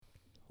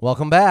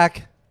Welcome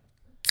back.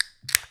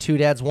 Two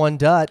Dads, One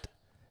Dut,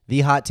 the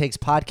Hot Takes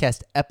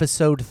Podcast,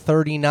 episode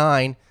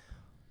 39.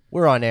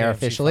 We're on air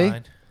officially.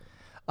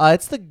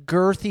 It's the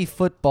Girthy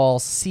Football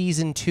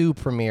Season 2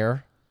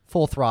 premiere,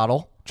 full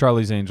throttle.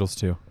 Charlie's Angels,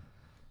 too.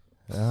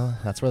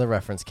 That's where the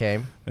reference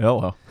came.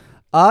 Hello.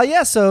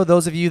 So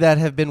those of you that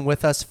have been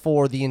with us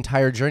for the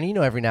entire journey, you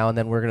know every now and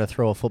then we're going to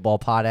throw a football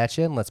pod at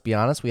you. And let's be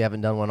honest, we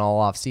haven't done one all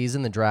off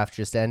season. The draft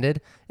just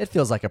ended. It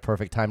feels like a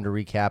perfect time to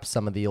recap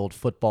some of the old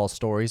football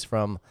stories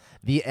from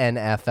the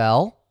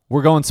NFL.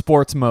 We're going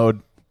sports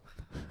mode.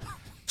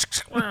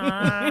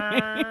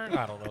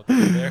 I don't know what to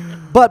do there.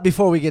 But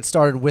before we get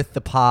started with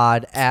the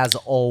pod, as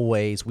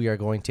always, we are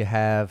going to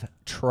have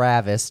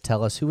Travis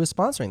tell us who is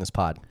sponsoring this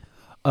pod.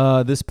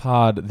 This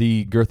pod,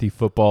 the Girthy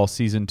Football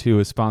Season 2,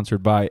 is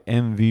sponsored by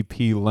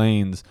MVP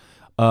Lanes.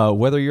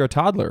 Whether you're a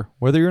toddler,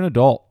 whether you're an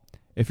adult,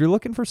 if you're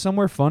looking for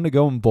somewhere fun to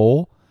go and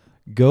bowl,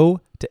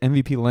 go to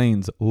MVP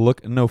Lanes.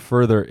 Look no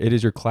further. It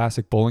is your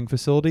classic bowling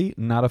facility,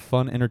 not a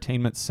fun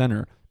entertainment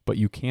center, but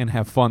you can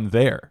have fun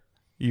there.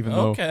 Even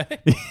though,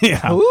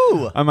 yeah,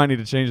 Ooh. I might need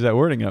to change that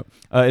wording up.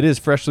 It is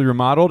freshly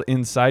remodeled.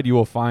 Inside, you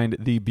will find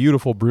the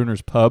beautiful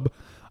Bruner's Pub,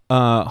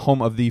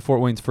 home of the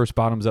Fort Wayne's First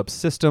Bottoms Up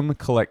system.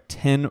 Collect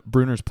 10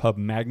 Bruner's Pub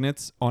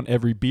magnets on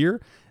every beer.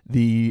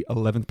 The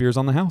 11th beer is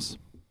on the house.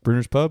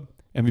 Bruner's Pub,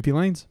 MVP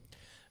Lanes.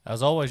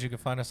 As always, you can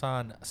find us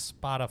on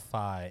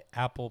Spotify,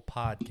 Apple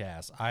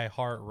Podcasts,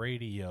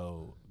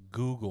 iHeartRadio,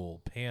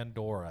 Google,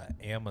 Pandora,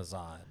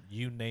 Amazon.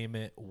 You name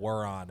it,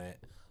 we're on it.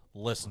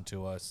 Listen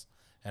to us.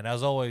 And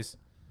as always,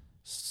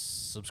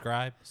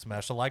 subscribe,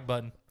 smash the like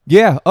button.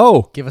 Yeah.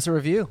 Oh, Give us a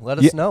review. Let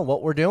us know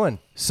what we're doing.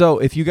 so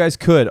if you guys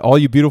could, all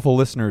you beautiful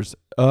listeners,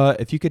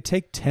 if you could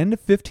take 10 to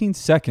 15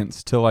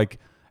 seconds to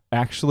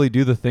actually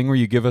do the thing where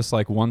you give us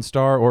 1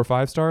 star or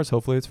 5 stars,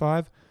 hopefully it's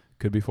 5,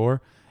 could be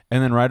 4,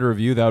 and then write a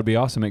review, that would be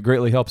awesome. It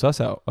greatly helps us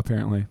out,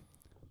 apparently,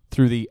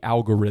 through the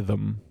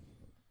algorithm.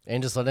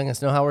 And just letting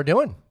us know how we're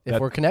doing if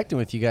we're connecting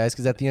with you guys,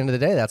 because at the end of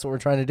the day, that's what we're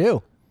trying to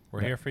do.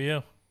 We're here for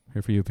you.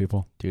 Here for you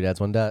people. Two Dads,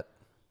 One Dut.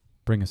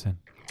 Bring us in.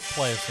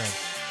 Play us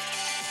in.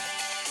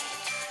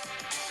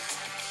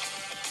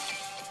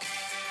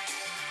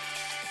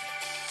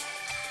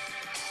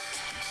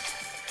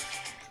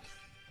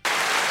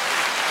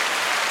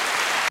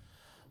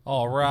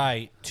 All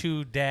right,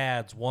 Two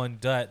Dads, One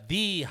Dut,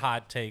 the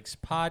Hot Takes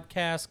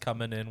Podcast,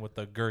 coming in with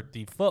the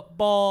Girthy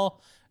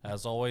Football.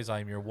 As always,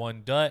 I'm your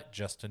One Dut,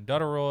 Justin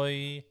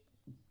Dutteroy.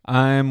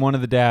 I'm one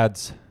of the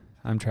dads.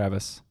 I'm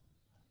Travis.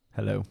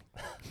 Hello.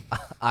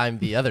 I'm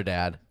the other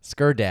dad,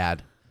 Skur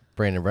Dad,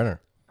 Brandon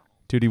Brenner.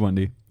 2D,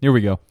 1D. Here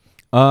we go.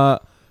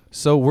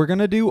 So we're going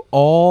to do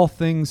all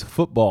things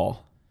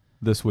football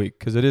this week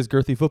because it is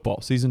Girthy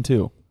Football, Season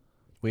 2.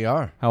 We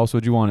are. How else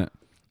would you want it?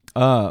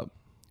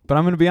 But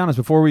I'm going to be honest,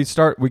 before we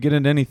get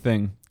into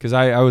anything, because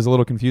I was a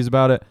little confused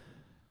about it,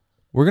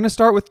 we're going to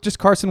start with just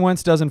Carson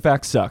Wentz does in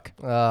fact suck.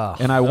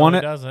 And I want he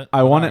it. doesn't.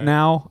 I want it Alright.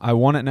 now. I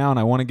want it now, and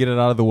I want to get it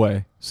out of the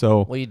way.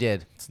 So, Well, you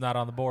did. It's not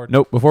on the board.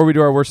 nope, before we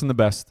do our worst and the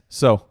best.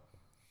 So,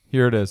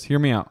 here it is. Hear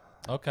me out.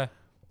 Okay.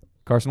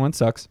 Carson Wentz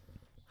sucks.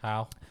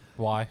 How?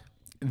 Why?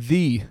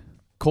 The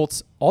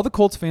Colts, all the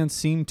Colts fans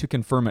seem to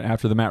confirm it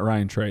after the Matt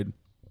Ryan trade.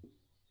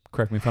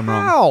 Correct me if I'm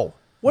wrong. How?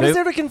 What is They-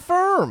 there to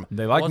confirm?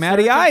 They like What's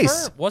Matty there to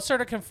Ice. confirm? What's there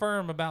to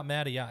confirm about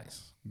Matty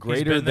Ice? He's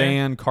Greater been there.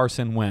 than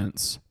Carson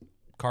Wentz.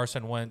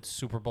 Carson Wentz,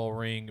 Super Bowl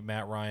ring.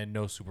 Matt Ryan,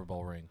 no Super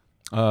Bowl ring.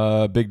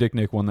 Big Dick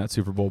Nick won that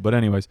Super Bowl. But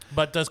anyways,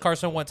 But does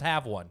Carson Wentz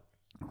have one?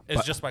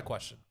 Is just my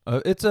question.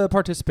 it's a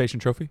participation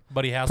trophy.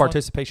 But he has one?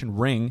 Participation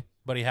ring,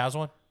 But he has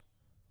one?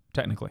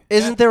 technically.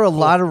 Isn't there a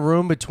lot of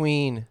room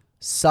between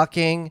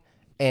sucking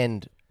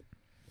and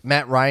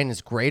Matt Ryan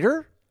is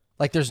greater?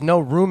 Like there's no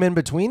room in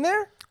between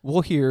there?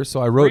 Well, here,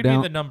 so I wrote Read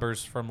down me the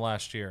numbers from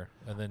last year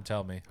and then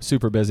tell me.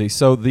 super busy.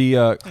 So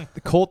the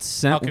Colts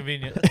How sent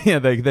convenient. yeah,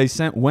 they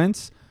sent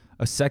Wentz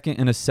a second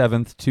and a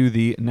seventh to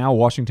the now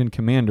Washington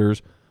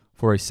Commanders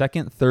for a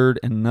second, third,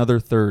 and another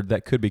third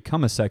that could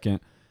become a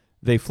second.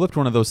 They flipped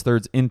one of those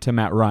thirds into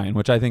Matt Ryan,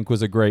 which I think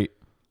was a great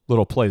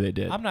little play they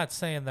did. I'm not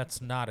saying that's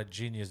not a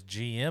genius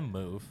GM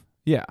move,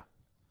 Yeah.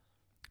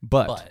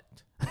 But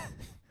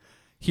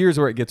here's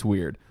where it gets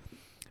weird.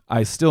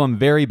 I still am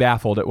very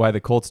baffled at why the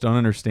Colts don't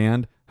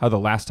understand how the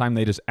last time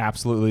they just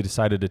absolutely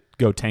decided to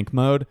go tank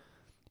mode,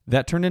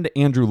 that turned into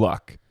Andrew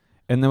Luck.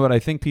 And then what I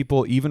think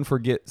people even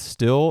forget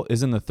still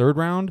is in the third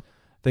round,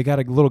 they got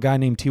a little guy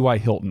named T.Y.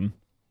 Hilton.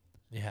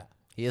 yeah.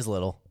 He is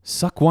little.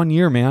 Suck 1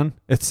 year, man.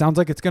 It sounds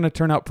like it's going to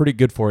turn out pretty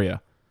good for you.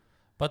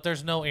 But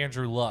there's no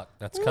Andrew Luck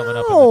that's coming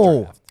up in No.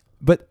 the draft.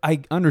 But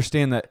I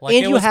understand that. Like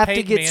And it you was have to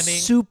Peyton get Manning,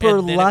 super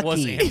and then It was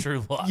lucky.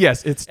 Andrew Luck.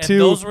 Yes, it's and two.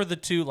 those were the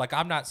two. Like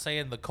I'm not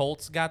saying the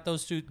Colts got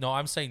those two. No,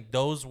 I'm saying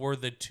those were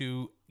the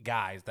two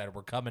guys that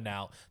were coming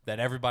out that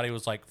everybody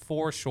was like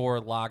for sure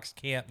locks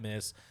can't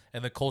miss,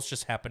 and the Colts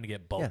just happened to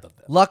get both of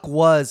them. Luck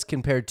was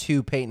compared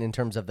to Peyton in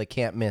terms of the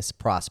can't miss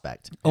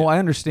prospect. Oh, I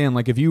understand.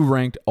 Like if you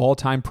ranked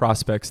all-time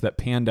prospects that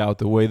panned out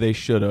the way they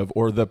should have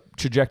or the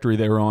trajectory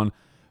they were on,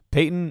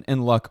 Peyton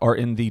and Luck are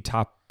in the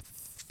top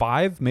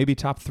 5, maybe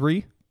top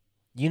 3.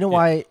 You know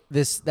why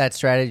that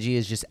strategy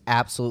is just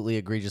absolutely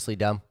egregiously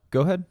dumb?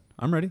 Go ahead.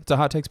 I'm ready. It's a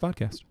Hot Takes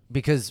podcast.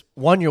 Because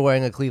one, you're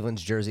wearing a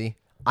Cleveland's jersey.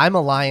 I'm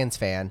a Lions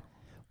fan.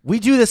 We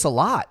do this a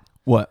lot.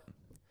 What?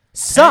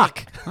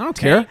 Suck. I don't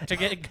care. To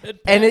get good.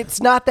 And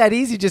it's not that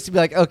easy just to be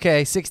like,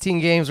 okay, 16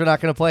 games, we're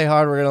not going to play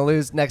hard, we're going to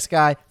lose. Next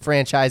guy,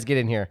 franchise, get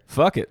in here.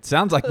 Fuck it.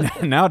 Sounds like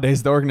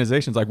nowadays the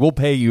organization's like, we'll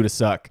pay you to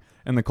suck.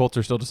 And the Colts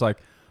are still just like,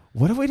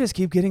 what if we just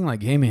keep getting like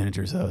game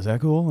managers though? Is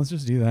that cool? Let's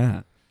just do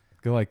that.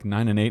 Go like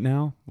 9-8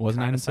 now. Was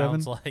 9-7?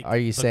 Sounds like Are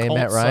you the saying Colts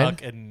Matt Ryan?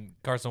 suck and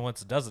Carson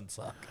Wentz doesn't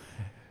suck.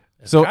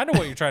 It's So- kind of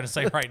what you're trying to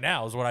say right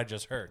now is what I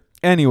just heard.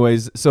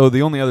 Anyways, so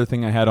the only other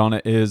thing I had on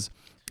it is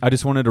I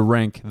just wanted to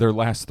rank their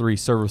last 3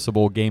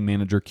 serviceable game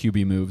manager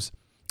QB moves.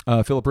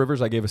 Phillip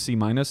Rivers, I gave a C-,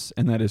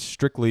 and that is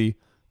strictly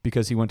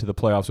because he went to the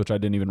playoffs, which I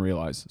didn't even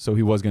realize. So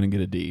he was going to get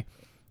a D.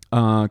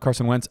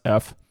 Carson Wentz,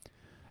 F.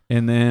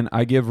 And then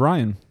I give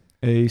Ryan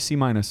a C-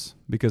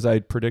 because I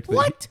predict that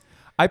What?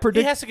 I He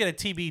predict has to get a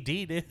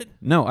TBD, dude.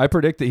 No, I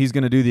predict that he's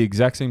going to do the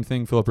exact same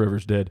thing Phillip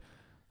Rivers did.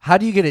 How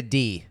do you get a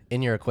D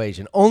in your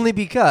equation? Only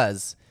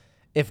because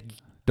if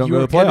Don't you go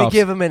were to the going to playoffs.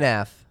 give him an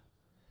F,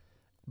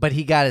 but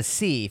he got a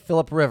C,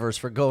 Phillip Rivers,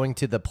 for going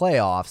to the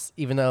playoffs,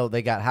 even though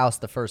they got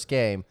housed the first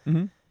game.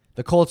 Mm-hmm.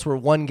 The Colts were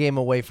 1 game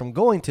away from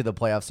going to the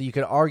playoffs, so you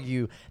could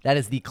argue that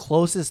is the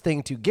closest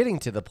thing to getting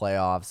to the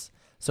playoffs.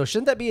 So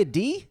shouldn't that be a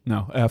D?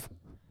 No, F.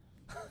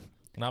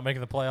 Not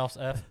making the playoffs,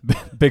 F.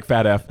 Big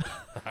fat F.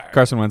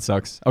 Carson Wentz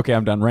sucks. Okay,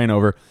 I'm done. Rain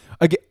over.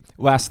 Again,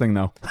 last thing,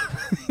 though.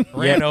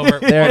 Ran over.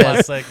 There it One is.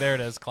 last thing. There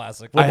it is.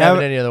 Classic. Wouldn't have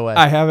it any other way.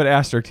 I have it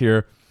asterisk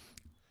here.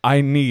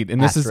 I need,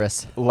 and this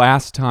Asterisk. is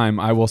last time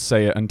I will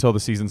say it until the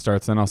season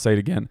starts, then I'll say it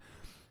again.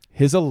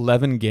 His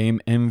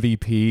 11-game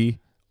MVP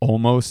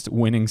almost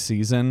winning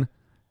season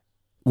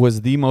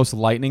was the most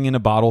lightning in a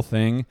bottle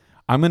thing.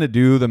 I'm going to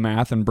do the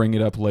math and bring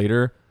it up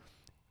later.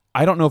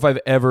 I don't know if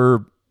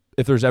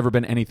there's ever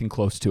been anything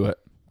close to it.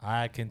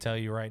 I can tell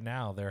you right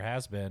now, there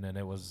has been, and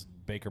it was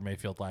Baker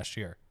Mayfield last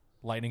year.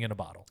 Lightning in a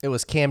bottle. It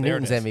was Cam There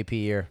it Newton's is. MVP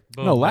year.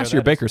 Boom, No, there last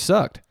year that is. Baker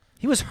sucked.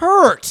 He was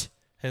hurt.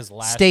 His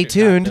last Stay year,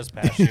 tuned.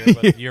 Not this past year,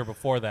 but the year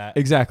before that.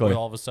 Exactly. Where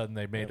all of a sudden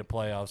they made the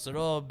playoffs. And,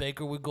 oh,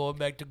 Baker, we're going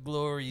back to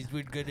glory.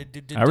 We're gonna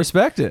do. I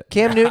respect it.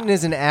 Cam Newton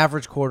is an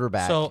average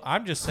quarterback. So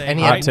I'm just saying and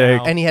he, right had,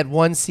 now. and he had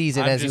 1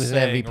 season I'm as he just was an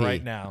saying MVP.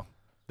 right now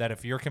that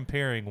if you're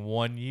comparing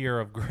 1 year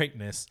of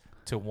greatness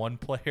to one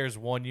player's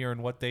 1 year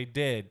and what they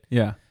did,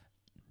 Yeah.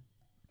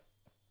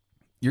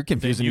 You're then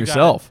confusing you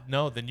yourself.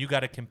 then you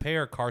got to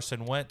compare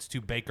Carson Wentz to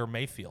Baker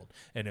Mayfield.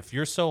 And if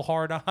you're so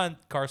hard on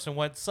Carson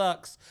Wentz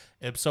sucks,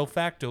 ipso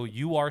facto,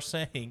 you are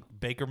saying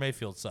Baker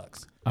Mayfield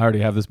sucks. I already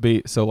have this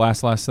beat. So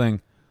last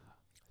thing.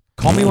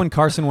 Call me when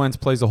Carson Wentz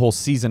plays a whole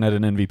season at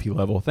an MVP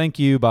level. Thank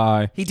you.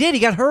 Bye. He did. He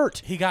got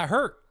hurt. He got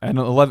hurt. And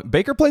 11.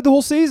 Baker played the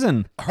whole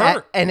season.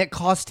 Hurt. And it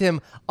cost him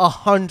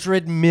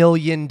 $100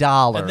 million.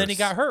 And then he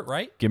got hurt,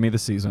 right? Give me the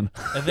season.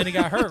 And then he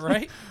got hurt,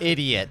 right?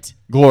 Idiot.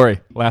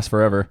 Glory lasts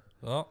forever.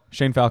 Well,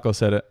 Shane Falco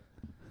said it.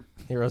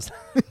 Heroes.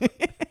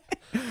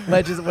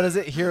 Legends. What is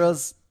it?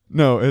 Heroes.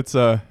 No, it's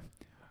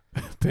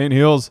pain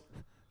heals.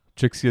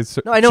 Chicks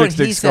get No, I know what chicks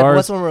dig he said. scars.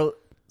 What's one where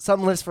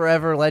something lives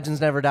forever,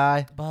 legends never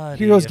die? buddy,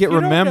 Heroes if get you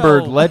don't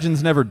remembered. know-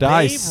 Legends never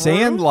die. Babe Ruth?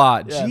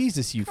 Sandlot. Yes.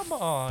 Jesus, you Come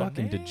on,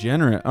 fucking man.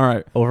 degenerate. All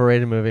right,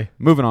 Overrated movie.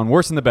 moving on.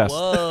 Worse than the best.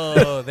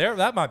 Whoa,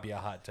 that might be a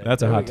hot take.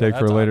 That's a There hot we go. take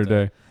for That's a later hot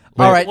take.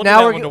 day. All right, We'll now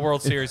do that we're when the get-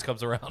 World Series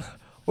comes around.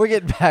 We're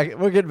getting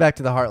back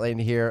to the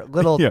Heartland here.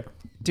 Little Yeah.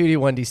 2D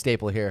 1D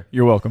staple here.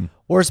 You're welcome.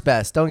 Worst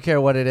best. Don't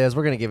care what it is.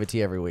 We're gonna give it to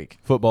you every week.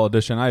 Football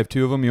edition. I have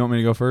 2 of them. You want me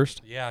to go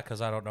first? Yeah,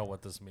 because I don't know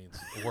what this means.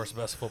 Worst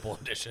best football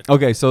edition.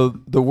 Okay, so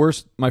the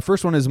worst. My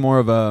first one is more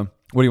of a,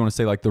 what do you want to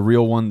say, like the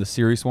real one, the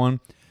serious one.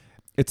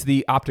 It's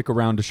the optic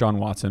around Deshaun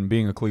Watson,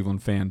 being a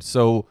Cleveland fan.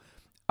 So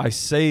I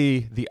say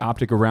the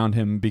optic around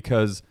him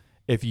because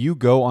if you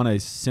go on a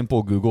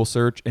simple Google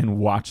search and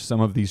watch some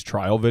of these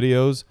trial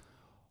videos,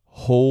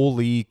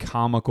 holy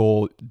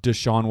comical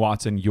Deshaun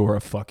Watson, you're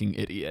a fucking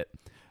idiot.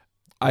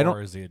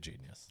 Or is he a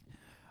genius?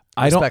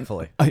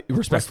 Respectfully.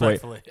 Respectfully.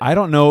 I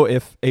don't know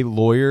if a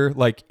lawyer,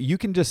 like, you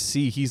can just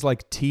see he's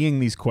like teeing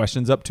these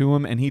questions up to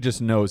him and he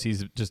just knows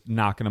he's just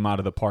knocking them out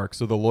of the park.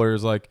 So the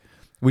lawyer's like,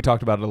 we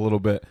talked about it a little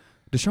bit.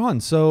 Deshaun,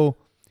 so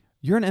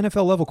you're an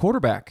NFL level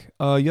quarterback.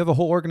 You have a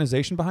whole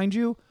organization behind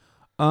you.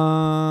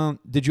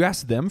 Did you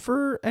ask them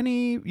for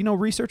any,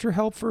 research or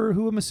help for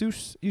who a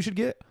masseuse you should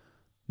get?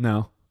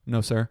 No,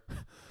 sir.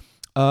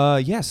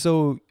 Yeah,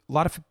 so a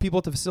lot of people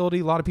at the facility,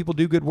 a lot of people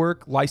do good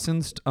work,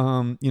 licensed,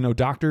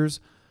 doctors.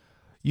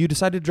 You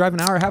decided to drive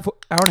an hour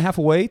and a half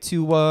away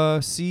to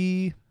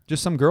see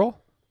just some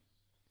girl?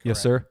 Yes,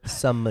 sir.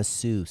 Some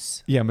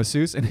masseuse. Yeah,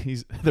 masseuse. And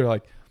they're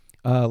like,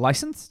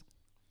 licensed?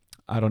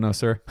 I don't know,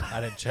 sir. I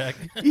didn't check.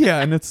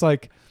 Yeah, and it's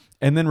like,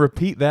 and then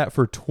repeat that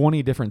for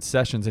 20 different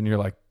sessions, and you're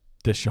like,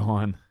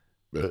 Deshaun,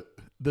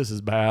 this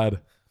is bad.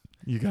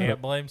 You got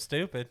Can't blame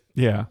stupid.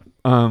 Yeah.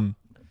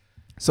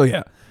 So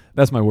yeah,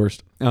 that's my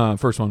worst.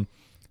 First one.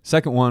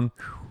 Second one,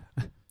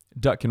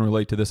 Duck can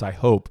relate to this, I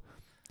hope.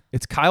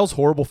 It's Kyle's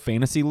horrible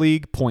fantasy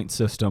league point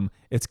system.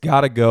 It's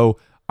got to go.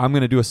 I'm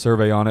going to do a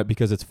survey on it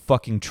because it's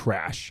fucking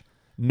trash.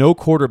 No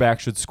quarterback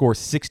should score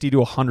 60 to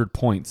 100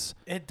 points.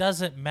 It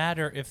doesn't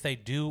matter if they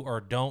do or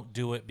don't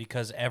do it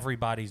because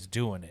everybody's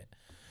doing it.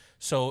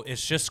 So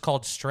it's just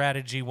called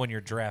strategy when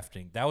you're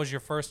drafting. That was your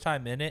first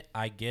time in it.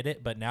 I get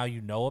it, but now you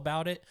know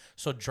about it.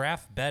 So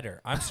draft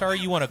better. I'm sorry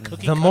you want a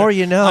cookie The cutter. more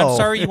you know. I'm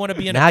sorry you want to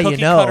be in Now a you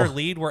cookie know. cutter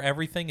league where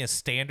everything is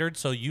standard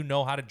so you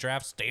know how to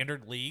draft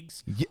standard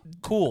leagues.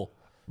 Cool.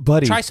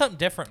 Buddy, Try something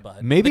different,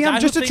 bud. maybe The guy I'm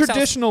who just a thinks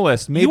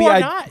traditionalist. Maybe you are I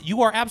not.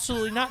 You are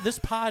absolutely not. This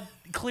pod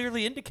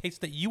clearly indicates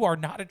that you are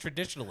not a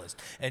traditionalist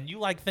and you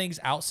like things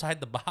outside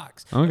the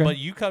box. Okay. But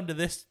you come to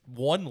this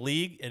one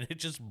league and it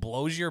just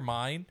blows your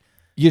mind.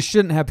 You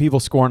shouldn't have people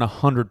scoring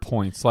 100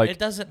 points. Like It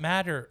doesn't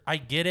matter. I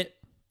get it.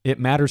 it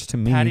matters to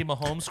me. Patty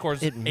Mahomes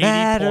scores It 80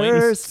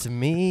 matters points. to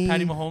me.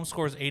 Patty Mahomes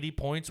scores 80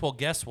 points. Well,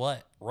 guess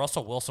what?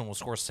 Russell Wilson will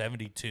score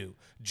 72.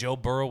 Joe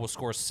Burrow will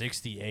score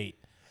 68.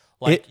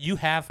 Like, you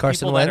have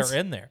Carson people Wentz? that are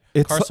in there.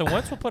 It's- Carson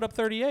Wentz will put up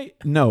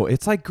 38. No,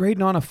 it's like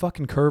grading on a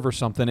fucking curve or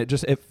something. It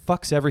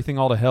fucks everything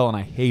all to hell, and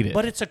I hate it.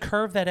 But it's a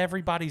curve that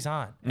everybody's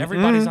on.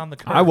 Everybody's on the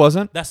curve. I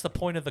wasn't. That's the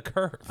point of the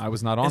curve. I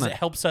was not on is it. It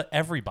helps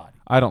everybody.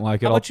 I don't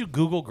like it. How I'll- about you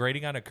Google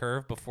grading on a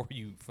curve before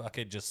you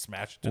fucking just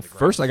smash it to the ground?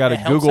 first I gotta It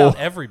helps Google- out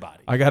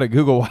everybody. I got to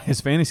Google why his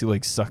fantasy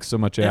league sucks so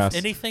much ass.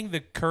 If anything, the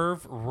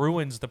curve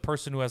ruins the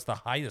person who has the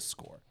highest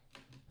score.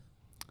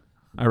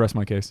 I rest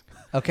my case.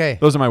 Okay.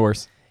 Those are my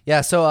worst.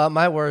 Yeah, so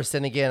my worst,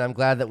 and again, I'm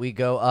glad that we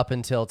go up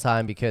until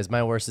time because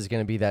my worst is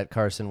going to be that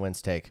Carson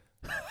Wentz take.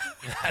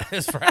 That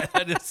is right.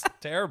 That is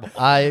terrible.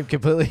 I am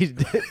completely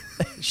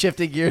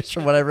shifting gears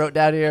from what I wrote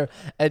down here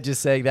and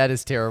just saying that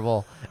is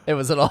terrible. It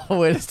was an awful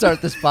way to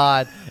start this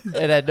pod.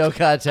 It had no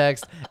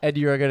context, and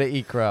you are going to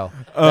eat crow.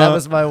 That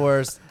was my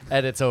worst,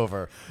 and it's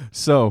over.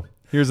 So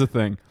here's the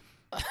thing.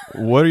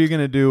 What are you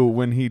going to do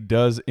when he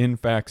does, in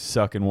fact,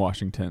 suck in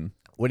Washington?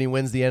 When he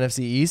wins the NFC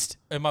East,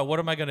 What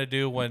am I going to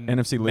do when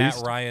NFC Matt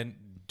least? Ryan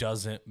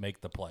doesn't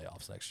make the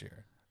playoffs next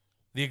year?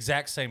 The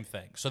exact same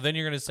thing. So then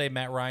you're going to say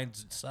Matt Ryan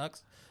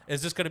sucks?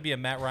 Is this going to be a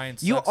Matt Ryan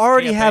sucks you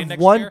already campaign have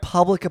next one year?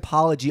 public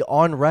apology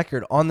on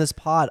record on this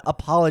pod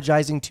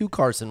apologizing to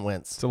Carson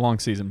Wentz. It's a long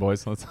season,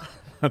 boys.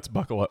 Let's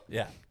buckle up.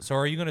 Yeah. So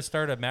are you going to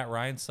start a Matt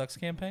Ryan sucks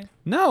campaign?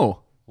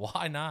 No,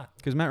 Why not?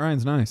 because Matt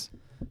Ryan's nice.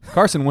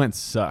 Carson Wentz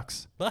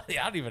sucks. Buddy,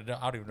 I don't even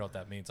know what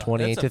that means.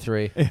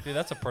 28-3. Dude,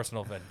 that's a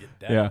personal event. Get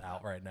that Yeah.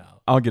 out right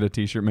now. I'll get a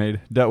T-shirt made.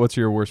 Det, what's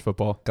your worst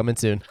football? Coming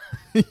soon.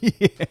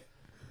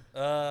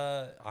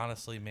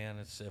 Honestly, man,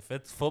 if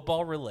it's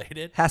football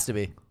related, Has to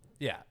be.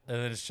 yeah, and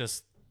then it's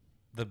just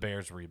the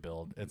Bears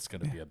rebuild. It's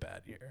going to be a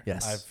bad year.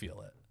 Yes. I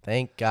feel it.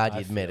 Thank God you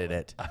I admitted feel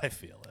it. I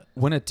feel it.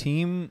 When a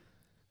team,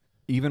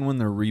 even when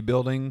they're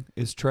rebuilding,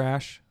 is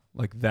trash,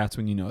 like that's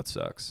when you know it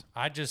sucks.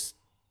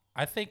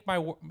 I think my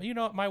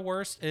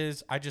worst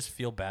is I just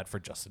feel bad for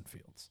Justin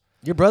Fields.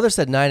 Your brother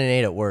said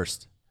 9-8 at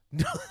worst.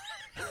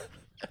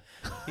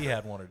 He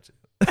had one or two.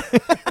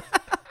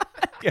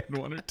 Getting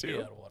one or He two.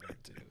 had one or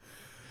two.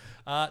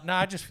 No,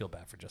 I just feel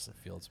bad for Justin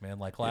Fields, man.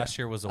 Like last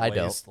year was a I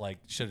don't. waste. Like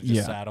should have just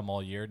Yeah. sat him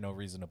all year. No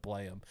reason to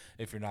play him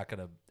if you're not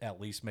gonna at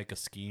least make a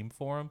scheme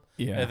for him.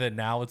 Yeah. And then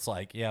now it's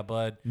like, yeah,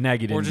 bud,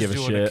 Nagy we're didn't just give a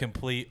doing a shit.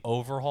 complete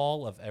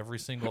overhaul of every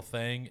single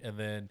thing, and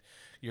then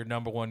your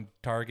number one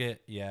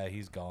target, yeah,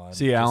 he's gone.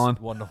 See you, Just Allen.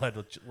 wanted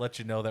to let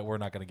you know that we're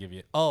not gonna give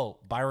you. Oh,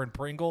 Byron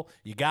Pringle,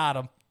 you got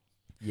him.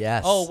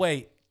 Yes. Oh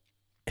wait,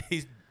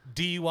 he's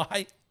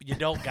DUI. You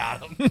don't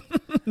got him.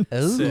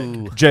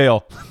 Ooh.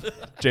 Jail.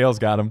 Jail's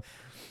got him.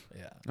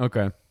 Yeah,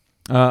 Okay.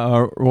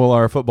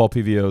 Our football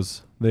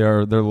PVOs,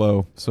 they're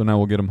low, so now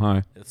we'll get them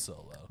high. it's so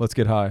low. Let's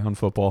get high on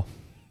football.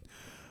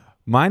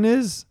 Mine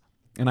is,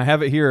 and I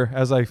have it here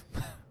as I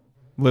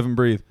live and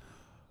breathe.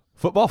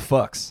 Football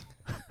fucks.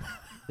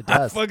 It I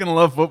does. fucking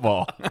love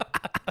football.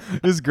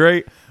 It's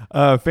great.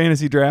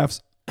 Fantasy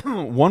drafts.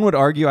 One would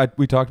argue,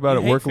 we talked about You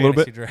it hate work a little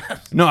fantasy bit.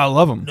 drafts. No, I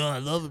love them. No, I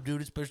love him,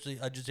 dude. Especially,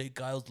 I just hate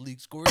Kyle's league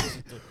scores.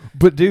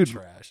 But dude,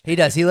 Trash. He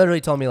does. He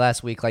literally told me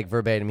last week, like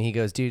verbatim, he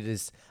goes, dude,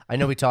 I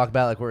know we talk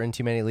about like we're in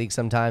too many leagues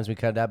sometimes, we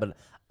cut it out, but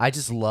I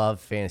just love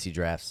fantasy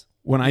drafts.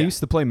 when I used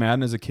to play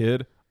Madden as a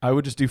kid, I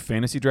would just do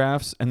fantasy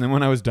drafts, and then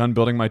when I was done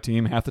building my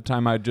team, half the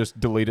time I'd just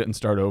delete it and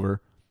start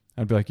over.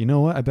 I'd be like, you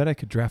know what? I bet I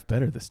could draft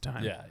better this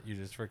time. Yeah, you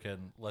just freaking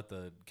let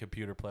the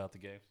computer play out the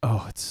game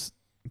Oh,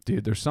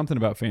 dude, there's something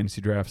about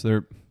fantasy drafts.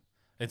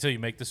 until you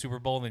make the Super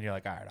Bowl, and then you're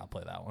like, all right, I'll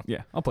play that one.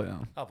 Yeah, I'll play that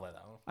one. I'll play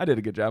that one. I did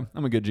a good job.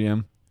 I'm a good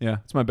GM. Yeah,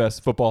 it's my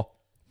best. Football.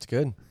 It's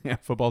good. Yeah,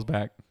 football's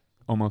back.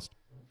 Almost.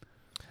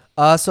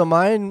 So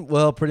mine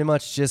will pretty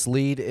much just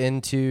lead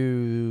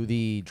into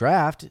the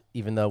draft,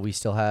 even though we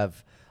still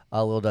have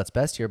Lil Dut's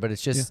best here, but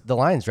it's just the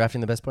Lions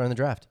drafting the best player in the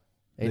draft,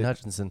 Aiden They-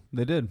 Hutchinson.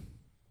 They did.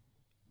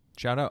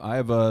 Shout out. I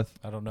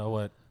I don't know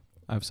what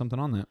have something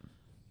on that.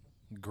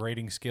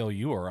 grading scale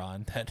you were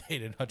on. That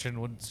Aiden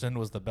Hutchinson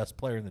was the best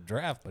player in the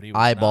draft, but he was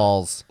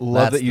Eyeballs.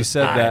 Love That's that you the-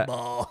 said not. that.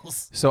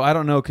 Eyeballs. So I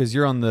don't know, because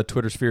you're on the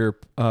Twitter sphere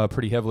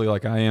pretty heavily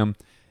like I am.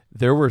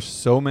 There were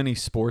so many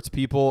sports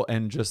people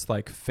and just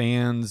like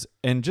fans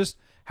and just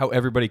how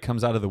everybody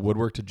comes out of the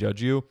woodwork to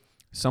judge you.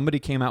 Somebody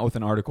came out with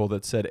an article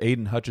that said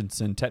Aiden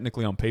Hutchinson,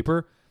 technically on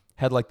paper,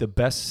 had like the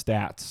best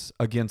stats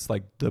against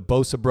like the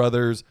Bosa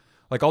brothers,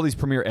 like all these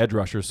premier edge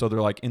rushers. So they're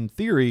like, in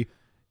theory,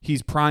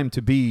 he's primed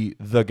to be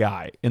the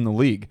guy in the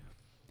league.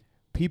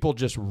 People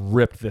just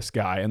ripped this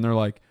guy, and they're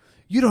like,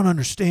 you don't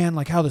understand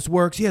like how this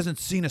works. He hasn't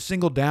seen a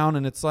single down.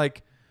 And it's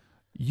like,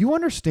 you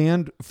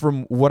understand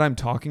from what I'm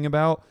talking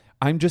about.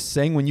 I'm just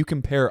saying when you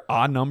compare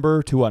a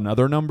number to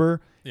another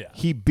number,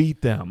 he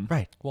beat them.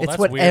 Right. Well, it's that's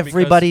what weird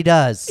everybody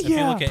does. If you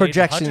look at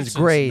Projections, Aiden Hutchinson's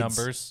grades.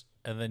 numbers,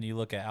 and then you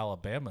look at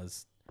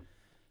Alabama's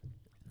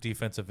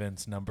defensive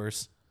ends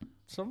numbers,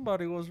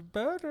 somebody was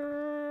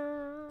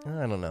better.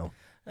 I don't know.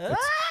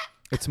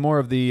 It's more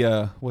of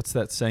the what's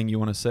that saying you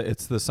want to say?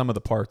 It's the sum of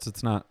the parts.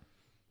 It's not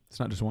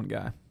just one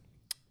guy.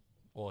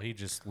 Well, he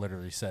just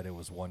literally said it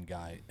was one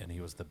guy, and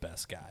he was the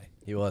best guy.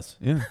 He was.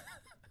 Yeah.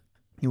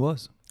 He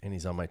was. And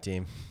he's on my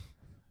team.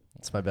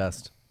 It's my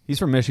best. He's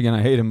from Michigan.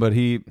 I hate him, but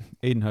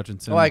Aiden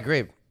Hutchinson. Oh, I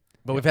agree.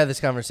 But we've had this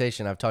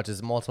conversation. I've talked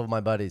to multiple of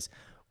my buddies.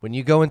 When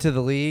you go into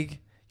the league,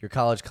 your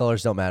college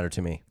colors don't matter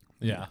to me.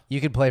 Yeah. You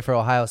could play for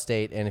Ohio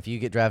State, and if you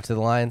get drafted to the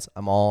Lions,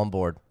 I'm all on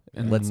board.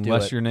 Let's do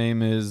Unless it. your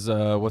name is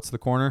what's the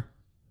corner?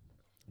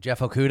 Jeff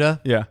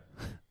Okuda? Yeah.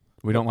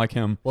 We don't like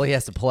him. Well, he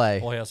has to play.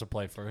 Well, he has to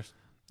play first.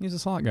 He's a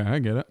slot guy. I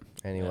get it.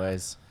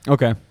 Anyways.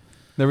 Okay.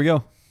 There we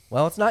go.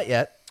 Well, it's not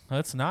yet.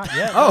 That's not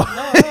yet.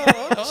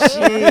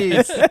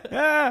 Jeez.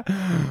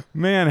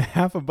 Man,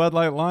 half a Bud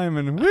Light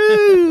Lyman.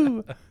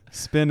 Woo!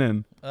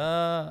 Spinning.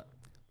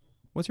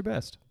 What's your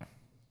best?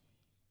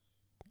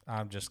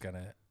 I'm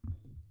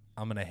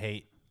gonna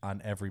hate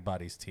on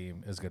everybody's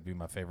team is gonna be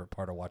my favorite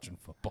part of watching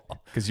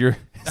football. Because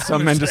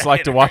some men just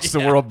like to watch the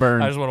world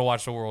burn. I just want to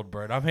watch the world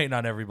burn. I'm hating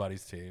on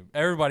everybody's team.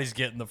 Everybody's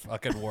getting the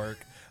fucking work.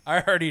 I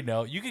already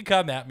know. You can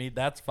come at me.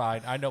 That's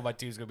fine. I know my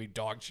team's gonna be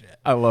dog shit.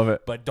 I love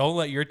it. But don't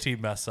let your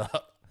team mess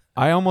up.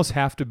 I almost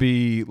have to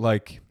be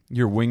like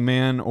your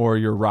wingman or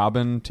your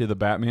Robin to the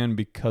Batman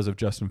because of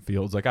Justin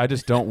Fields. Like, I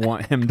just don't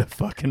want him to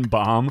fucking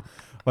bomb.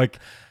 Like,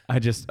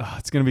 it's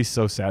going to be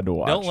so sad to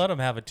watch. Don't let him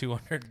have a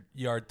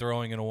 200-yard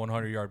throwing and a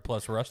 100-yard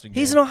plus rushing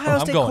He's game. an Ohio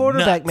I'm State going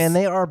quarterback, nuts. man.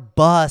 They are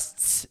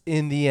busts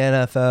in the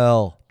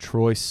NFL.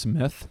 Troy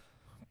Smith,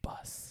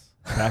 Bus.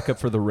 backup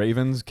for the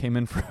Ravens, came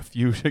in for a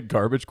few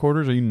garbage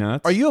quarters. Are you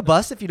nuts? Are you a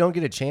bust if you don't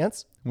get a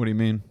chance? What do you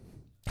mean?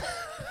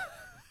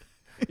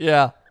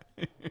 Yeah.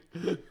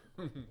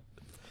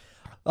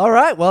 All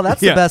right. Well,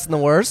 that's Yeah. the best and the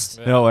worst.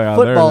 Hell yeah,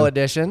 Football there it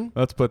is. edition.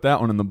 Let's put that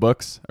one in the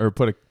books or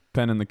put a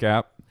pen in the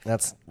cap.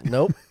 That's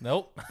nope.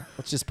 Nope.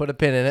 Let's just put a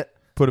pin in it.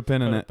 Put a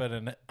pin in it. Put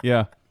in it.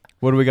 Yeah.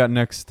 What do we got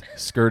next,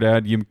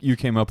 Skirdad? You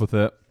came up with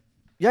it.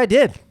 Yeah, I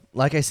did.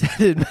 Like I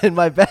said in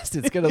my best,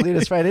 it's going to lead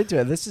us right into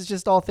it. This is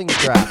just all things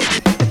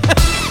draft.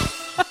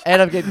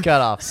 And I'm getting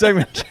cut off.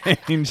 Segment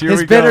change. Here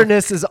His we go.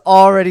 bitterness is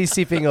already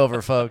seeping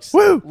over, folks.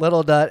 Woo!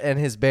 Little Dut and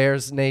his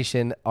Bears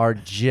Nation are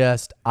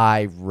just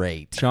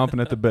irate.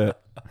 Chomping at the bit.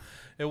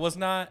 It was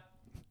not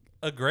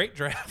a great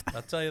draft.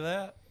 I'll tell you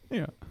that.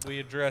 Yeah. We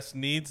addressed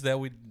needs that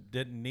we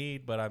didn't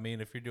need, but I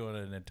mean, if you're doing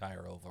an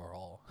entire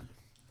overhaul,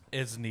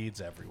 it's needs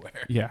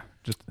everywhere. Yeah.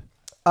 Just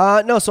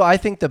No, so I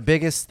think the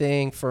biggest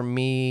thing for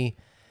me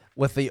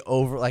with the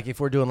if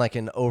we're doing like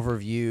an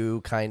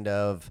overview kind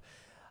of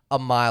a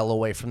mile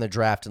away from the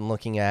draft and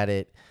looking at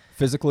it.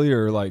 physically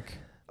or like.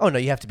 Oh, no,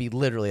 you have to be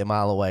literally a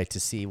mile away to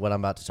see what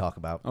I'm about to talk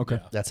about. Okay.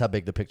 Yeah. That's how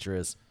big the picture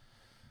is.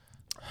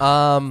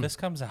 This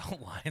comes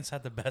out, Lions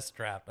had the best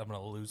draft. I'm going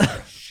to lose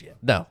my shit.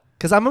 No,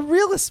 because I'm a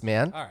realist,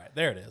 man. All right,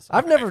 there it is.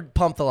 I've Okay. never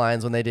pumped the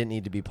Lions when they didn't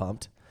need to be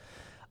pumped.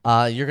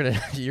 You're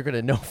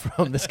gonna know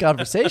from this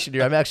conversation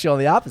here. I'm actually on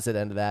the opposite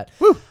end of that.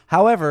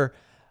 However,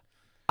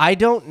 I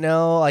don't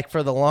know. Like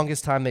for the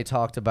longest time, they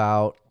talked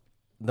about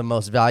the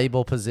most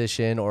valuable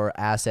position or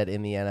asset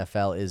in the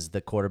NFL is the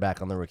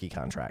quarterback on the rookie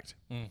contract,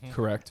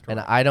 Correct. and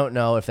I don't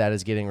know if that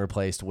is getting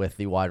replaced with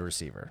the wide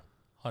receiver.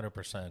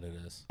 100% it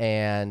is.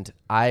 And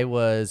I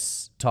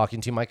was talking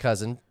to my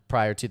cousin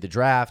prior to the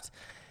draft,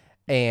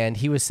 and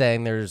he was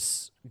saying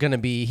there's going to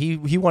be,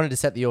 he wanted to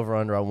set the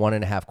over-under on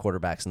 1.5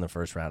 quarterbacks in the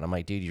first round. I'm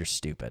like, dude, you're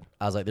stupid.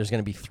 I was like, there's going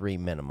to be 3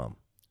 minimum.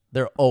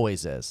 There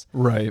always is.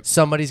 Right.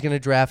 Somebody's going to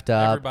draft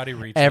up. Everybody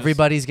reaches.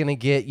 Everybody's going to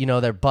get,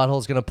 their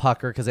butthole's going to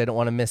pucker because they don't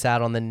want to miss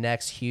out on the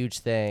next huge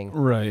thing.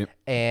 Right.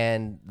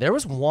 And there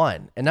was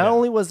one. And not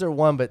only was there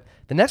one, but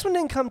the next one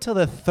didn't come till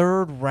the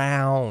 3rd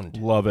round.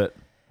 Love it.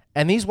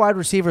 And these wide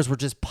receivers were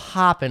just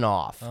popping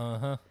off.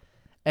 Uh-huh.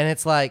 And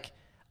it's like,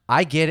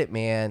 I get it,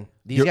 man.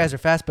 These guys are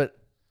fast, but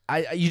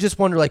you just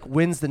wonder, like,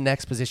 when's the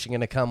next position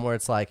going to come where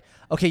it's like,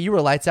 okay, you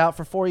were lights out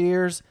for 4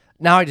 years.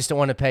 Now I just don't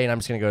want to pay, and I'm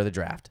just going to go to the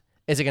draft.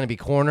 Is it going to be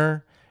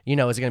corner? Is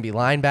it going to be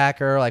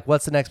linebacker? Like,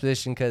 what's the next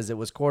position? Because it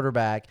was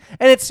quarterback.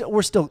 And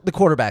the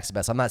quarterback's the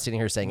best. I'm not sitting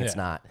here saying it's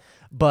not.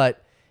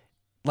 But,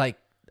 like,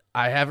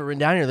 I have it written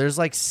down here. There's,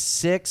 like,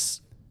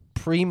 6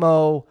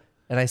 primo,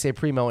 and I say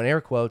primo in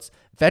air quotes,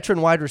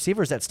 veteran wide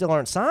receivers that still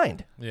aren't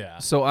signed. Yeah.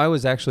 So I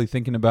was actually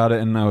thinking about it,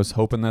 and I was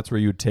hoping that's where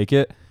you would take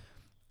it.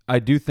 I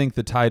do think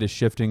the tide is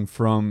shifting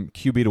from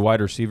QB to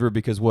wide receiver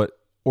because what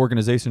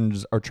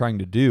organizations are trying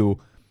to do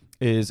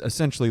is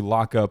essentially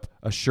lock up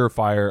a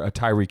Surefire, a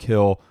Tyreek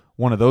Hill,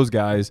 one of those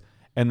guys,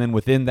 and then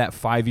within that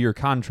 5-year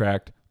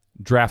contract,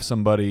 draft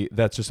somebody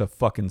that's just a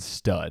fucking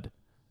stud.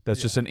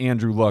 That's just an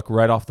Andrew Luck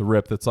right off the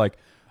rip. That's like,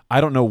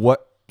 I don't know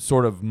what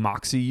sort of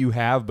moxie you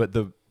have, but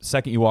the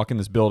second you walk in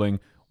this building,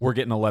 we're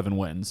getting 11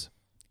 wins.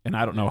 And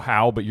I don't know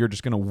how, but you're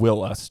just going to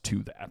will us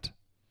to that.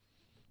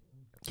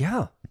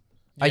 Yeah.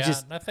 Yeah,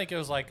 I think it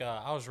was like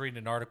I was reading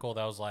an article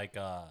that was like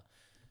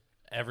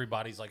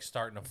everybody's like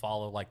starting to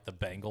follow like the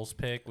Bengals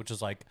pick, which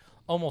is like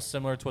almost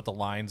similar to what the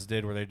Lions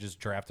did, where they just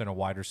drafted a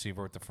wide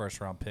receiver with the first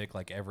round pick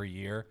like every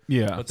year.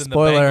 Yeah. But then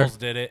Spoiler, the Bengals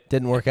did it.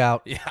 Didn't work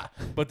out. Yeah,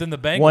 but then the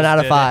Bengals 1 out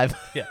of did 5. It.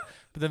 Yeah,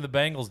 but then the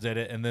Bengals did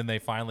it, and then they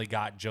finally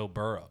got Joe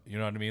Burrow. You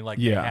know what I mean? Like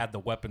Yeah. they had the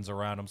weapons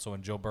around him, so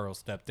when Joe Burrow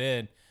stepped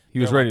in, He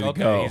was they're ready like,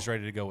 to okay, go. he's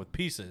ready to go with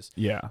pieces.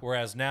 Yeah.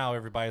 Whereas now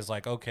everybody's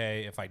like,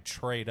 okay, if I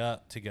trade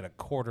up to get a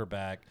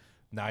quarterback,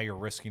 now you're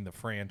risking the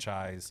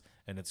franchise,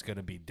 and it's going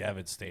to be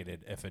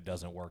devastated if it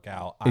doesn't work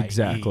out.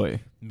 Exactly. i.e.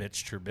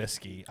 Mitch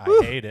Trubisky.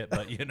 I hate it,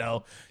 but you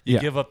Yeah.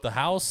 give up the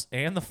house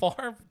and the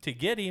farm to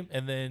get him,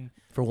 and then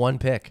For 1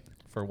 pick.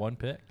 for 1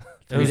 pick.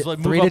 It Three was to-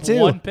 like three move to up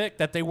 2. 1 pick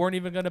that they weren't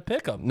even going to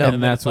pick him. No. and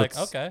And then that's it's like,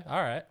 what's- okay, all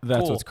right,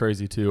 That's cool. what's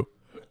crazy, too.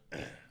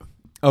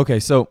 Okay,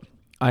 so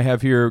I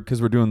have here,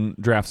 because we're doing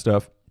draft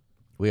stuff,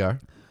 We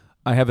are.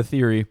 I have a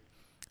theory.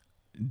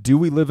 Do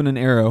we live in an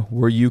era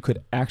where you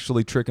could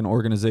actually trick an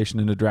organization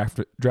into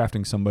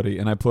drafting somebody?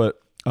 And I put,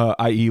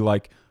 i.e.,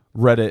 like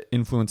Reddit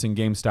influencing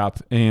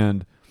GameStop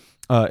and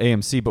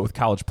AMC, but with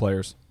college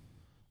players.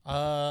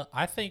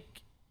 I think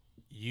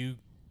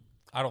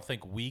I don't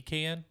think we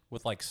can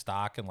with like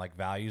stock and like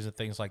values and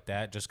things like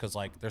that, just because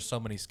like there's so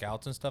many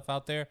scouts and stuff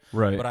out there.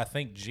 Right. But I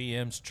think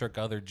GMs trick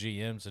other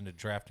GMs into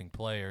drafting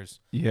players,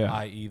 Yeah.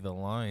 i.e. the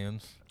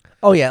Lions.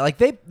 Oh yeah, like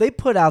they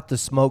put out the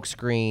smoke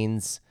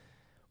screens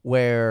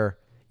where,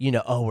 you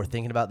know, oh, we're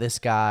thinking about this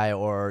guy,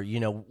 or, you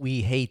know,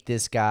 we hate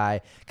this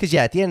guy. Because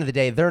yeah, at the end of the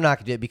day, they're not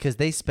going to do it because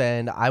they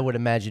spend, I would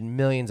imagine,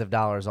 millions of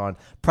dollars on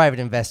private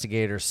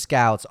investigators,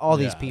 scouts, all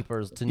these Yeah.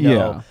 people to know.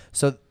 Yeah.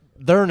 So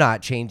they're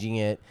not changing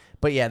it.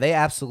 But yeah, they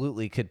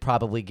absolutely could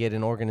probably get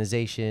an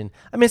organization.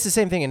 I mean, it's the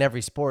same thing in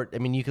every sport. I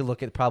mean, you could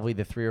look at probably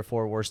the 3 or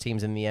 4 worst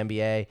teams in the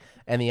NBA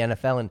and the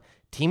NFL, and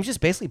teams just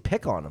basically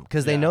pick on them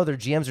because they know their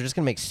GMs are just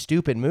going to make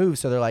stupid moves.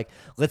 So they're like,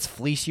 let's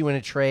fleece you in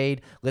a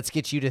trade. Let's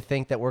get you to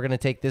think that we're going to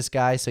take this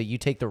guy, so you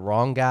take the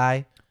wrong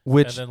guy.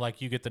 Which, And then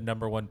like you get the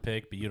number 1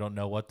 pick, but you don't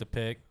know what to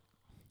pick.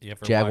 You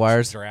ever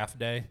Jaguars. watch Draft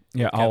Day?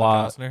 Yeah, with a Kevin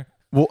lot. Costner?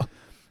 well,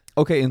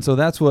 okay, and so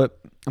that's what,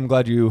 I'm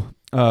glad you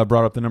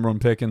brought up the number 1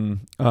 pick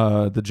in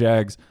the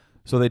Jags.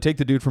 So they take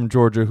the dude from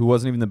Georgia who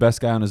wasn't even the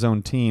best guy on his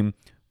own team,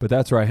 but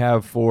that's where I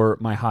have for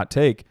my hot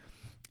take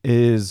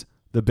is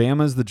the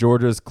Bamas, the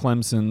Georgias,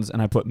 Clemsons,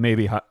 and I put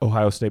maybe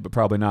Ohio State, but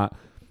probably not,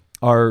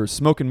 are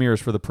smoke and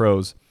mirrors for the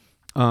pros.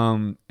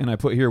 And I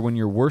put here, when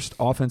your worst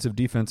offensive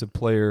defensive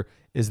player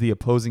is the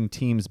opposing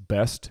team's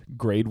best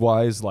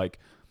grade-wise, like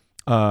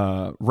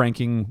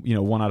ranking,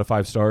 1 out of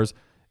 5 stars,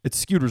 it's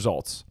skewed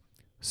results.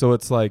 So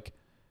it's like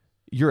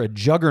you're a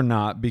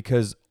juggernaut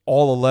because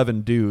all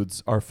 11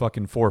 dudes are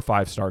fucking 4 or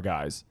 5 star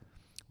guys.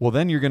 Well,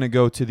 then you're going to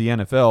go to the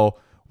NFL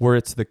where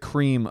it's the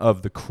cream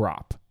of the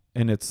crop.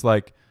 And it's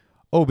like,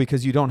 oh,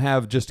 because you don't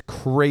have just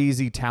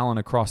crazy talent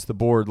across the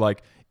board,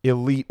 like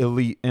elite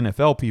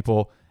NFL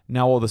people,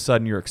 now all of a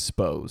sudden you're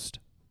exposed.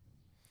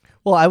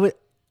 Well,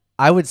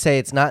 I would say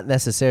it's not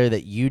necessary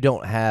that you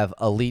don't have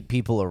elite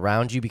people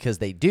around you, because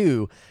they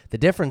do. The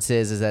difference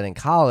is that in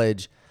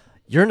college,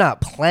 you're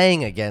not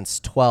playing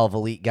against 12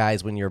 elite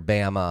guys when you're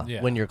Bama,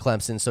 when you're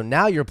Clemson. So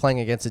now you're playing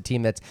against a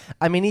team that's,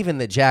 I mean, even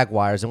the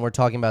Jaguars, and we're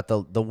talking about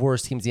the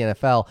worst teams in the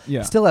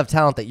NFL, still have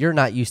talent that you're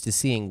not used to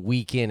seeing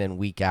week in and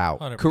week out.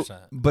 100%.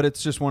 But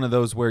it's just one of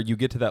those where you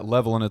get to that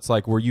level and it's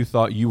like where you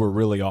thought you were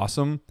really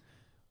awesome.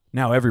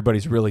 Now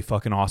everybody's really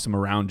fucking awesome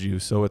around you.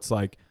 So it's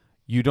like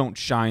you don't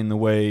shine the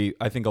way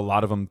I think a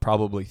lot of them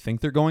probably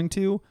think they're going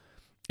to.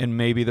 And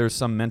maybe there's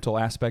some mental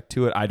aspect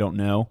to it. I don't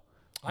know.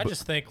 I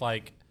just think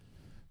like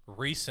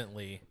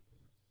recently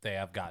they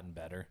have gotten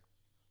better,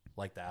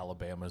 like the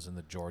Alabamas and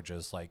the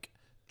Georgias, like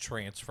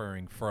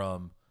transferring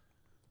from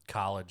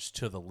college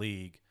to the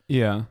league.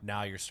 Yeah.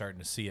 Now you're starting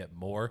to see it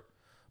more.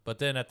 But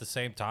then at the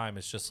same time,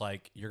 it's just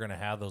like you're going to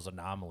have those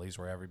anomalies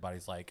where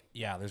everybody's like,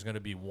 yeah, there's going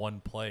to be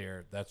one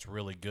player that's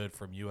really good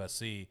from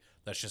USC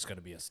that's just going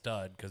to be a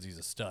stud because he's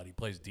a stud. He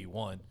plays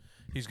D1.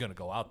 He's going to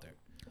go out there.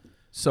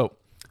 So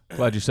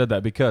glad you said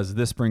that, because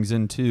this brings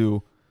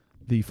into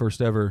the first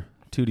ever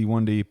 2D,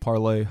 1D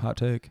parlay hot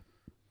take.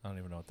 I don't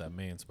even know what that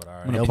means, but all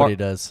right. I'm gonna Nobody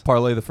does.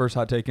 Parlay the first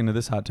hot take into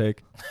this hot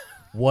take.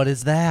 What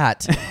is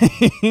that?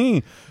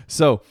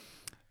 So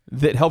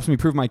that helps me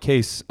prove my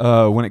case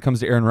when it comes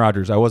to Aaron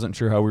Rodgers. I wasn't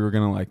sure how we were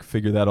going to like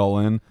figure that all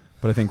in,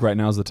 but I think right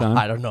now is the time.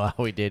 I don't know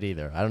how we did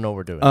either. I don't know what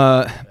we're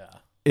doing.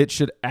 It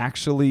should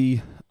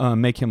actually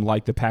make him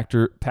like the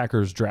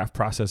Packers draft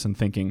process and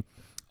thinking.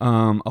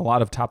 A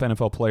lot of top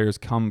NFL players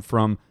come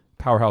from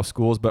powerhouse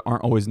schools but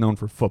aren't always known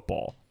for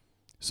football.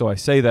 So I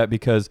say that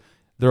because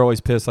they're always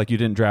pissed like you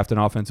didn't draft an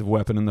offensive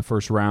weapon in the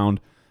first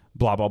round,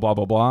 blah, blah, blah,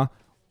 blah, blah.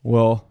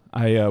 Well,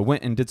 I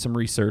went and did some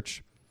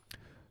research.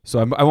 So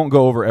I won't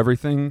go over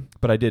everything,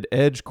 but I did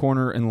edge,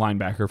 corner, and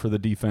linebacker for the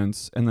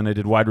defense, and then I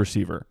did wide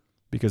receiver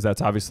because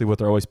that's obviously what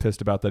they're always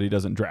pissed about, that he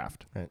doesn't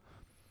draft. Right.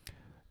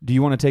 Do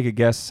you want to take a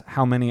guess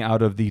how many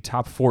out of the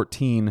top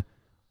 14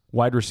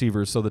 wide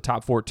receivers, so the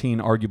top 14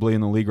 arguably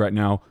in the league right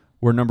now,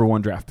 were number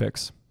 1 draft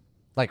picks?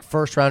 Like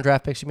first-round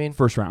draft picks, you mean?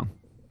 First round.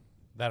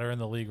 That are in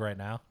the league right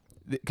now.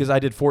 Because I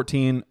did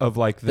 14 of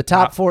like The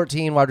top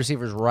 14 wide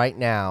receivers right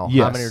now, how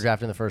Yes. many are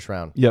drafted in the first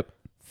round? Yep.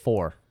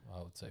 4. I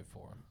would say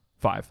 4.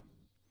 5.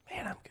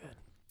 Man, I'm good.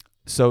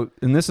 So,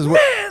 and this is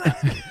what,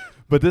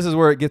 but this is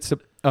where it gets to,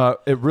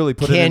 it really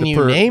put it Can into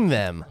you name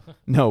them?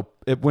 No,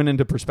 it went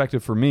into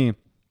perspective for me.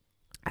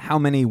 How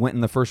many went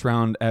in the first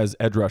round as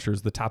edge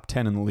rushers, the top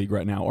 10 in the league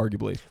right now,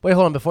 arguably? Wait,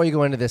 hold on. Before you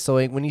go into this, so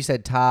when you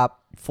said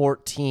top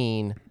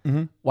 14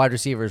 wide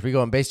receivers, we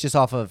going based just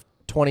off of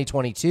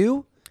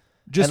 2022?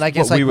 Just and I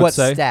guess what we like would what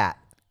say. stat?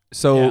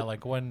 So, Yeah,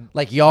 like when,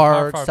 Like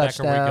yards, how far back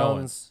are we going?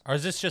 touchdowns. Or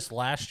is this just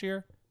last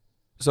year?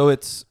 so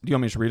it's, do you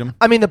want me to read them?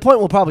 I mean, the point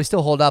will probably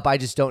still hold up. I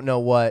just don't know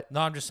what.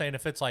 No, I'm just saying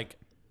if it's like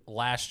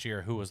last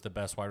year, who was the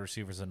best wide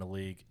receivers in the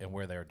league and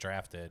where they were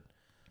drafted.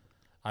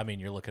 I mean,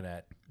 you're looking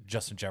at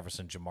Justin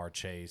Jefferson, Jamar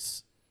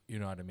Chase. You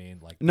know what I mean?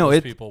 Like No,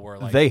 those people were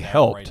like they that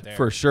helped right there.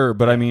 for sure.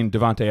 But I mean,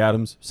 Devontae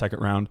Adams, 2nd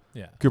round.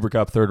 Yeah. Cooper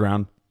Kupp, 3rd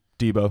round.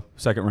 Debo,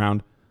 2nd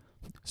round.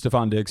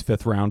 Stephon Diggs,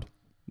 5th round.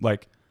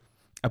 Like,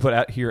 I put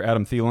out here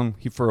Adam Thielen.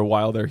 He, for a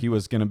while there, he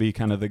was going to be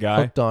kind of the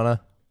guy. Hooked on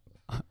a.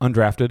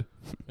 Undrafted.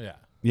 Yeah.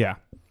 Yeah.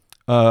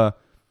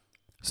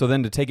 So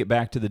then to take it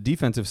back to the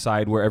defensive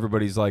side where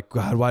everybody's like,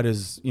 God, why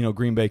does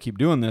Green Bay keep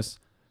doing this?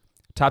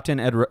 Top 10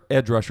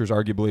 edge rushers,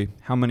 arguably.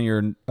 How many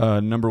are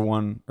number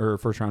 1 or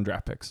first round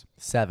draft picks?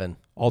 7.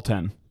 All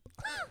 10.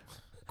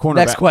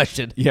 Next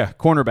question. Yeah,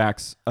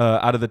 cornerbacks.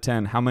 Out of the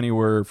 10, how many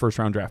were first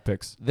round draft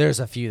picks? There's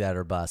a few that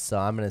are bust, so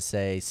I'm going to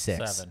say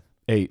 6. 7.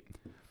 8.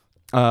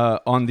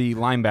 On the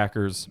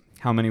linebackers,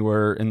 how many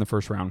were in the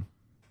first round?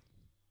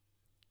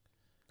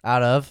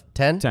 Out of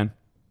 10? 10.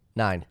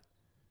 9.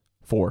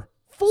 4.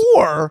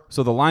 4?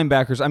 So the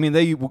linebackers, I mean,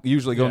 they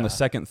usually go in the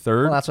Yeah. 2nd,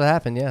 3rd, Well, that's what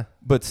happened, yeah.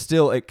 but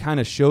still, it kind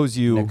of shows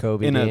you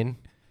Nakobe in Dean.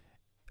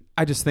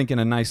 I just think in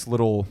a nice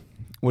little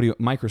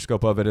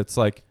microscope of it, it's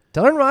like,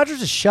 Aaron Rodgers,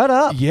 just shut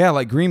up. yeah,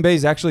 like Green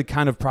Bay's actually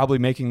kind of probably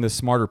making the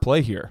smarter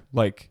play here.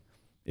 Like,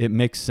 it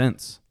makes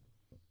sense.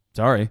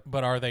 Sorry.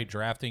 But are they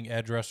drafting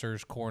edge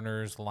rushers,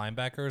 corners,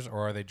 linebackers,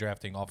 or are they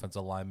drafting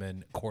offensive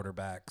linemen,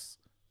 quarterbacks,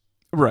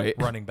 Right.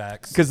 running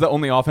backs? Because the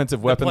only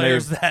offensive The weapon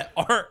players they've that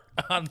aren't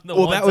on the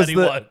well, ones that was he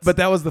the wants. but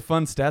that was the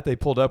fun stat they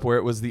pulled up where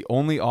it was the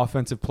only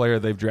offensive player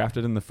they've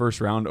drafted in the first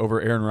round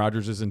over Aaron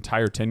Rodgers'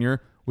 entire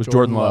tenure was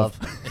Jordan Love.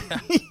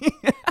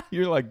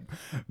 You're like,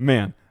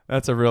 man,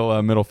 that's a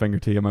real middle finger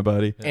to you, my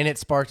buddy. And it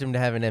sparked him to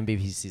have an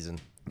MVP season.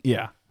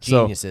 Yeah.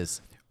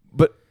 Geniuses.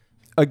 But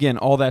again,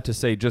 all that to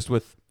say, just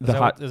with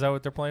the Is that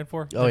what they're playing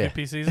for? Oh, yeah.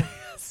 MVP season?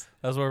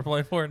 That's what we're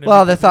playing for? in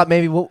Well, MVP? they thought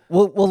maybe we'll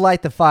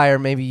light the fire.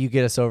 Maybe you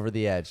get us over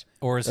the edge.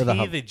 Or is or the he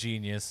hump. the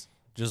genius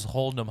just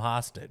holding them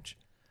hostage?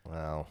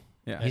 Wow.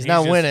 yeah. And He's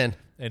not just- winning.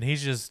 And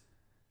he's just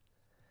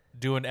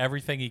doing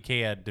everything he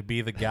can to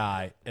be the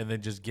guy and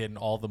then just getting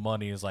all the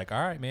money. Is like, all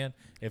right, man,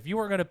 if you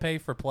were going to pay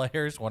for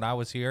players when I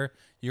was here,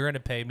 you're going to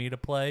pay me to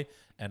play,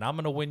 and I'm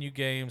going to win you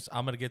games.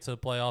 I'm going to get to the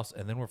playoffs,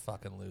 and then we're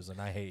fucking losing.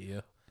 I hate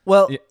you.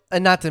 Well, Yeah.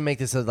 and not to make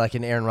this like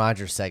an Aaron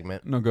Rodgers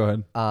segment, No, go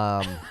ahead.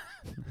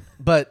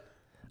 but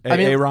I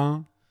mean,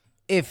 Aaron.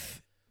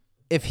 if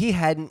he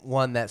hadn't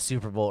won that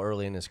Super Bowl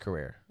early in his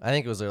career, I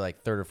think it was their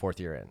like 3rd or 4th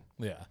year in.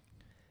 Yeah.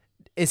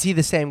 Is he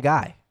the same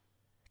guy?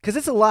 Because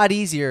it's a lot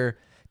easier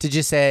to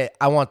just say,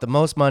 I want the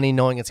most money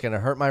knowing it's going to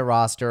hurt my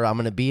roster. I'm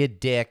going to be a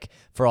dick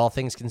for all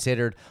things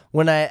considered.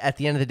 At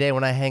the end of the day,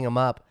 when I hang him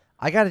up,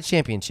 I got a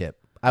championship.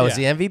 I was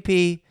Yeah. the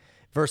MVP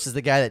versus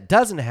the guy that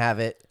doesn't have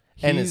it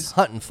and is He's-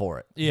 hunting for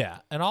it. Yeah.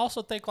 And I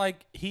also think,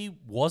 like, he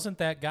wasn't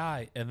that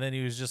guy. And then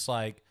he was just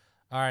like,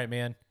 all right,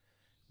 man,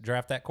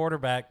 draft that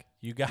quarterback.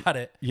 You got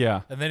it.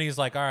 Yeah. And then he's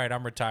like, all right,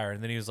 I'm retired.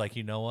 And then he was like,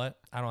 you know what?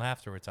 I don't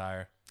have to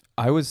retire.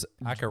 I was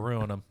I could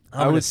ruin him.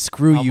 I'm going to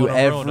screw I'm you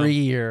gonna ruin every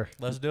him. year.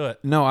 Let's do it.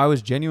 No, I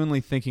was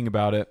genuinely thinking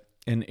about it,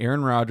 and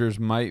Aaron Rodgers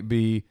might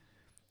be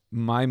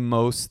my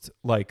most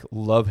like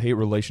love-hate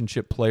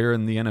relationship player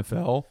in the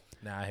NFL.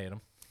 Nah, I hate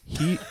him.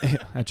 He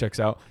that checks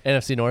out.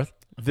 NFC North.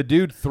 The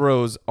dude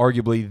throws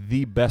arguably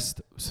the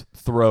best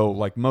throw,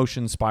 like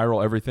motion,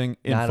 spiral, everything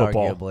in Not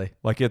football. arguably.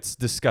 Like it's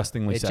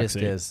disgustingly It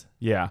sexy. just is.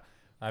 Yeah.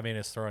 I mean,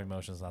 his throwing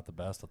motion's not the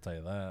best. I'll tell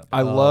you that.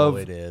 I Oh, love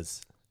it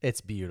is. It's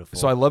beautiful.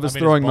 so I love his I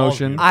mean, throwing his ball's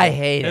motion. beautiful. I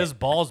hate His it.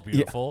 ball's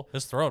beautiful.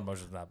 His throwing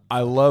motion's not.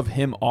 I love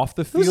him off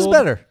the field. Who's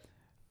better?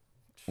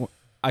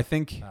 I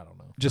think I don't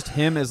know. just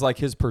him as like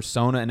his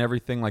persona and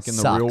everything like in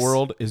the real Sucks.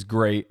 world is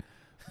great.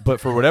 But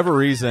for whatever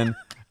reason,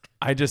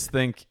 I just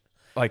think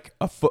like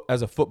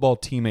as a football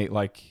teammate,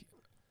 like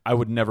I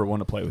would never want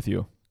to play with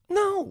you.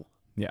 No.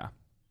 Yeah.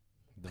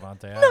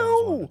 Devontae Adams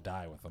No. wanted to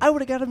die with him. I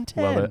would have got him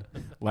 10. Love it.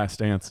 Last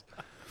dance.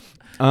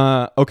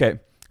 Okay.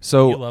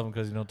 So You love him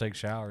because you don't take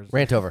showers.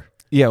 Rant over.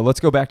 yeah, let's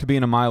go back to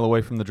being a mile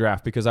away from the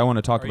draft because I want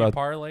to talk Are you about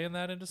parlaying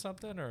that into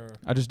something, or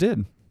I just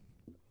did.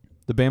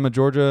 The Bama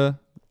Georgia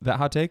that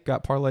hot take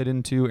got parlayed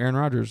into Aaron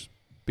Rodgers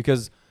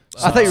because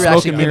I thought you were smoke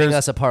actually and giving mirrors-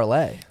 us a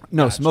parlay.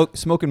 No, Gotcha.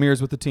 smoke and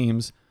mirrors with the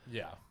teams.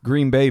 Yeah.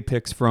 Green Bay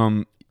picks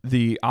from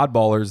the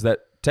oddballers that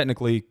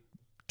technically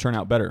turn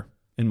out better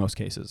in most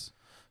cases.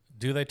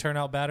 Do they turn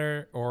out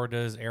better, or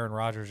does Aaron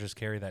Rodgers just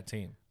carry that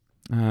team?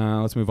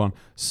 Let's move on.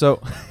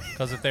 So,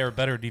 Because if they were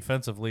better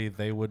defensively,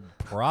 they would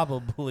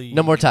probably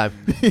No more time.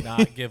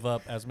 not give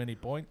up as many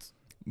points.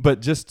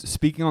 but just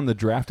speaking on the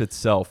draft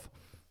itself,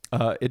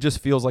 it just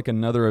feels like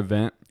another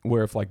event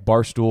where if like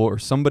Barstool or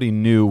somebody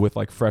new with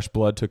like fresh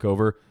blood took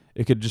over,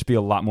 it could just be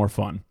a lot more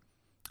fun.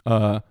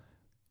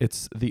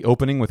 It's the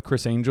opening with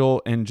Chris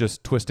Angel and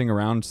just twisting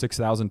around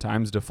 6,000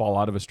 times to fall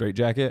out of a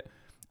straitjacket.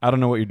 I don't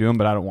know what you're doing,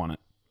 but I don't want it.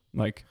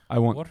 Like I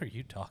want. What are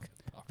you talking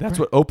about? That's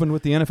what opened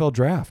with the NFL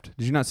draft.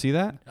 Did you not see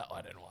that? No,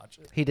 I didn't watch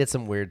it. He did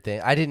some weird thing.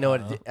 I didn't know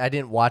it. I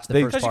didn't watch the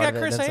They- first Because you part got of it.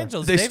 Chris and then some.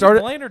 Angels. They David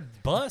started- Blaine or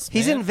bust,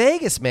 He's man. in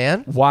Vegas,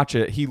 man. Watch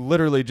it. He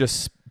literally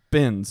just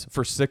spins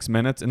for 6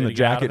 minutes and Did the he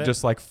get out of jacket it?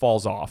 just like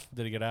falls off.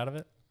 Did he get out of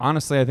it?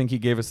 Honestly, I think he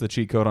gave us the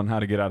cheat code on how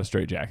to get out of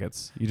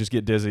straitjackets. You just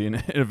get dizzy and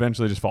it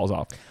eventually just falls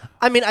off.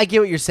 I mean, I get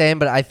what you're saying,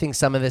 but I think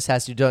some of this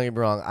has to. Don't get me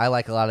wrong. I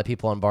like a lot of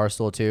people on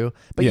Barstool too,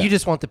 but Yeah. you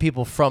just want the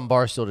people from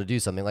Barstool to do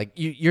something. Like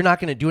you're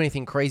not going to do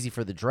anything crazy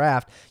for the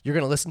draft. You're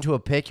going to listen to a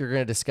pick. You're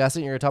going to discuss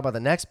it. And you're going to talk about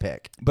the next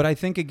pick. But I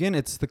think, again,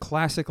 it's the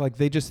classic, like,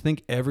 they just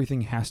think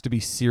everything has to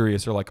be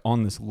serious or, like,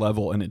 on this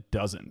level, and it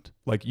doesn't.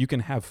 Like, you can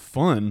have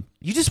fun.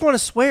 You just want to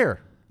swear.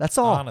 That's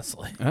all.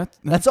 Honestly.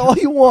 That's all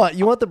you want.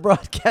 You want the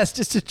broadcast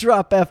just to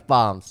drop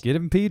F-bombs. Get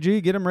him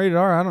PG, get him rated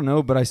R, I don't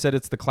know. But I said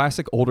it's the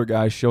classic older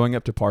guy showing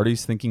up to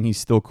parties thinking he's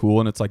still cool,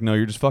 and it's like, no,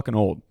 you're just fucking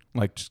old.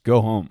 Like, just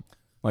go home.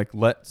 Like,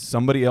 let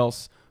somebody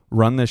else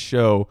run this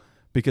show.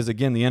 Because,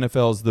 again, the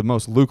NFL is the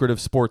most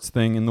lucrative sports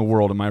thing in the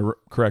world. Am I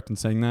correct in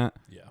saying that?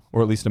 Yeah.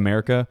 Or at least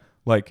America?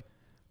 Like,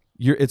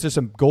 it's just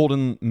a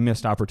golden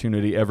missed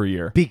opportunity every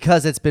year.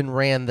 Because it's been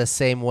ran the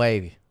same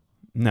way.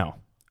 No.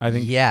 I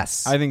think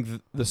Yes. I think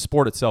the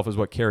sport itself is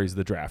what carries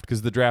the draft,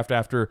 because the draft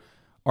after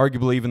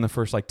arguably even the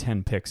first like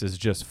 10 picks is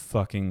just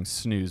fucking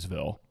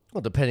snoozeville.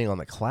 Well, depending on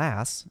the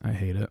class. I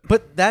hate it.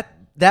 But that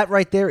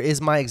right there is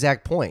my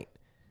exact point.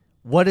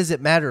 What does it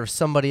matter if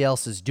somebody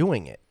else is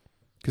doing it?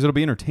 Because it'll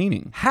be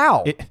entertaining.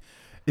 How? It's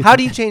How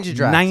do you change the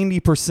draft?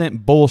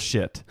 90%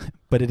 bullshit,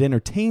 but it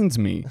entertains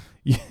me.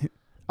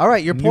 All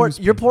right, you're News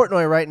people.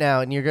 Portnoy right now,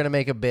 and you're going to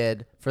make a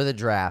bid for the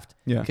draft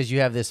Yeah. because you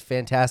have this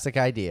fantastic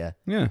idea.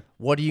 Yeah.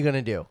 What are you going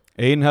to do?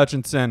 Aiden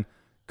Hutchinson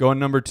going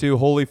number 2.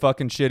 Holy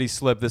fucking shit, he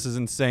slipped. This is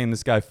insane.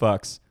 This guy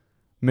fucks.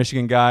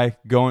 Michigan guy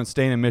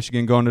staying in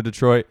Michigan, going to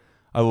Detroit.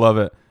 I love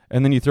it.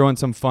 And then you throw in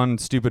some fun,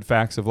 stupid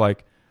facts of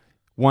like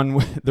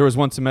there was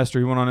one semester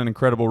he went on an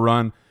incredible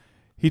run.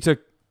 He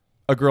took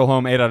a girl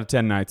home 8 out of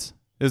 10 nights.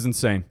 It was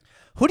insane.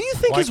 Who do you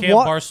think Why is can't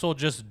what? Barstool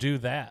just do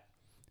that?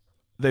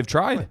 They've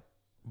tried.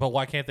 But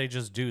why can't they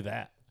just do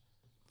that?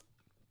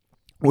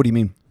 What do you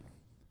mean?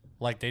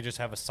 Like they just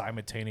have a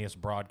simultaneous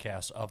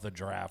broadcast of the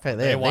draft. Hey,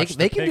 where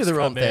they can do picks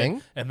their own come in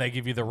thing. and they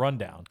give you the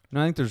rundown.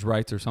 No, I think there's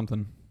rights or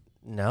something.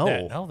 No.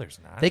 Yeah, no, there's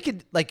not. They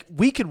could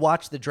we could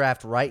watch the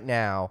draft right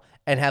now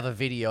and have a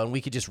video, and we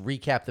could just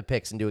recap the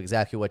picks and do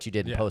exactly what you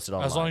did and Yeah. post it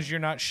online. As long as you're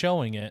not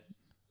showing it,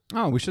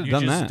 Oh, we should you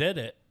have done just that. did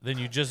it. Then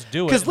you just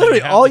do it. because and then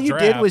literally have all the you did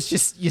draft. was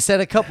just you said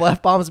a couple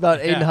F-bombs about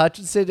Aiden Yeah.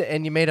 Hutchinson,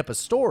 and you made up a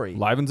story.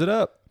 Livens it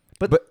up.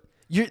 But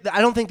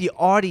I don't think the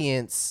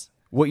audience.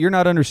 What you're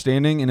not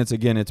understanding, and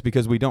it's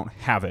because we don't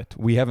have it.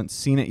 We haven't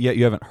seen it yet.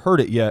 You haven't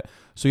heard it yet.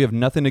 So you have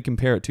nothing to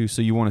compare it to.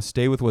 So you want to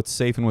stay with what's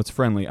safe and what's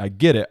friendly. I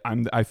get it.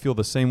 I feel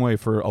the same way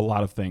for a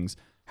lot of things.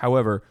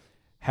 However,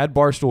 had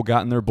Barstool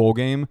gotten their bowl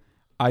game,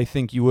 I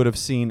think you would have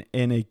seen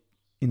an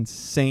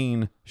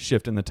insane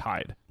shift in the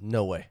tide.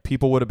 No way.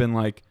 People would have been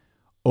like,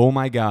 oh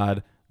my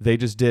God, they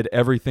just did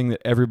everything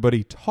that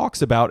everybody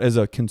talks about as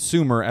a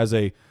consumer, as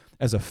a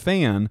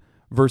fan,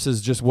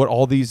 versus just what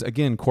all these,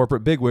 again,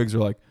 corporate bigwigs are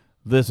like,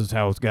 this is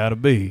how it's got to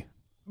be.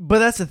 But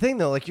that's the thing,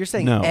 though. Like you're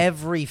saying, No.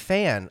 every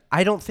fan.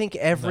 I don't think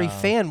every No.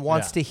 fan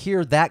wants Yeah. to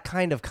hear that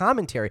kind of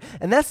commentary,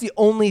 and that's the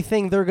only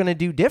thing they're going to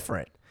do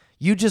different.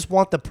 You just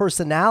want the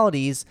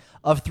personalities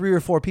of 3 or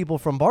 4 people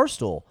from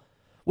Barstool,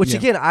 which Yeah.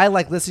 again, I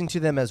like listening to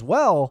them as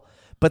well.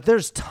 But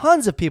there's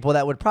tons of people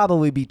that would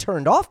probably be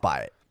turned off by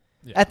it.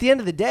 Yeah. At the end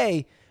of the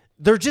day,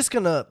 they're just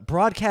going to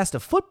broadcast a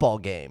football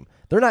game.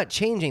 They're not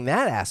changing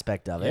that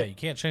aspect of Yeah, it. you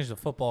can't change the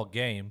football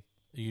game.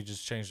 You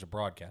just change the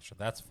broadcaster.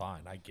 That's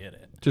fine. I get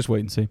it. Just wait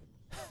and see.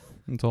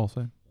 That's all I'll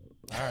say.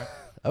 All right.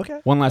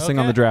 Okay. One last thing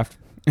on Okay. the draft.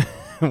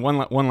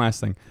 one last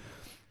thing.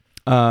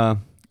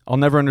 I'll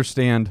never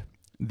understand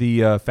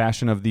the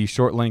fashion of the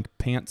short length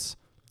pants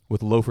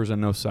with loafers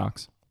and no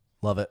socks.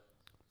 Love it.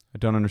 I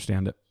don't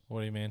understand it. What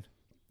do you mean?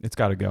 It's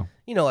got to go.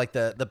 You know, like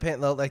the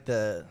pant, like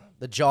the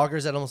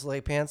joggers that almost look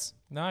like pants.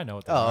 No, I know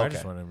what they Oh, are. I okay.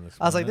 just wanted to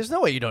I was like, explain it. there's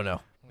no way you don't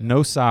know.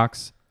 No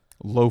socks,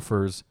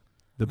 loafers.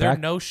 The They're back.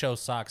 no-show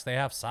socks. They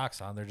have socks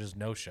on. They're just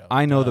no-show.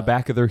 I know the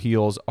back of their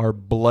heels are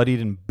bloodied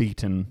and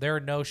beaten. They're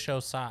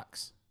no-show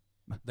socks.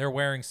 They're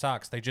wearing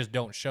socks. They just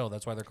don't show.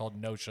 That's why they're called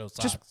no-show socks.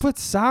 Just put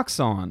socks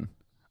on.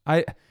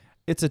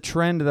 it's a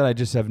trend that I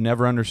just have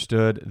never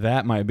understood.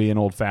 That might be an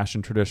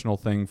old-fashioned traditional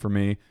thing for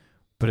me,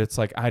 but it's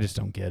like I just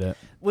don't get it.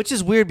 Which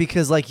is weird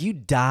because like you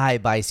die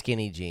by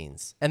skinny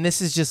jeans, and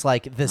this is just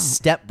like the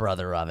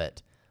stepbrother of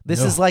it.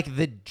 This is like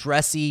the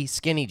dressy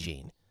skinny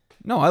jean.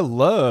 No, I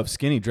love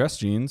skinny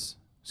dressy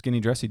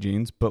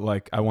jeans, but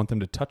like I want them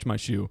to touch my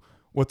shoe.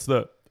 What's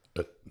the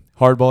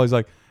hardball? He's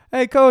like,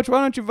 hey, coach,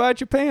 why don't you invite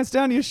your pants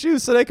down to your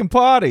shoes so they can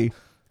potty?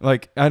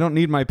 Like, I don't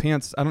need my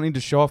pants. I don't need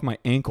to show off my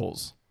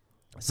ankles.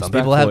 Some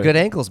people have good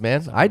ankles,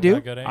 man. I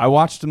do. I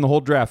watched in the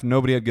whole draft.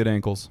 Nobody had good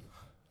ankles.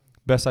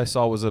 Best I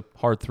saw was a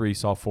hard 3,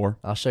 soft 4.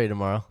 I'll show you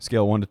tomorrow.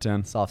 Scale 1 to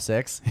 10. Soft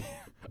 6.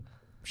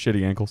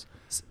 Shitty ankles.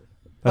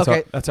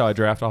 Okay. That's how I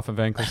draft off of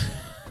ankles.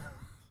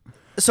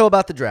 So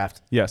about the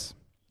draft. Yes.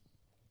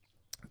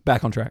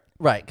 Back on track.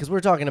 Right, because we're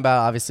talking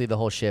about obviously the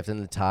whole shift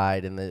and the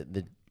tide and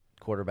the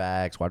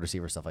quarterbacks, wide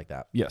receivers, stuff like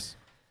that. Yes.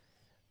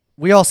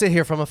 We all sit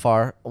here from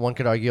afar. One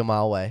could argue a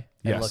mile away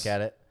and Yes. look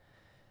at it.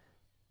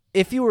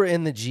 If you were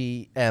in the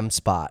GM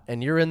spot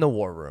and you're in the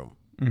war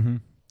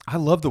room, I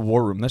love the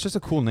war room. That's just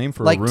a cool name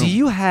for a like, room. do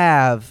you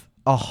have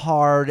a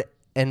hard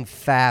and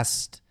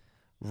fast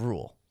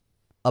rule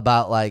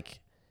about like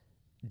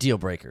deal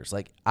breakers?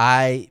 Like,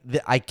 I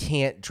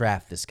can't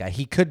draft this guy.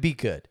 He could be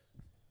good,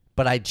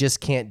 but I just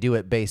can't do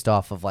it based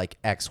off of like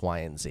X, Y,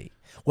 and Z.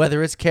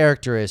 Whether it's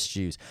character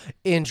issues,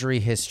 injury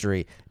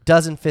history,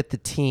 doesn't fit the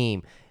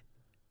team,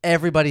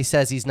 everybody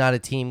says he's not a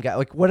team guy,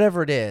 like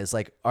whatever it is,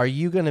 like, are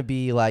you going to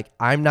be like,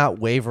 I'm not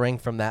wavering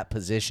from that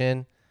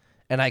position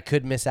and I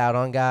could miss out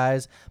on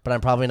guys, but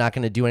I'm probably not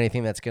going to do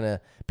anything that's going to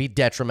be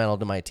detrimental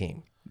to my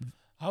team?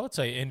 I would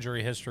say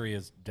injury history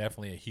is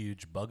definitely a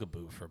huge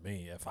bugaboo for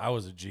me. If I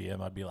was a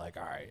GM, I'd be like,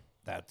 all right,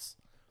 that's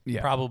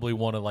probably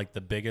one of like the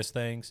biggest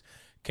things.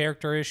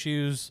 Character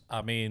issues,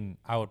 I mean,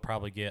 I would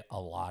probably get a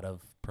lot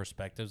of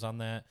perspectives on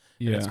that.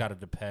 And it's got to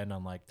depend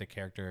on like the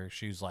character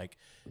issues. Like,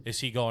 is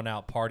he going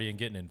out partying,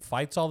 getting in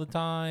fights all the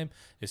time?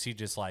 Is he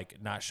just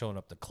like not showing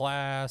up to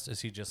class? Is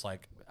he just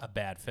like a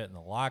bad fit in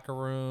the locker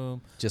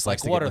room? Just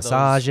likes to what get are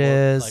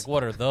massages. Like,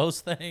 what are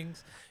those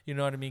things? You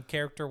know what I mean?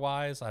 Character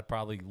wise, I'd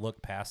probably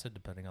look past it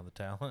depending on the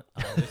talent,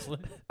 obviously.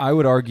 I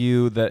would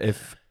argue that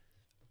if,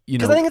 you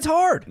know, Because I think it's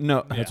hard.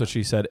 no, that's what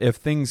she said. If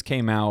things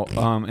came out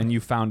and you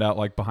found out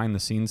like behind the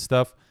scenes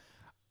stuff,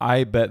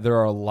 I bet there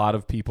are a lot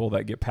of people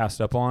that get passed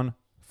up on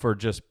for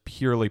just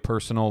purely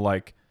personal,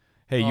 like,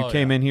 hey, you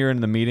came in here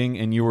in the meeting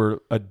and you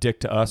were a dick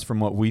to us from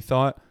what we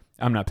thought.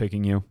 I'm not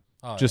picking you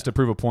just to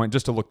prove a point,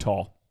 just to look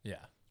tall. Yeah.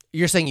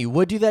 You're saying you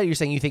would do that? You're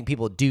saying you think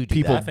people do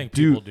People that? I think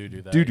do people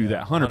do that. do yeah,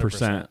 that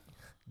 100%.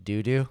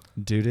 Do? Do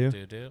Do.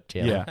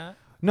 Yeah.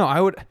 No, I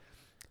would.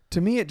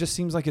 To me, it just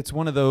seems like it's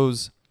one of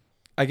those.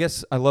 I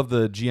guess I love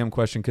the GM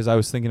question because I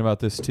was thinking about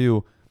this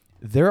too.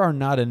 There are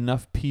not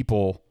enough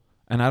people,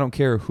 and I don't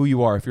care who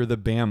you are. If you're the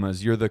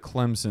Bamas, you're the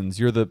Clemsons,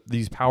 you're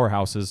these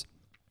powerhouses.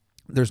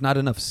 There's not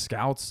enough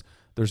scouts.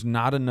 There's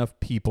not enough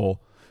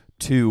people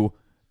to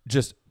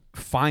just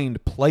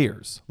find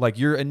players. Like,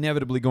 you're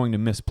inevitably going to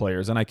miss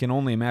players, and I can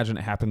only imagine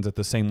it happens at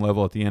the same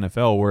level at the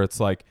NFL where it's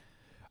like,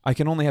 I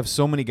can only have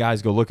so many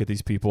guys go look at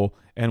these people,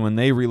 and when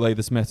they relay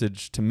this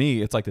message to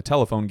me, it's like the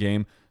telephone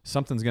game.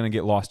 Something's going to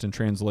get lost in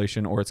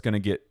translation, or it's going to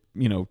get,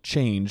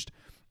 changed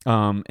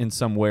in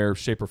some way,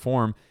 shape, or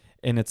form,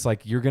 and it's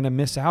like you're going to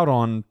miss out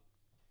on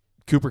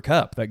Cooper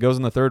Kupp that goes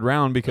in the third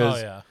round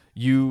because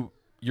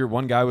your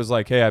one guy was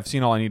like, hey, I've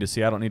seen all I need to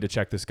see. I don't need to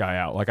check this guy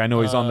out. Like, I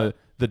know he's on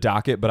the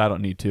docket, but I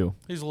don't need to.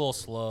 He's a little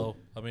slow.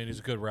 I mean, he's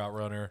a good route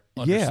runner,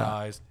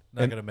 undersized,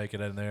 not going to make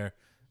it in there.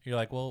 You're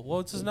like, well,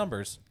 what's his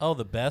numbers? Oh,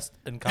 the best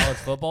in college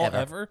football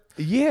ever?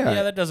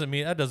 Yeah. That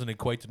doesn't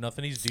equate to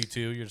nothing. He's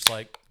D2. You're just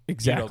like,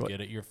 exactly. You don't get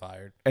it. You're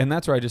fired. And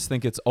that's where I just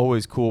think it's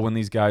always cool when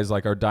these guys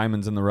like are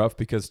diamonds in the rough,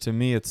 because to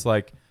me it's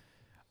like,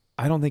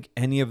 I don't think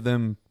any of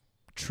them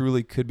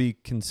truly could be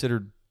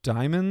considered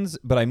diamonds,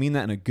 but I mean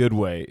that in a good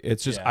way.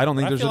 It's just, I don't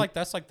think I there's feel like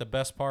that's like the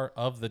best part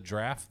of the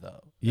draft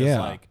though. Yeah. It's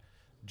like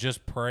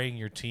just praying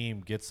your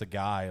team gets a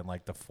guy in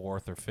like the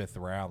 4th or 5th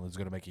round that's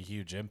going to make a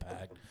huge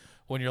impact.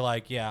 When you're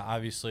like, yeah,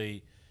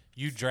 obviously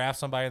you draft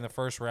somebody in the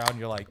first round,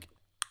 you're like,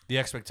 the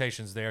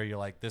expectation's there. You're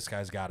like, this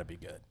guy's got to be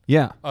good.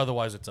 Yeah.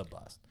 Otherwise, it's a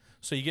bust.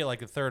 So you get like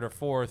the 3rd or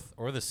 4th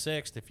or the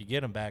 6th if you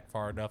get him back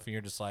far enough, and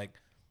you're just like,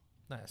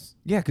 nice.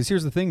 Yeah, because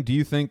here's the thing. Do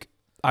you think,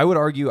 I would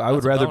argue I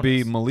would rather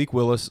be bonus. Malik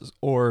Willis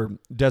or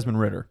Desmond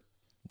Ridder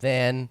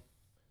Then,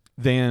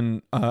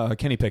 than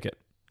Kenny Pickett.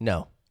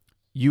 no.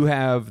 You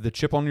have the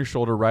chip on your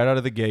shoulder right out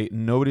of the gate.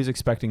 Nobody's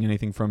expecting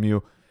anything from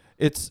you.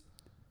 It's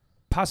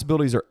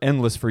possibilities are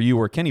endless for you,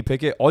 where Kenny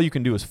Pickett, all you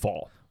can do is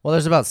fall. Well,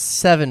 there's about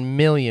 7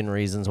 million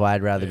reasons why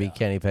I'd rather be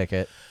Kenny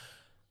Pickett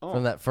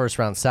from that first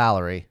round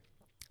salary.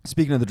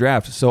 Speaking of the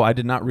draft, so I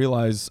did not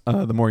realize,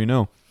 the more you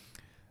know,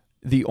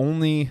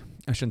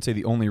 I shouldn't say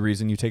the only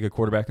reason you take a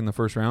quarterback in the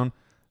first round,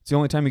 it's the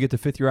only time you get the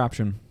 5th-year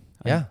option.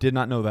 Yeah. I did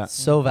not know that.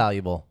 So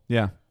valuable.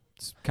 Yeah.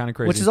 It's kind of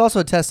crazy. Which is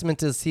also a testament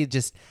to see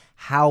just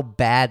how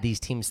bad these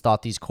teams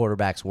thought these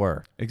quarterbacks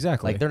were.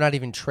 Exactly. Like, they're not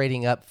even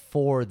trading up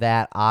for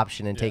that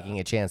option and taking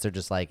a chance. They're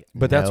just like,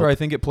 but that's nope. where I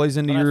think it plays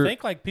into But your... I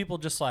think like people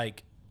just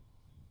like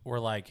were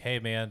like, hey,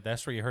 man,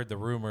 that's where you heard the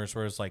rumors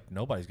where it's like,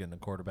 nobody's getting a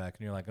quarterback.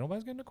 And you're like,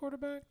 nobody's getting a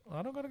quarterback?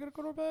 I don't got to get a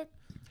quarterback?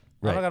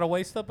 I Right. don't got to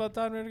waste up on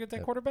time to get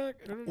that quarterback?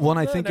 Well, and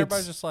I think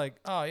everybody's it's- just like,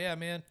 oh, yeah,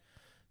 man.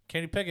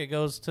 Kenny Pickett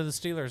goes to the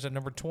Steelers at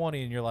number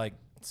 20. And you're like,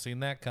 seen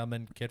that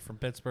coming. Kid from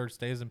Pittsburgh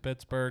stays in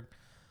Pittsburgh.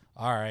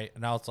 All right.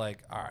 And now it's like,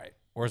 all right,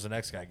 where's the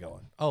next guy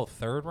going? Oh,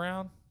 third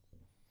round?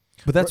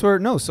 But that's where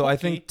no. So I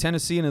Okay. think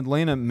Tennessee and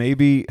Atlanta,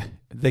 maybe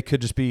they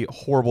could just be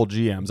horrible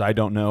GMs. I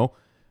don't know.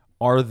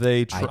 Are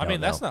they? I I don't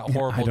mean, that's know. not Yeah, I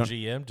horrible don't-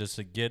 GM just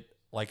to get,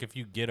 like, if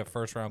you get a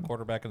first-round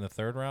quarterback in the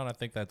third round, I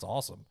think that's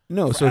awesome.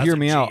 No. For- So as hear a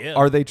me out. GM.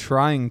 Are they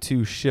trying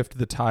to shift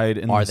the tide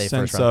in Are the they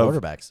sense first round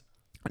of quarterbacks?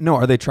 no?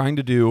 Are they trying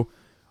to do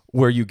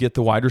where you get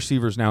the wide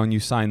receivers now and you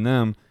sign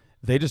them?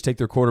 They just take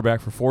their quarterback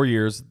for 4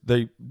 years.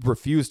 They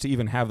refuse to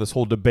even have this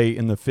whole debate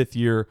in the 5th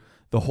year,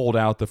 the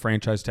holdout, the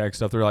franchise tag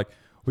stuff. They're like,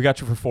 we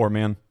got you for 4,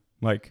 man.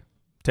 Like,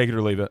 take it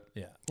or leave it.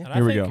 Yeah. And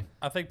Here we think, go.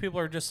 I think people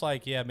are just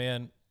like, yeah,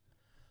 man,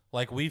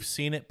 like, we've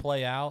seen it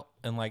play out,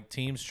 and, like,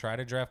 teams try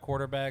to draft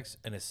quarterbacks,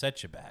 and it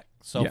sets you back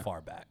so Yeah.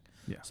 far back.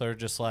 Yeah. So they're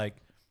just like,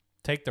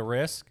 take the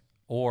risk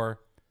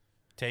or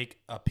take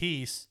a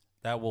piece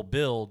that will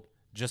build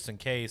just in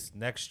case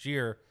next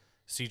year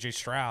CJ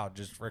Stroud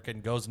just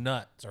freaking goes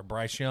nuts or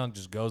Bryce Young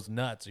just goes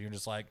nuts. And you're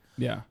just like,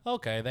 Yeah.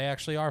 okay, they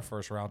actually are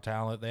first-round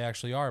talent. They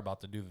actually are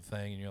about to do the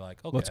thing. And you're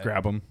like, okay. Let's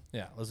grab them.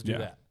 Yeah, let's do Yeah.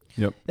 that.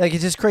 Yep. Like,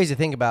 it's just crazy to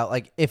think about.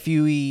 Like, if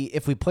we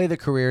play the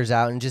careers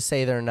out and just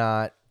say they're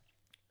not,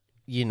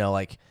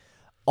 like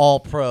all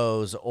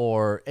pros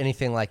or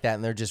anything like that,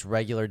 and they're just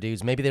regular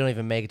dudes, maybe they don't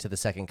even make it to the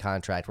second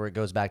contract, where it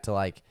goes back to,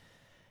 like,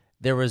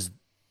 there was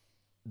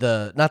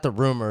not the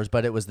rumors,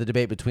 but it was the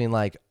debate between,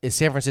 like, is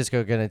San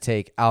Francisco going to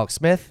take Alex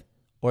Smith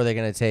or are they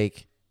going to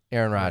take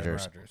Aaron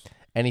Rodgers?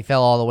 And he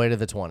fell all the way to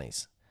the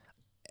 20s.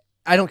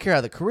 I don't care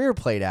how the career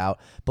played out,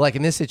 but, like,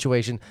 in this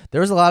situation,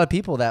 there was a lot of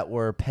people that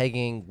were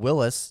pegging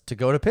Willis to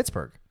go to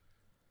Pittsburgh,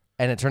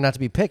 and it turned out to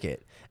be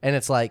Pickett. And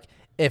it's like,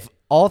 if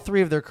all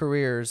three of their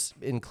careers,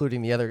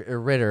 including the other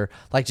Ritter,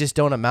 like, just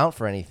don't amount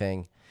for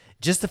anything,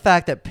 just the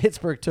fact that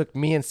Pittsburgh took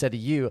me instead of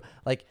you,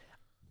 like,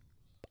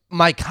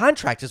 my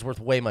contract is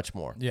worth way much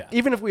more. Yeah.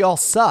 Even if we all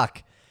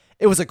suck,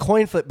 it was a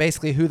coin flip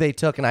basically who they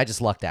took, and I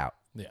just lucked out.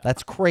 Yeah.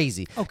 That's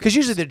crazy. Because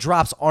usually the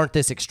drops aren't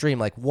this extreme,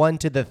 like 1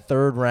 to the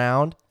 3rd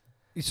round.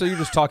 So you're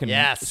just talking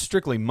Yes.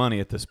 strictly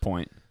money at this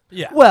point.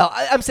 Yeah. Well,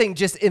 I'm saying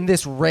just in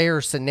this rare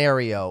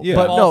scenario. Yeah.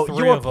 But all no,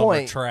 three your of them are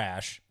point,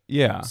 trash.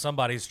 Yeah.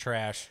 Somebody's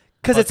trash.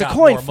 'Cause but it's a got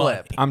coin more money.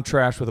 flip. I'm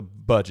trash with a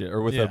budget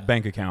or with Yeah. a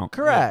bank account.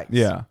 correct.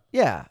 Yeah.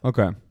 Yeah.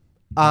 Okay.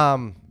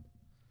 I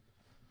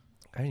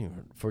didn't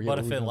even forget. But what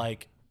if we it were-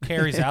 like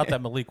carries out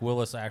that Malik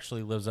Willis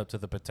actually lives up to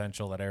the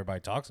potential that everybody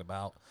talks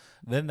about,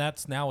 then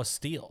that's now a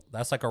steal.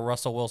 That's like a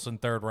Russell Wilson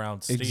 3rd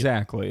round steal.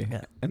 Exactly.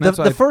 Yeah. And the that's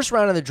why the first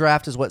round of the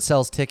draft is what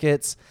sells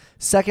tickets.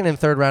 2nd and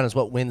 3rd round is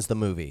what wins the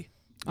movie.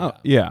 oh,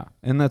 yeah.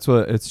 And that's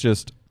what it's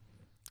just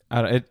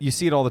you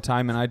see it all the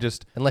time and I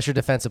just Unless you're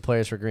defensive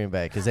players for Green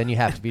Bay, because then you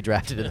have to be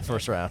drafted in the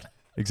 1st round.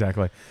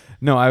 exactly.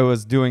 No, I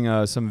was doing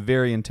some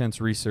very intense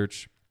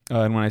research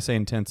and when I say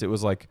intense it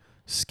was like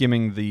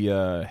skimming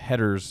the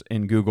headers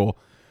in Google.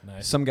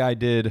 Nice. Some guy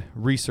did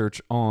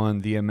research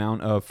on the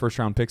amount of first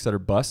round picks that are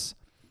busts.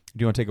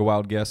 Do you want to take a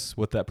wild guess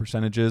what that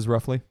percentage is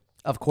roughly?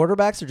 Of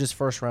quarterbacks or just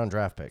 1st round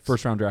draft picks?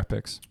 First round draft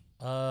picks.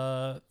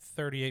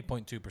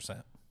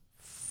 38.2%.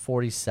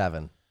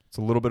 47. It's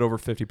a little bit over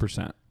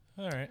 50%.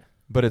 All right.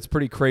 But it's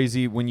pretty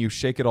crazy when you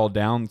shake it all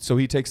down. So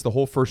he takes the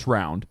whole first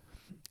round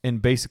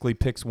and basically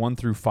picks 1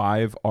 through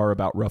 5 are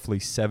about roughly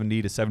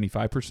 70 to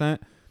 75%.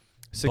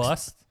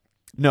 Bust?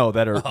 No,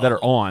 that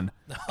are on.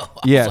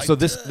 Yeah, so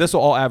this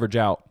will all average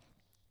out.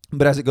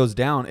 But as it goes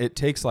down, it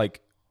takes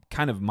like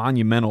kind of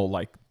monumental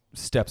like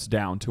steps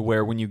down to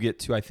where when you get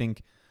to I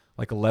think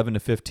like 11 to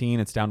 15,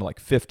 it's down to like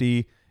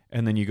 50,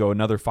 and then you go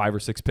another 5 or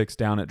 6 picks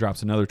down, it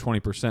drops another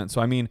 20%.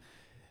 So I mean,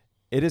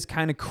 it is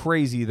kind of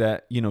crazy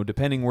that,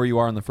 depending where you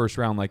are in the first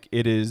round, like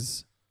it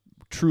is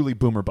truly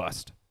boom or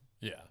bust.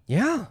 Yeah.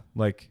 Yeah.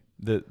 Like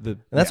the And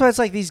that's why it's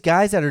like these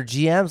guys that are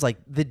GMs, like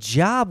the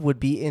job would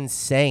be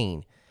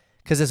insane.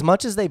 Because as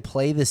much as they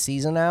play the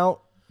season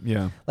out,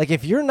 yeah. like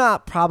if you're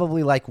not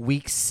probably like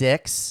week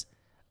 6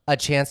 a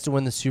chance to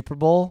win the Super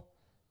Bowl,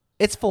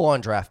 it's full on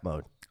draft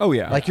mode. Oh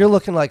yeah. Like you're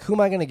looking like, who am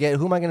I going to get?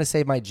 Who am I going to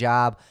save my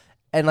job?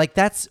 And like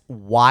that's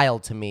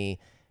wild to me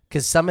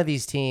because some of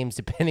these teams,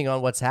 depending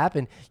on what's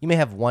happened, you may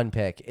have 1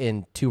 pick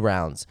in 2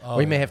 rounds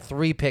or you may have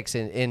 3 picks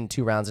in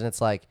 2 rounds. And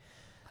it's like,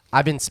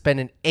 I've been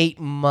spending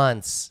 8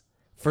 months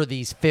for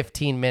these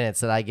 15 minutes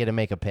that I get to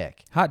make a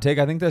pick. Hot take,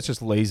 I think that's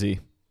just lazy.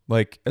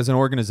 Like, as an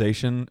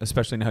organization,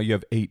 especially now you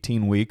have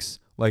 18 weeks,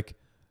 like,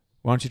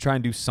 why don't you try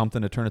and do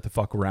something to turn it the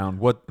fuck around?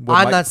 What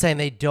I'm not saying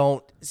they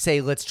don't say,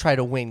 let's try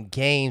to win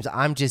games.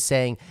 I'm just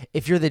saying,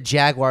 if you're the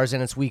Jaguars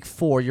and it's week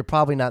 4, you're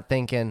probably not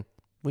thinking,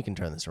 we can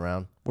turn this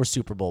around. We're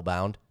Super Bowl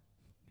bound.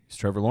 It's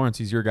Trevor Lawrence.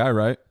 He's your guy,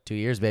 right? 2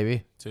 years,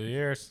 baby. 2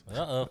 years.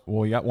 Uh-oh.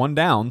 Well, you got 1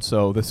 down,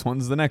 so this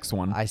one's the next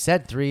one. I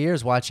said 3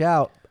 years. Watch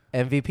out.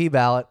 MVP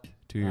ballot.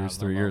 2 years,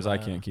 3 know years. I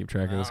that. can't keep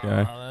track of this I don't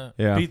know guy. that.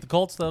 Yeah. Beat the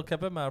Colts though,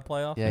 kept him out of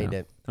playoff. Yeah, he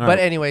did. All But right.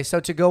 anyway, so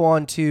to go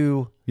on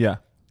to Yeah.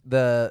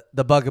 the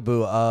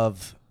bugaboo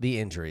of the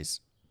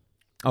injuries,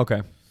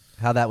 Okay.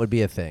 how that would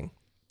be a thing.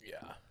 Yeah.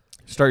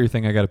 Start your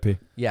thing. I got to pee.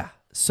 Yeah.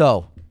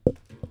 So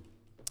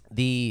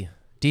the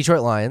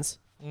Detroit Lions,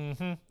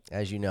 Mm-hmm.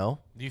 as you know,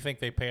 Do you think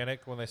they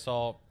panicked when they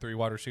saw 3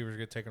 wide receivers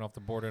get taken off the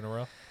board in a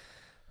row?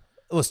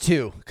 it was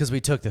 2 because we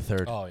took the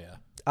third. Oh yeah.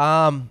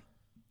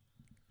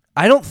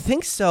 I don't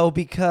think so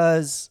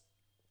because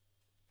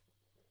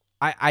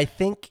I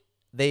think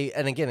they,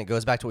 and again, it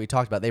goes back to what we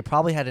talked about. They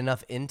probably had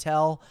enough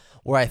intel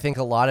where I think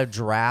a lot of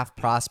draft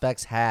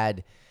prospects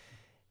had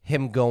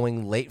him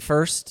going late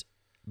first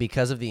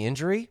because of the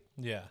injury.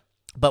 Yeah.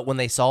 But when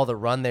they saw the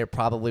run, they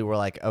probably were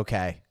like,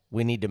 okay,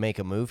 we need to make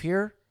a move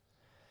here.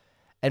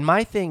 And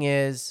my thing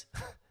is,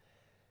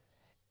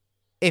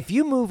 if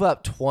you move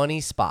up 20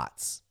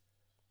 spots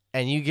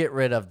and you get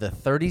rid of the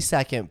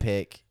 32nd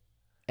pick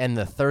and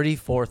the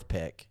 34th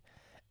pick,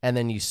 and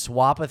then you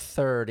swap a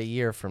third a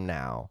year from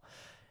now,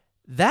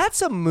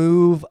 that's a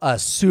move a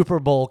Super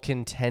Bowl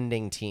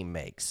contending team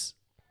makes.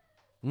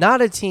 Not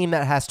a team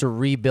that has to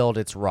rebuild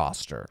its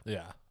roster.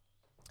 Yeah.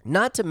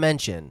 Not to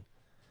mention,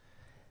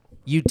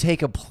 you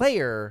take a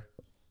player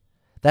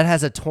that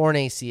has a torn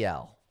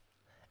ACL.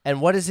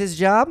 And what is his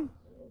job?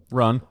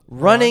 Run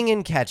Running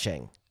and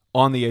catching.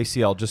 on the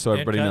ACL, just so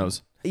everybody cut.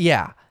 knows.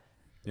 Yeah.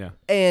 Yeah.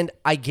 And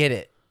I get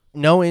it.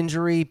 No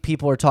injury.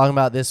 People are talking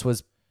about this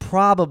was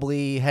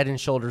probably head and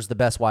shoulders the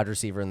best wide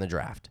receiver in the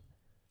draft.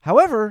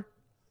 However,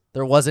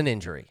 there was an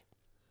injury.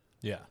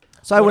 Yeah.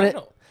 So I But went in,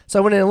 don't- so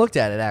I went in and looked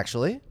at it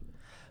actually.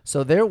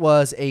 So there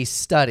was a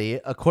study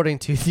according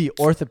to the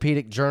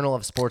Orthopedic Journal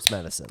of Sports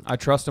Medicine. I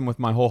trust him with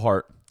my whole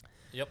heart.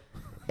 Yep.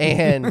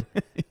 And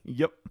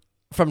Yep.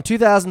 from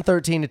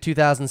 2013 to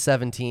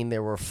 2017,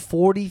 there were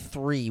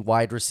 43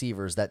 wide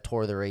receivers that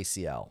tore their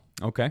ACL.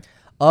 Okay.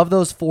 Of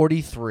those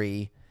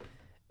 43,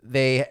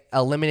 they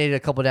eliminated a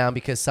couple down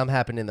because some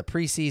happened in the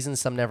preseason,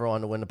 some never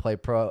wanted to win to play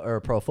pro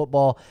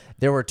football.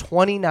 There were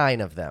 29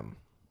 of them.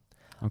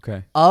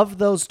 Okay. Of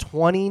those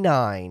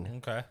 29,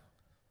 Okay.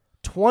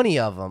 20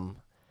 of them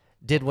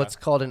did what's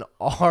called an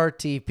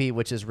RTP,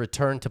 which is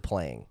return to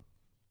playing.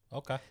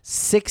 Okay.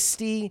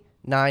 69%,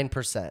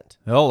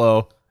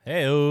 Hello.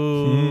 Hey.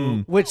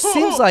 which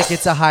seems like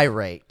it's a high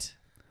rate.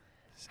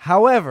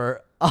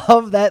 However,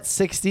 of that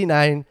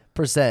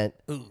 69%,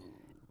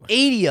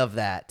 80 of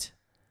that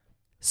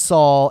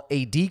saw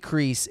a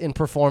decrease in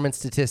performance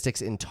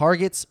statistics in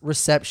targets,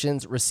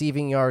 receptions,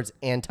 receiving yards,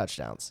 and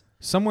touchdowns.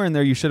 Somewhere in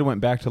there, you should have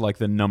went back to like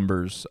the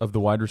numbers of the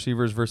wide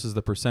receivers versus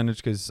the percentage,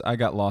 because I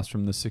got lost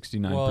from the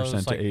 69% Well, it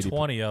was to like 80.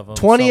 20 of them.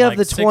 20 so of like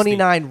the 60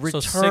 29 so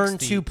return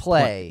 60 to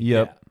play.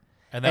 Yep. Yeah.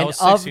 And that And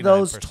was of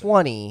those 69%.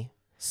 20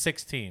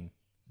 16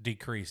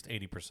 decreased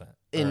 80%.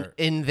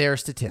 in their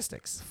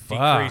statistics.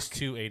 Decreased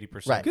to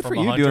 80%. Right. Good From for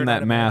you 100, doing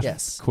that I'd math imagine.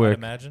 Yes. I'd quick.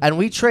 imagine. And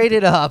we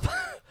traded up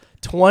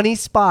 20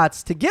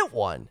 spots to get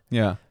one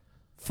Yeah.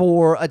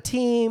 for a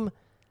team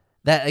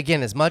that,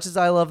 again, as much as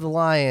I love the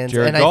Lions,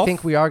 Jared and Goff I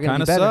think we are going to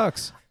kinda be better.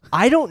 sucks.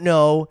 I don't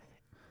know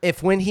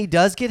if when he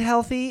does get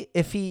healthy,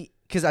 if he,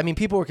 because I mean,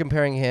 people were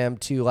comparing him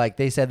to, like,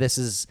 they said this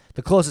is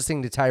the closest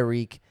thing to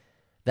Tyreek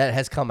that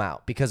has come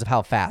out because of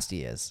how fast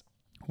he is.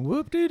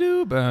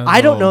 Whoop-de-doo.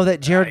 I don't know that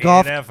Jared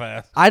Goff. Ain't that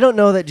fast. I don't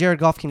know that Jared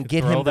Goff can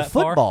get throw him the that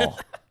far? football.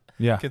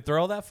 Yeah. Could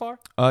throw that far?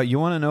 You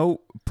want to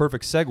know?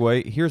 Perfect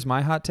segue. Here's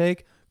my hot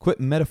take. Quit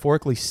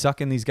metaphorically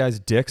sucking these guys'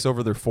 dicks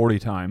over their 40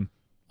 time.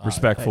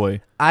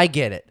 Respectfully. I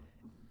get it.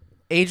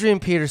 Adrian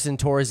Peterson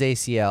tore his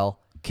ACL,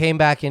 came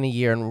back in a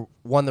year and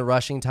won the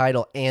rushing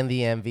title and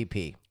the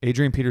MVP.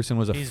 Adrian Peterson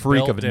was a He's freak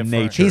built of different.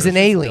 nature. He's an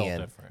Built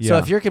alien. different. So Yeah.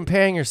 if you're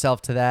comparing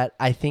yourself to that,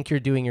 I think you're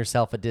doing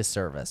yourself a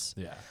disservice.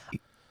 Yeah.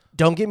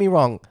 Don't get me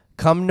wrong.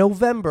 Come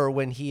November,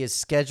 when he is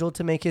scheduled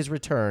to make his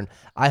return,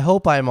 I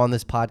hope I'm on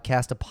this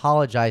podcast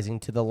apologizing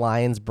to the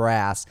Lions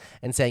brass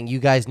and saying you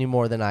guys knew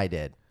more than I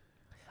did.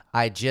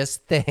 I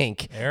just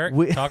think Eric,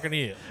 we, talking to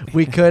you.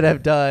 we could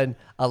have done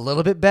a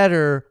little bit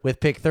better with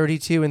pick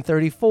 32 and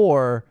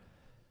 34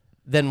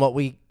 than what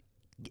we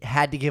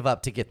had to give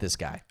up to get this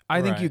guy.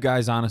 I think Right. you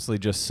guys honestly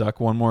just suck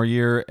one more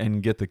year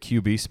and get the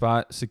QB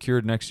spot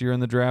secured next year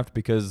in the draft,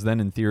 because then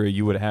in theory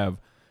you would have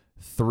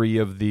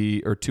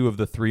two of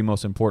the three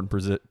most important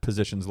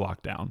positions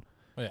locked down.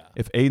 Yeah.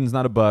 If Aiden's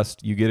not a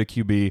bust, you get a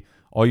QB.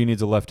 All you need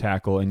is a left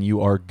tackle, and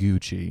you are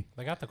Gucci.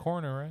 They got the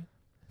corner,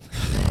 right?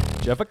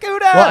 Jeff Okudah.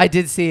 Well, I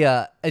did see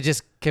it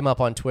just came up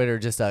on Twitter,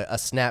 just a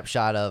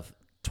snapshot of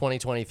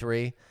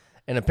 2023,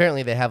 and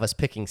apparently they have us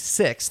picking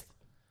 6th,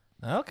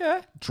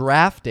 Okay.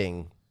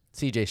 drafting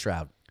CJ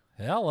Stroud.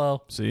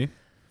 Hello. See?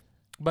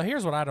 But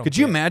here's what I don't Could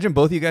you get. imagine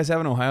both of you guys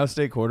having Ohio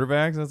State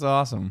quarterbacks? That's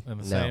awesome. In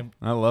the No. same.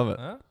 I love it.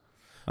 Huh?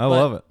 I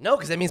love it. No,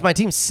 because that means my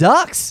team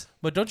sucks.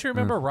 But don't you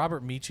remember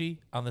Robert Michie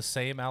on the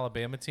same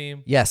Alabama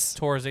team? Yes.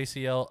 Tore his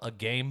ACL a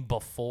game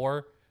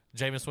before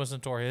Jameis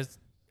Winston tore his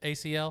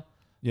ACL.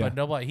 Yeah. But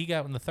nobody, he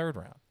got in the 3rd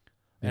round.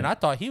 And I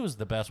thought he was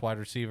the best wide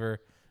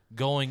receiver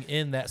going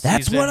in that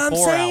That's season what I'm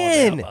for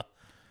saying. Alabama.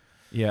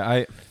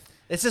 Yeah,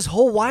 It's this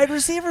whole wide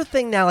receiver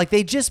thing now. Like,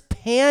 they just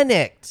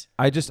panicked.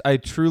 I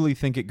truly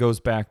think it goes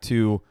back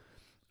to,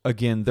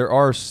 again, there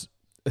are.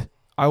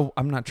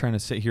 I'm not trying to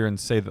sit here and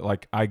say that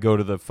like I go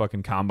to the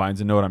fucking combines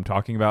and know what I'm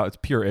talking about. It's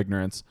pure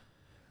ignorance.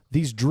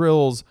 These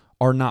drills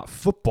are not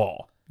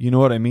football. You know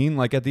what I mean?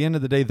 Like at the end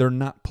of the day, they're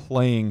not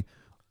playing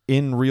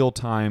in real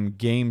time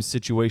game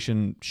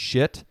situation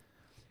shit.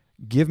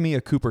 Give me a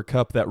Cooper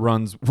Kupp that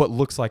runs what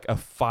looks like a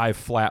 5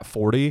 flat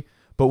 40,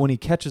 but when he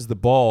catches the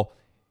ball,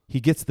 he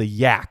gets the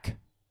yak.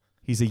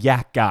 He's a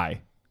yak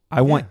guy.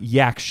 I want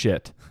yak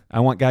shit. I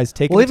want guys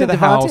taking it to the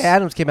house. Devontae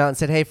Adams came out and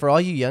said, hey, for all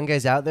you young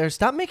guys out there,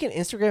 stop making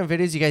Instagram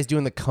videos you guys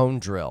doing the cone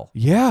drill.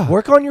 Yeah.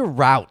 Work on your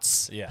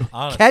routes. Yeah,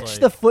 honestly, Catch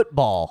the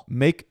football.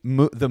 Make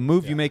the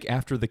move you make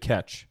after the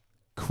catch.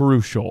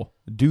 Crucial.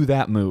 Do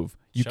that move.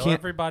 You show can't.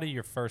 everybody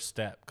your first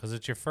step because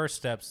it's your first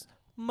steps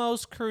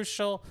most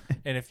crucial.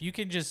 And if you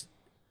can just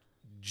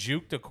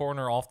juke the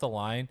corner off the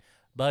line,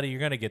 buddy, you're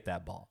going to get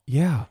that ball.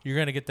 Yeah. You're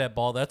going to get that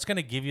ball. That's going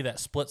to give you that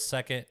split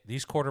second.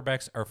 These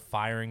quarterbacks are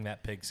firing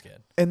that pigskin.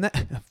 And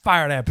that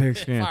fire that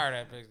pigskin. Fire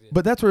that pigskin.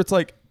 But that's where it's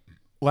like.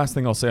 Last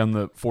thing I'll say on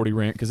the 40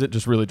 rant because it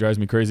just really drives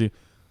me crazy.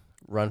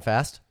 Run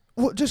fast.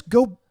 Well, just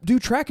go do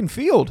track and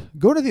field.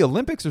 Go to the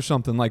Olympics or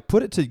something. Like,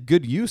 put it to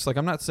good use. Like,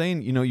 I'm not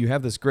saying, you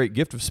have this great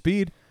gift of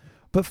speed,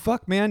 but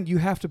fuck, man, you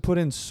have to put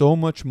in so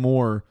much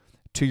more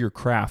to your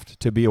craft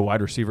to be a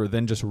wide receiver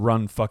than just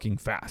run fucking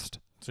fast.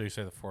 So you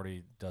say the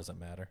 40 doesn't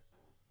matter?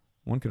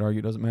 One could argue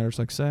it doesn't matter. It's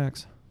like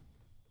sacks.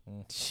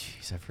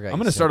 Jeez, I forgot. I'm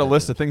going to start a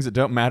list of things that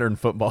don't matter in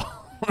football.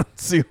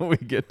 Let's see what we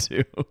get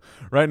to.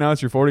 Right now,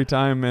 it's your 40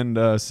 time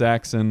and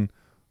sacks and,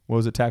 what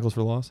was it, tackles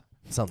for loss?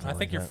 Something I like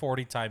think your that.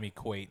 40 time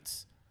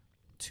equates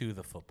to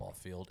the football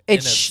field.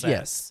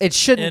 Yes, it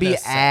shouldn't be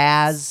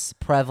as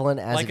prevalent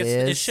as like it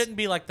is. It shouldn't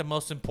be like the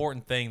most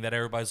important thing that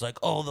everybody's like,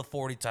 oh, the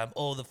 40 time,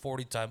 oh, the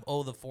 40 time,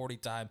 oh, the 40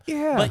 time.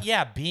 Yeah. But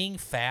yeah, being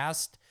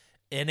fast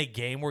in a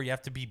game where you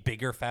have to be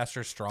bigger,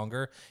 faster,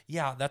 stronger.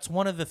 Yeah, that's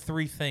one of the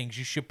 3 things.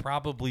 You should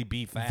probably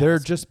be fast. They're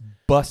just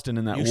busting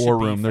in that You should war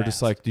be room. They're just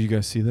fast. like, do you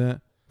guys see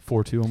that?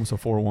 4-2, almost a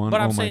 4-1.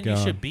 But I'm oh my saying God.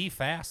 you should be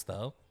fast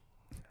though.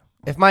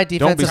 If my be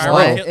defensive slow.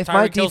 line, if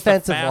my Tyreek Hill's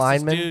defensive the fastest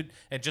lineman, dude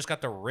and just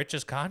got the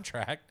richest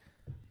contract.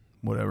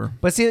 Whatever.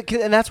 but see,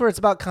 and that's where it's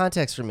about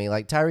context for me.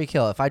 Like Tyreek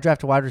Hill, if I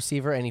draft a wide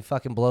receiver and he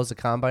fucking blows the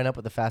combine up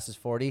with the fastest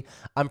 40,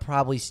 I'm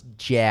probably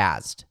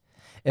jazzed.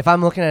 If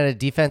I'm looking at a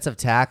defensive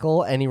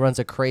tackle and he runs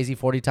a crazy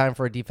 40 time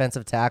for a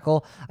defensive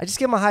tackle, I just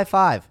give him a high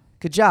five.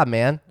 Good job,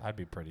 man. I'd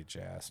be pretty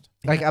jazzed.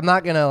 Like, I'm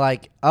not going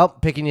to,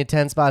 picking you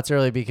 10 spots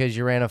early because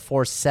you ran a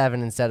 4.7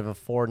 instead of a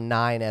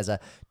 4.9 as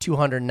a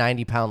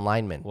 290-pound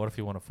lineman. What if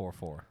you won a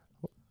 4-4?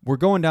 We're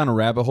going down a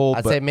rabbit hole,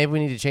 I'd say maybe we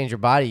need to change your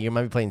body. You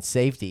might be playing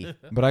safety.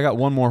 but I got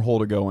one more hole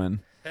to go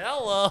in.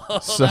 Hello,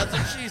 So- that's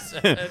what she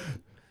said.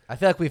 I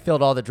feel like we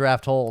filled all the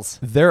draft holes.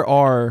 There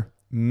are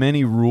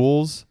many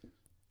rules,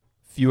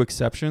 few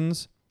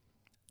exceptions.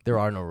 There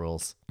are no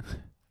rules.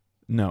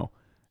 No.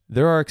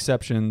 There are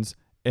exceptions,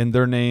 and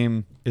their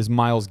name is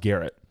Myles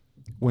Garrett.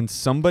 When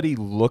somebody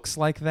looks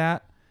like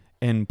that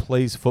and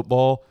plays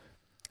football,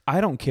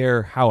 I don't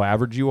care how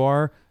average you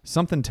are,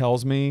 something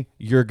tells me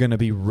you're going to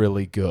be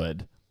really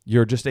good.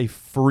 You're just a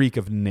freak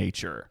of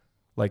nature.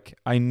 Like,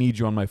 I need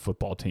you on my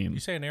football team. You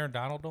saying Aaron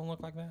Donald don't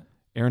look like that?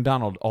 Aaron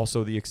Donald,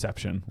 also the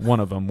exception. One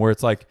of them, where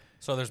it's like,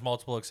 So there's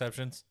multiple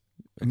exceptions?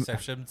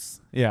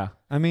 Exceptions? yeah.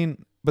 I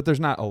mean, but there's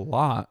not a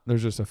lot.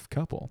 There's just a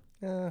couple.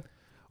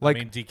 Like, I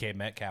mean, DK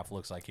Metcalf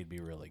looks like he'd be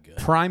really good.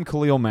 prime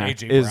Khalil Mack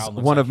A.J. is Brown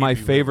looks one like of my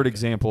he'd be favorite really good.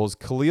 examples.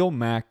 Khalil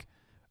Mack,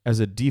 as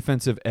a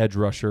defensive edge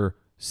rusher,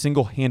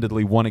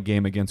 single-handedly won a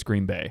game against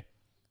Green Bay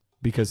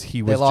because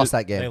he was They lost just,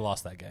 that game. They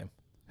lost that game.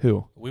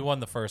 Who? We won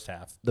the first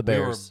half. The We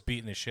were Bears.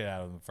 beating the shit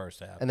out of them the first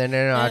half. And then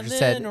Aaron Rodgers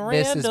said,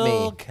 this is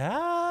me.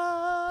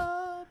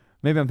 Cobb.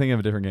 Maybe I'm thinking of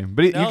a different game,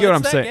 but No, you get what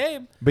I'm it's that saying.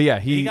 game. But yeah,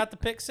 He he got the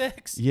pick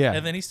 6. Yeah.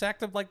 And then he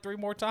sacked him like 3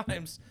 more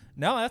times.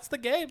 No, that's the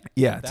game.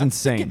 yeah, it's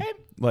That's the insane. game.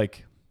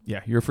 Like,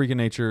 yeah, you're a freak of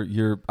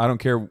nature. I don't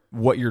care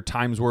what your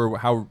times were,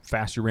 how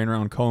fast you ran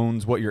around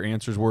cones, what your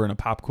answers were in a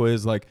pop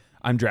quiz. Like,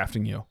 I'm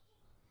drafting you.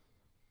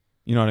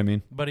 You know what I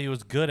mean? But he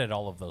was good at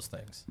all of those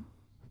things.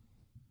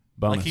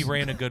 Bonus. Like he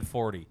ran a good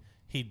 40.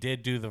 He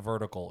did do the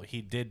vertical.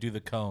 He did do the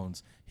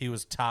cones. He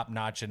was top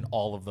notch in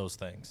all of those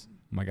things.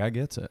 My guy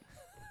gets it.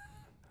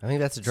 I think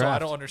that's a So I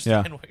draft. don't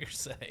understand Yeah. what you're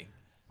saying.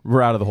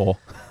 We're out of the hole.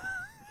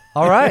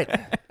 All right.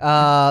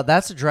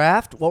 That's a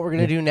draft. What we're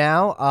going to do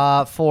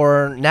now,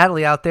 for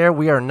Natalie out there,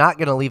 we are not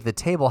going to leave the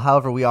table.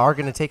 However, we are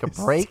going to take a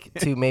break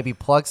to maybe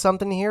plug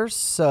something here.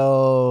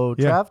 So,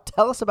 Yeah. Trev,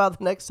 tell us about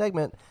the next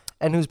segment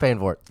and who's paying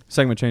for it.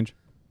 Segment change.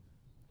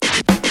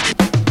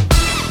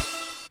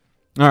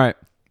 All right.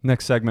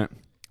 Next segment.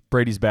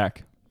 Brady's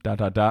back. ...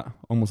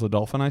 Almost a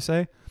dolphin, I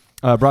say.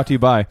 Brought to you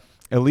by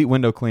Elite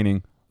Window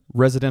Cleaning.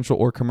 Residential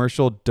or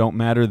commercial, don't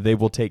matter. They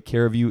will take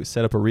care of you.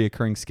 Set up a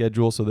reoccurring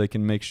schedule so they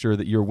can make sure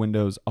that your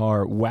windows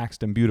are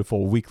waxed and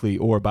beautiful weekly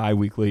or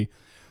bi-weekly.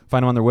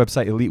 Find them on their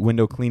website,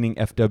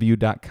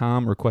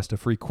 elitewindowcleaningfw.com. Request a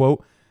free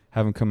quote.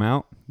 Have them come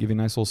out. Give you a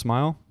nice little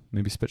smile.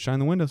 Maybe spit shine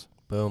the windows.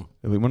 Boom.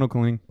 Elite Window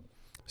Cleaning.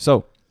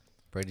 So,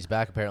 Brady's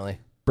back, apparently.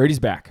 Brady's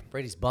back.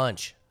 Brady's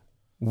bunch.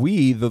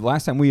 The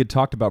last time we had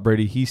talked about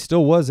Brady, he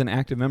still was an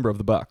active member of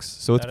the Bucks.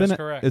 So That is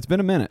correct. it's been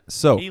a minute.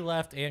 So He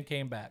left and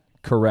came back.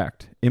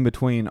 correct, in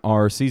between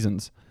our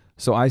seasons.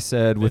 So I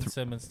said Ben with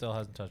Simmons still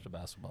hasn't touched a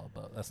basketball,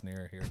 but that's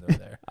near here nor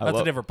there. I That's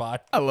love- a different pod.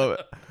 I love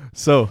it.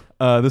 So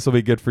this will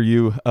be good for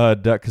you,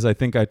 Duck, because I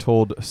think I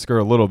told Skur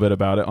a little bit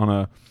about it on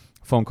a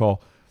phone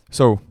call.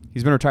 So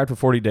he's been retired for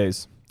 40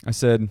 days. I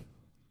said,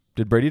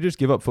 did Brady just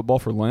give up football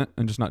for Lent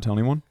and just not tell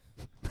anyone?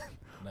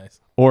 Nice.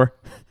 Or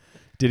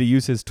did he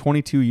use his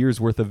 22 years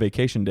worth of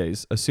vacation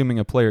days, assuming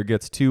a player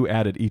gets 2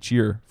 added each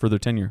year for their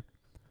tenure?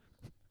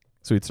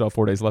 So he'd still have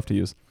 4 days left to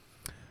use.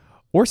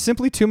 Or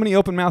simply too many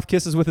open mouth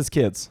kisses with his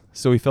kids,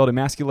 so he felt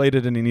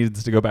emasculated and he needed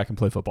to go back and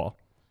play football.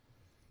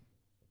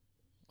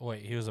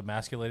 Wait, he was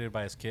emasculated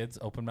by his kids,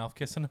 open mouth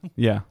kissing him?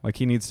 Yeah, like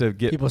he needs to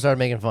get... People started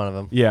making fun of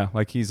him. Yeah,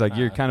 like he's like,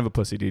 you're kind of a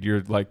pussy, dude.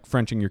 You're like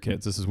Frenching your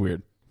kids. This is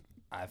weird.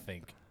 I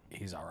think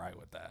he's all right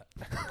with that.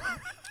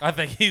 I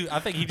think he just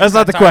That's got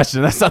not the tired-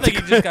 question. That's I not the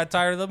think he just got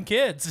tired of them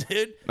kids,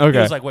 dude. Okay.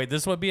 He was like, wait,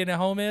 this is what being at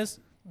home is?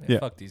 Yeah.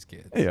 Fuck these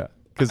kids. Yeah, I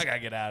because gotta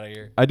get out of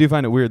here. I do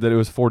find it weird that it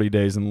was 40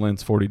 days and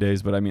Lent's 40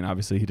 days, but I mean,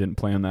 obviously he didn't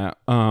plan that.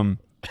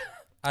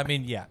 I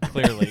mean, yeah,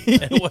 clearly.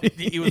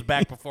 He was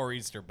back before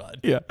Easter, bud.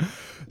 Yeah.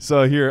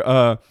 So here,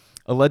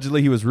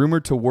 allegedly he was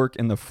rumored to work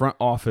in the front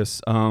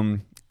office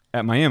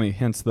at Miami,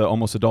 hence the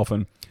almost a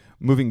Dolphin,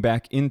 moving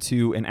back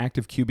into an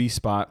active QB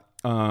spot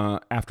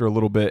after a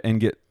little bit and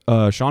get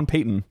Sean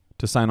Payton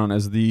to sign on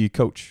as the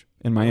coach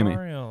in Miami. Oh,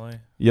 really?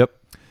 Yep.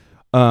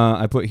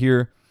 I put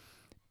here,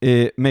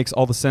 it makes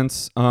all the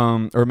sense,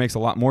 or it makes a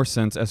lot more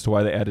sense as to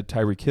why they added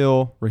Tyreek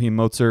Hill, Raheem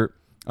Mostert,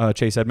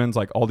 Chase Edmonds,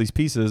 like all these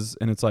pieces.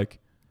 And it's like,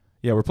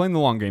 yeah, we're playing the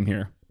long game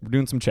here. We're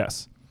doing some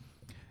chess.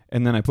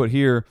 And then I put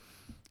here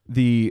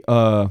the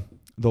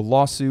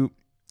lawsuit,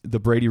 the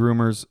Brady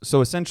rumors.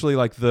 So essentially,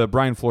 like the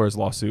Brian Flores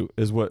lawsuit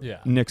is what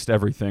nixed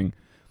everything.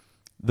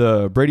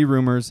 The Brady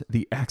rumors,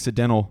 the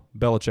accidental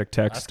Belichick That's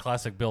text.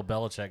 classic Bill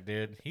Belichick,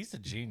 dude. He's a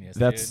genius,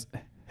 That's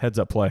heads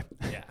up play.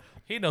 dude. Yeah.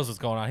 He knows what's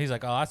going on. He's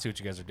like, oh, I see what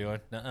you guys are doing.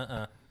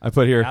 I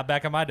put here, Not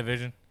back in my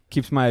division.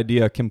 keeps my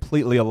idea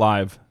completely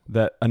alive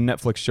that a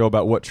Netflix show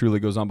about what truly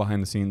goes on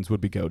behind the scenes would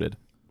be goated.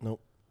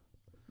 Nope.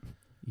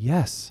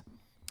 Yes.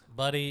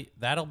 Buddy,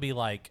 that'll be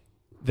like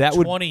That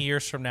would, 20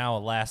 years from now, a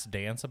Last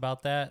Dance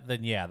about that.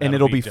 Then, yeah. and that'll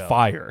it'll be dope.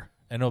 fire.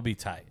 And it'll be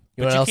tight.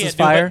 You know But what else can't is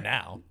do fire? it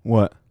now.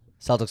 What?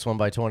 Celtics won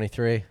by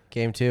 23.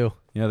 Game 2.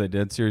 Yeah, they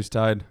did. Series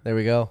tied. There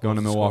we go. Going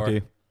to What's the Milwaukee.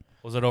 score?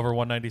 Was it over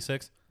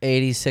 196?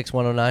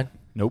 86-109.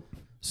 Nope.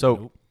 So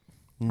Nope.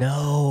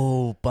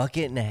 No,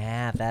 bucket and a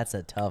half. That's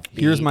a tough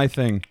beat. here's my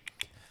thing.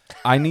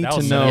 I need That to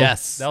was know.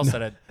 Yes. That was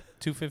set at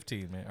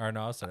 215, man. Or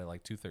no, I was set at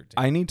like 213.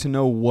 I need to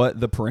know what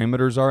the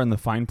parameters are in the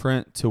fine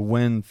print to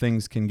when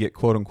things can get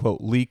quote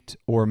unquote leaked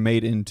or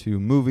made into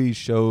movies,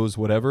 shows,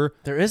 whatever.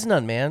 There is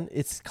none, man.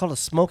 It's called a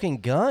smoking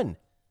gun.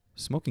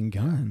 Smoking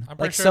gun. I'm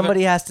pretty Like sure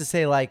somebody has to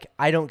say, like,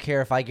 I don't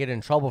care if I get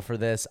in trouble for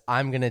this.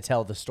 I'm going to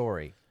tell the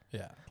story.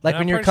 yeah. Like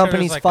And when I'm your pretty sure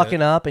company's there's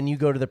fucking up and you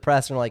go to the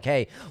press and are like,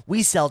 hey,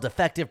 we sell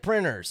defective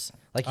printers.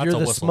 Like That's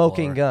you're a the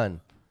smoking whistleblower.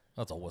 gun.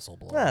 That's a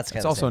whistleblower. That's kind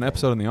It's of also an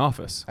episode in The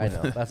Office. I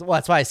know. That's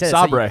why I said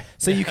Sabre. it.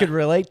 So you could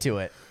relate to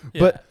it. Yeah.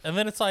 But- and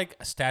then it's like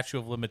a statute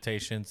of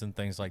limitations and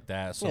things like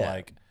that. So Yeah.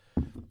 like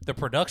the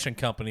production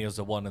company is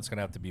the one that's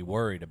gonna have to be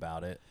worried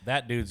about it.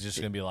 That dude's just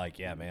gonna be like,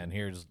 yeah, man,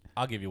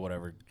 I'll give you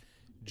whatever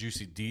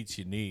juicy deets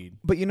you need.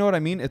 But you know what I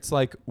mean? It's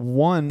like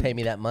Pay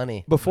me that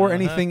money. before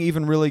anything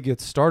even really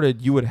gets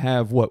started, you would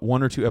have what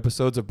 1 or 2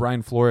 episodes of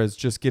Brian Flores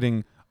just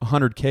getting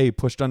 100K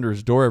pushed under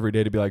his door every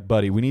day to be like,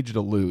 buddy, we need you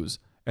to lose.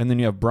 And then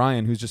you have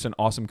Brian, who's just an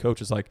awesome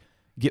coach, is like,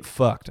 get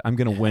fucked. I'm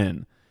gonna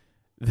win.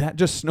 That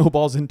just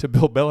snowballs into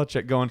Bill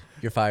Belichick going,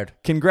 You're fired.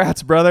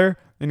 congrats, brother.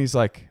 And he's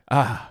like,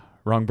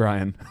 wrong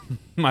Brian.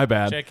 My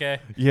bad. JK.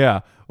 Yeah.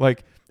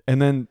 Like,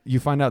 and then you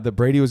find out that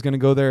Brady was going to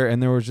go there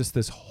and there was just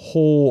this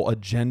whole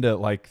agenda.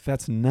 Like,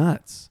 that's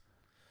nuts.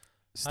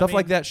 Stuff I mean,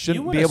 like that you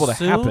shouldn't would be able to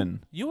assume-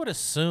 happen. You would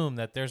assume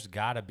that there's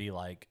got to be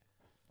like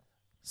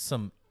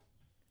some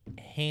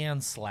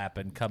hand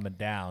slapping coming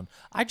down.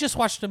 I just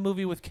watched a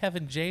movie with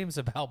Kevin James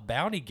about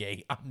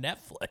Bountygate on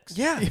Netflix.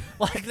 Yeah.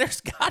 Like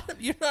there's got to,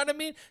 you know what I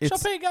mean?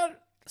 It's- Champagne got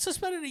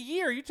suspended a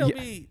year. You tell Yeah.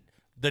 me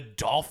the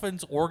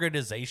Dolphins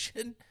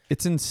organization?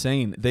 It's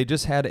insane. They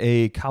just had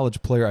a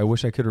college player, I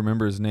wish I could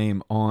remember his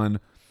name, on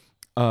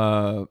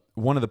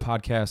one of the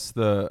podcasts,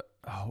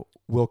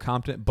 Will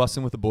Compton,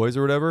 Bussin' with the Boys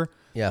or whatever.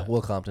 Yeah,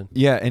 Will Compton.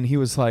 Yeah, and he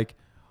was like,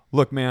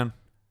 look, man,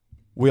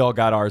 we all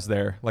got ours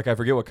there. Like, I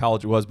forget what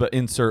college it was, but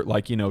insert,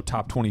 like,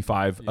 top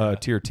 25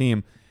 tier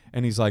team.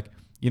 And he's like,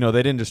 they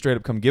didn't just straight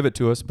up come give it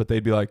to us, but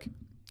they'd be like,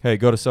 hey,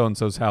 go to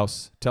so-and-so's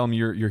house. Tell them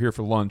you're here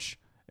for lunch.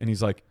 And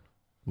he's like,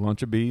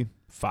 lunch would be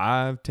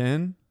 5,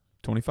 10,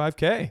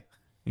 25K. And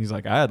he's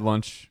like, I had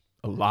lunch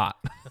a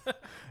lot.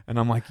 And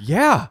I'm like,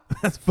 yeah,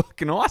 that's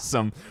fucking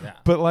awesome. Yeah.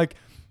 But, like,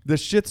 the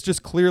shit's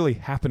just clearly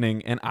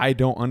happening, and I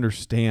don't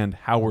understand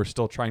how we're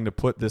still trying to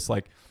put this,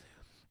 like,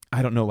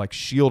 I don't know, like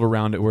shield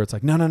around it where it's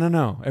like,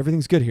 no,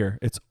 everything's good here.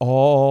 It's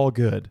all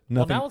good.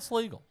 Nothing. Well, now it's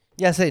legal.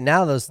 Yeah, say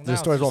now those Now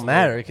it's stories just won't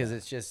matter labeled. because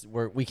it's just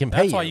we can pay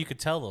That's you. why you could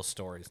tell those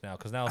stories now,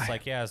 because now it's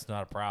like, yeah, it's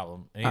not a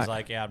problem. And he's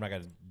like, yeah, I'm not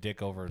gonna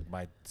dick over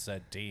my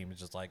said team. It's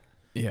just like,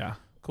 Yeah.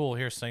 cool.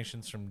 Here's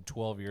sanctions from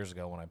 12 years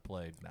ago when I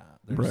played. Nah,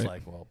 they're just Right.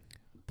 like, well,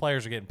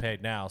 players are getting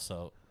paid now,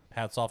 so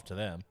hats off to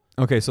them.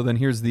 Okay, so then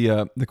here's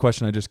the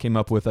question I just came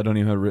up with. I don't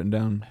even have it written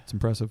down. It's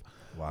impressive.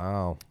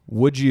 Wow.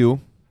 Would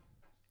you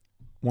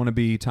want to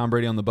be Tom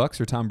Brady on the Bucks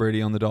or Tom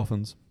Brady on the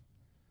Dolphins?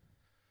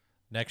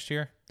 Next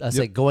year, I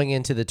say going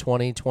into the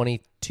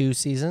 2022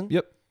 season.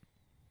 Yep.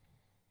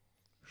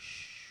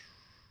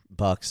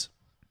 Bucks.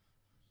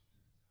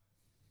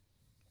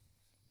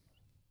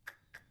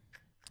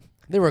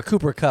 They were a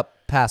Cooper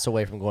Cup pass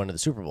away from going to the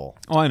Super Bowl.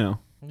 Oh, I know.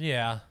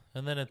 yeah,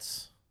 and then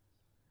it's.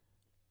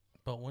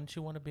 But wouldn't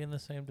you want to be in the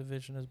same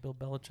division as Bill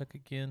Belichick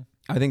again?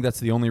 I think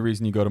that's the only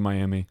reason you go to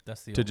Miami,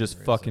 That's the to only just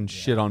reason, fucking yeah.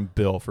 shit on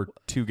Bill for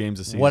 2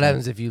 games a season. What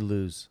happens if you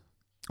lose?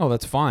 Oh,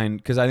 that's fine,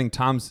 because I think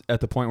Tom's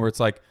at the point where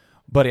it's like,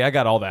 buddy, I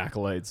got all the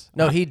accolades.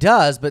 No, he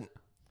does, but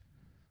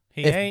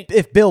He ain't.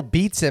 if Bill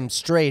beats him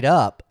straight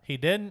up, He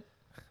didn't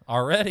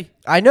already.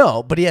 I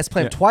know, but he has to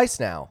play him Yeah. twice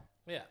now.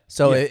 Yeah.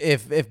 So Yeah.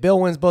 if Bill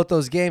wins both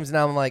those games,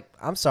 now I'm like,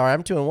 I'm sorry,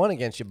 I'm 2-1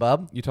 against you,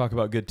 bub. You talk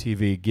about good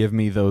TV. Give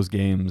me those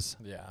games.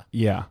 Yeah.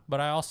 Yeah.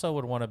 But I also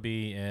would want to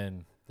be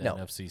in the No.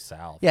 NFC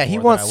South. Yeah, he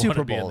more than wants I wanna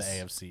Super be in Bowls. the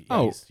AFC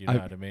Oh, East. You know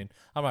what I mean?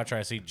 I'm not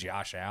trying to see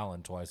Josh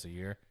Allen twice a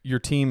year. Your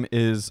team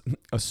is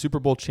a Super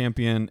Bowl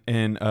champion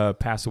and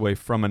pass away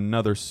from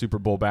another Super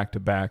Bowl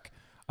back-to-back.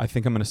 I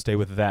think I'm going to stay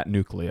with that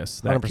nucleus,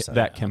 that 100%.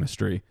 that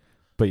chemistry.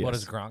 But yes. What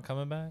is Gronk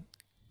coming back?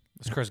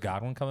 Is Chris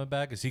Godwin coming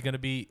back? Is he going to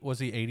be? Was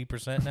he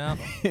 80% now?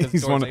 he's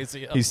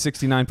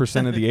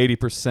 69% of the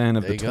 80%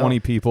 of There the you go. 20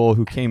 people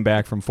who came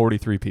back from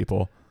 43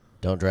 people.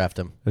 Don't draft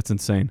him. That's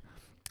insane.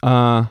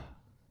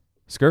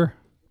 Skur.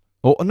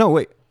 Oh, no,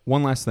 wait.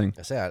 One last thing.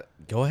 I say,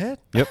 go ahead.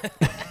 Yep.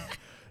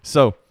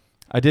 So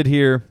I did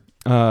hear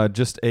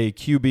just a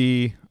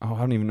QB. Oh, I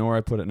don't even know where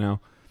I put it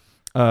now.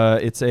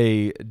 It's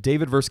a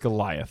David versus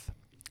Goliath.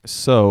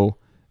 So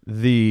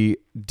the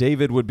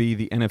David would be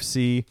the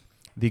NFC.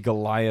 The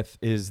Goliath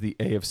is the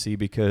AFC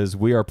because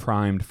we are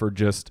primed for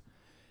just,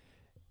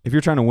 if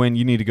you're trying to win,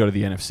 you need to go to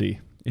the NFC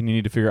and you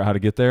need to figure out how to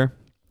get there.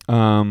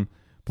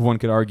 But one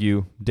could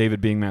argue,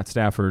 David being Matt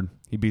Stafford,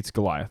 he beats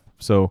Goliath.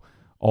 So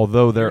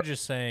although You're they're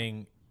just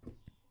saying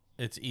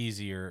it's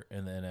easier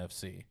in the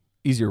NFC.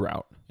 easier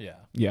route. Yeah.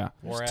 Yeah.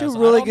 Whereas, Two I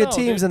really don't good know,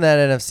 teams dude. in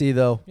that NFC,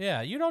 though.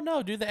 Yeah, you don't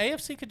know, dude. The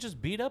AFC could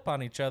just beat up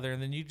on each other,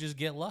 and then you just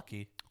get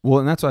lucky. Well,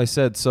 and that's what I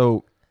said.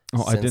 So,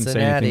 I didn't say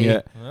anything Cincinnati.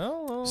 yet.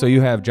 Oh. So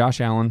you have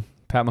Josh Allen,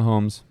 Pat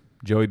Mahomes,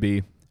 Joey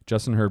B,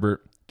 Justin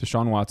Herbert,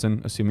 Deshaun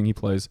Watson, assuming he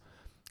plays,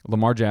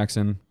 Lamar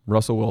Jackson,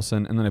 Russell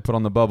Wilson, and then I put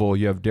on the bubble,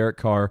 you have Derek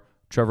Carr,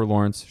 Trevor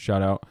Lawrence,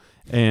 shout out,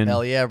 and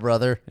Hell yeah,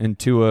 brother.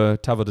 Tua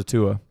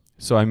Tagovailoa.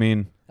 So, I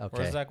mean, Okay.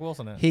 Where's Zach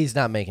Wilson at? He's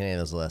not making any of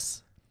those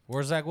lists.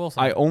 Where's Zach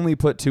Wilson? I at? only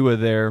put Tua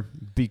there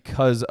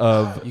because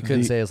of You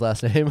couldn't say his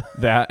last name.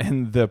 that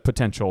and the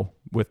potential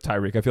with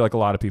Tyreek. I feel like a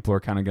lot of people are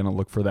kind of going to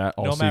look for that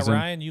all No, season.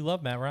 Matt Ryan. You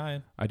love Matt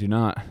Ryan. I do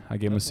not. I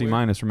gave him a That's C weird.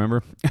 minus,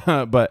 remember?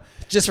 But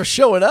Just for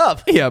showing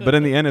up. yeah, but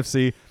in the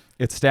NFC,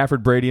 it's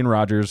Stafford, Brady, and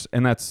Rodgers,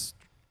 and that's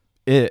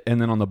it.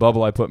 And then on the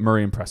bubble, I put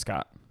Murray and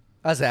Prescott.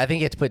 I think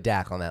you have to put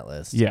Dak on that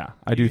list. Yeah,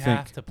 I do you think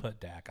have to put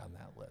Dak on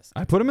that list.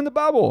 I put him in the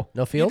bubble.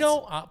 No You Fields?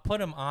 don't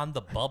put him on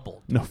the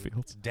bubble. No dude.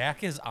 Fields.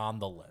 Dak is on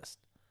the list.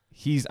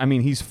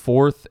 He's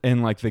fourth,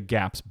 and like the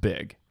gap's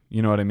big.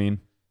 You know what I mean?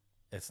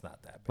 It's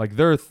not that big. Like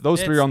those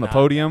It's three are on the not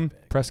podium.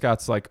 that big.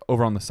 Prescott's like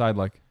over on the side.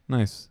 Like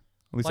nice.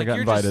 At least Like, I got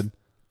you're just invited.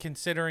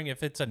 considering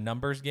if it's a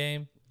numbers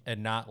game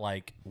and not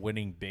like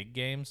winning big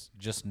games,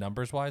 just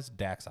numbers wise,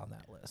 Dak's on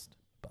that list.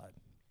 But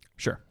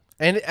Sure.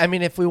 And I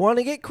mean, if we want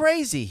to get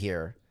crazy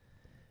here,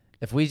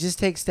 if we just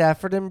take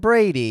Stafford and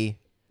Brady,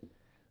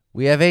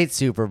 we have 8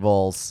 Super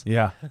Bowls.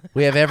 Yeah.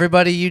 We have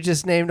everybody you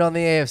just named on the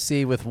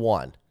AFC with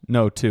 1.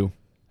 No, 2.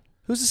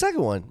 Who's the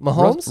second one?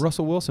 Mahomes?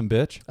 Russell Wilson,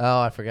 bitch.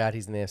 Oh, I forgot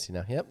he's in the AFC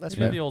now. Yep, that's you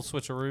know right. the old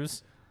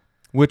switcheroos.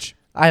 Which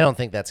I don't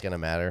think that's going to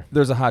matter.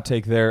 there's a hot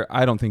take there.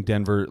 I don't think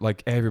Denver,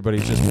 like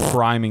everybody's just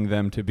priming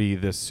them to be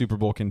this Super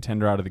Bowl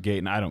contender out of the gate,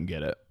 and I don't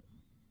get it.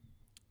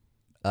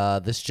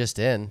 This just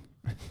in.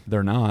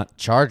 They're not.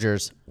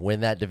 Chargers win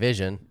that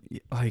division.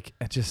 Like,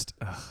 it just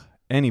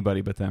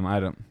anybody but them. I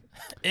don't.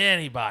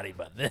 Anybody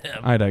but them.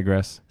 I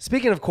digress.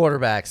 Speaking of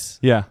quarterbacks,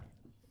 Yeah.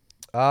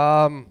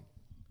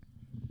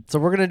 so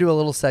we're going to do a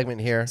little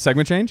segment here.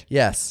 Segment change?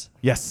 Yes.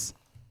 Yes.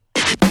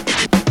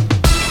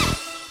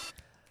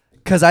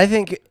 Because I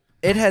think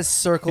it has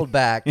circled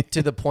back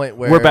to the point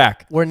where We're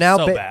back. We're now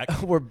So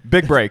back. We're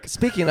Big break.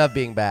 speaking of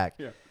being back.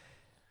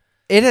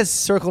 It has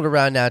circled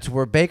around now to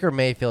where Baker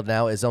Mayfield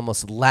now is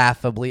almost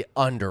laughably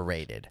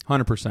underrated,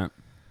 100%.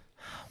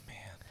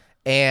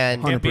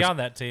 and Can't be 100%. on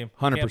that team.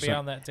 100%. Can't be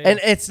on that team. and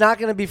it's not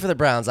going to be for the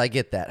Browns. I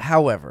get that.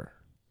 However,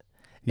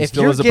 He if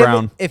still you're is a giving,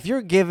 Brown. if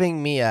you're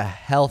giving me a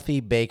healthy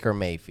Baker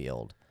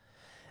Mayfield,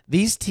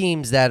 these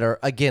teams that are,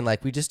 again,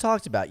 like we just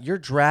talked about, you're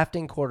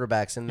drafting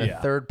quarterbacks in the Yeah.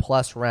 third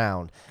plus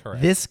round.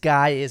 Correct. This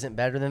guy isn't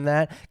better than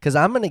that because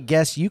I'm going to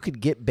guess you could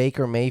get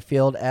Baker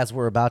Mayfield, as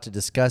we're about to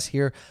discuss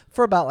here,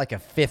 for about like a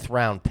 5th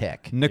round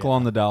pick. Nickel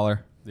on the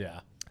dollar.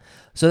 Yeah.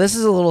 So this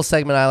is a little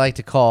segment I like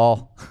to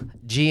call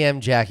GM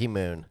Jackie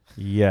Moon.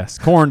 Yes.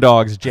 Corn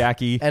dogs,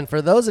 Jackie. And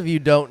for those of you who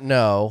don't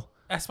know,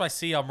 That's my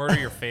C. I'll murder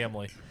your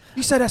family.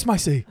 You said that's my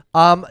C.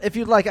 if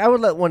you'd like, I would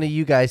let one of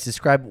you guys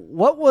describe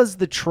what was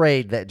the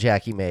trade that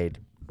Jackie made.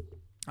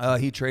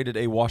 He traded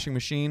a washing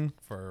machine.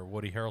 For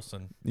Woody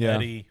Harrelson. Yeah.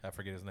 Eddie, I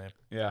forget his name.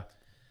 Yeah.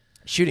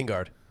 Shooting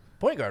guard.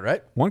 Point guard,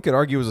 right? One could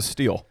argue it was a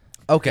steal.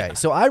 Okay,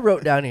 so I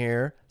wrote down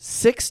here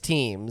 6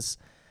 teams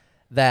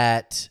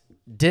that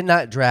did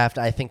not draft,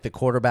 I think, the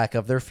quarterback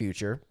of their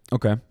future.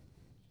 Okay.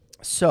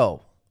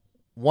 So,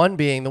 one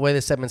being the way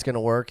this segment's going to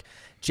work,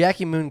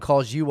 Jackie Moon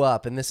calls you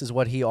up, and this is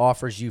what he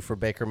offers you for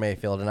Baker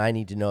Mayfield, and I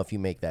need to know if you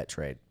make that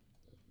trade.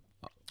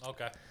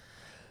 Okay.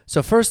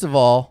 So, first of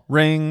all,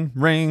 Ring,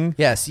 ring.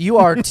 yes, you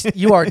are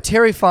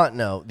Terry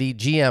Fontenot, the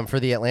GM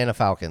for the Atlanta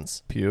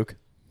Falcons. Puke.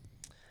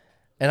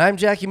 And I'm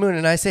Jackie Moon,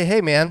 and I say,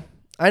 hey, man,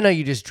 I know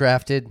you just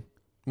drafted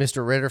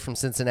Mr. Ritter from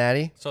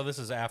Cincinnati. So this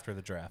is after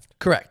the draft.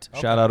 Correct.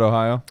 Shout out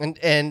Ohio.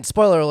 And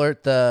spoiler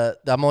alert,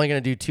 I'm only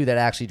going to do 2 that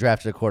actually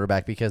drafted a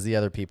quarterback because the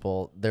other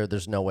people,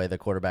 there's no way the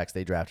quarterbacks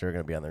they drafted are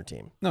going to be on their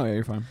team. No, yeah,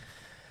 you're fine.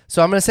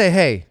 So I'm going to say,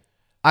 hey,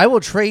 I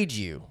will trade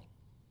you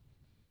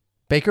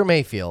Baker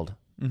Mayfield,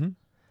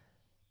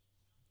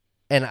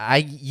 and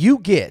you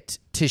get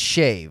to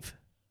shave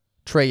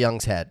Trey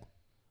Young's head.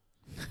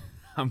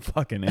 I'm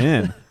fucking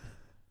in.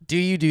 Do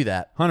you do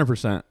that?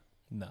 100%.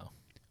 No.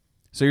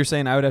 So you're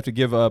saying I would have to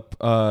give up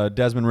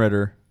Desmond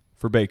Ritter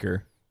for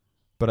Baker,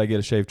 but I get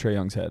to shave Trey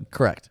Young's head?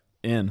 Correct.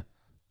 In.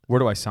 Where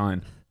do I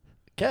sign?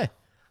 Okay.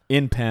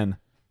 In pen.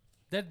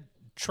 That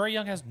Trey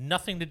Young has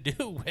nothing to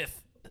do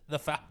with the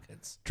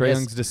Falcons. Trey Yes.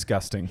 Young's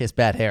disgusting. His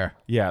bad hair.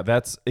 Yeah,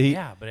 that's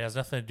Yeah, but it has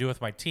nothing to do with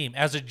my team.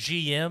 As a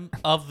GM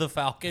of the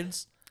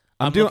Falcons,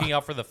 I'm doing- looking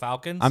out for the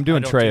Falcons. I'm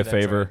doing I don't Trey do a that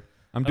favor. trade.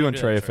 I'm I doing don't do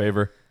Trey that a trade.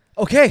 favor.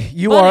 Okay,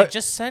 you Buddy, are.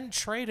 just send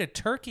Trey to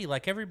Turkey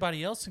like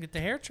everybody else and get the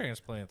hair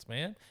transplants,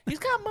 man. He's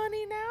got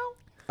money now.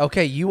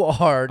 Okay, you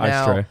are Ice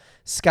now Trey.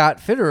 Scott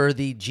Fitterer,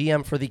 the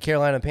GM for the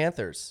Carolina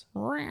Panthers.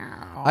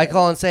 I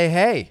call and say,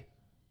 hey,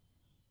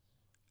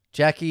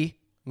 Jackie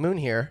Moon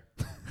here.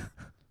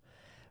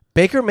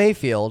 Baker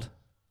Mayfield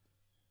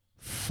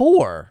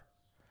for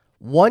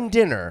one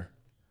dinner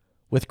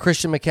with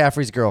Christian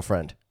McCaffrey's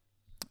girlfriend.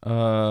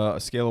 A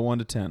scale of 1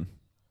 to 10.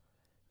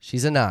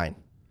 She's a 9.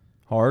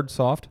 Hard,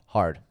 soft,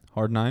 Hard.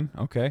 hard 9.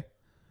 Okay.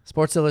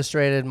 Sports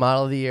Illustrated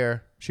Model of the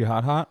Year. She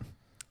hot, hot.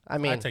 I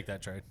mean, I'd take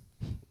that trade.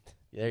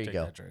 there you Take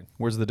go. that trade.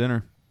 Where's the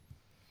dinner?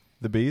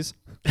 The bees.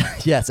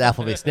 Yes,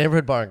 Applebee's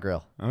Neighborhood Bar and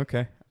Grill.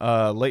 Okay.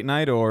 Late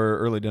night or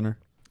early dinner?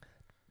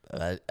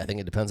 I think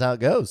it depends how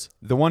it goes.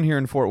 The one here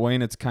in Fort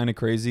Wayne, it's kind of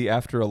crazy.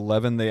 After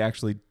 11, they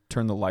actually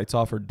turn the lights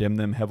off or dim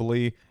them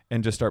heavily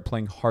and just start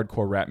playing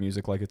hardcore rap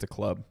music like it's a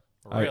club.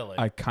 Really?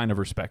 I kind of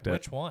respect it.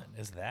 Which one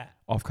is that?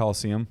 Off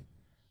Coliseum.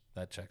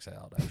 That checks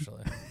out,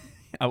 actually.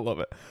 I love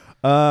it.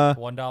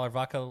 $1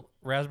 vodka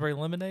raspberry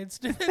lemonade,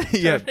 student?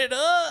 Yeah. Turn it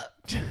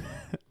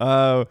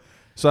up.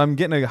 So I'm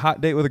getting a hot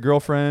date with a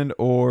girlfriend,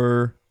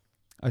 or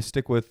I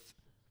stick with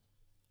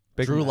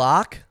Baker. Drew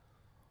Lock?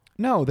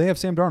 No, they have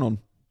Sam Darnold.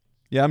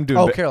 Yeah, I'm doing.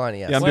 Oh, Carolina,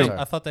 yes. Yeah, I'm Wait, doing-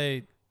 I thought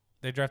they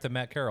drafted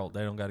Matt Carroll.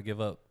 They don't got to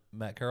give up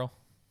Matt Carroll?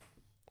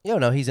 Yo,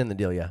 no, he's in the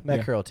deal, yeah. Matt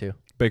Yeah. Carroll, too.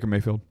 Baker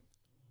Mayfield.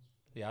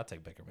 Yeah, I'll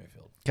take Baker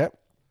Mayfield. Okay.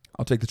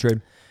 I'll take the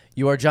trade.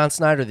 You are John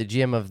Snyder, the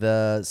GM of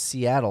the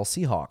Seattle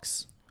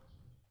Seahawks.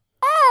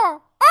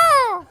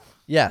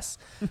 Yes.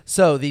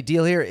 So the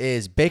deal here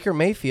is Baker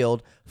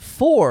Mayfield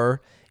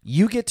for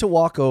you get to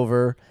walk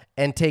over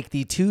and take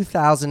the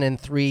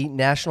 2003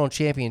 national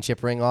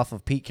championship ring off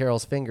of Pete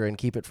Carroll's finger and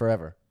keep it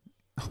forever.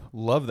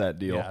 Love that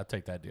deal. Yeah, I'll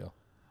take that deal.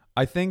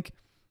 I think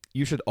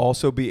you should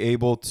also be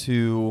able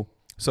to.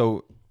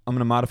 So I'm going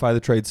to modify the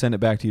trade. Send it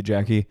back to you,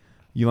 Jackie.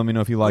 You let me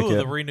know if you like Ooh, it.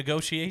 the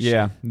renegotiation?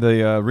 Yeah, the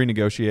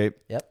renegotiate.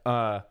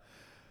 Yep.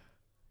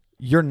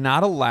 You're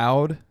not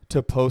allowed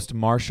to post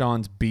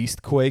Marshawn's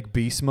Beastquake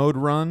Beast Mode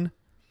run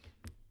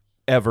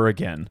ever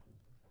again.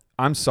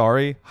 I'm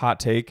sorry, hot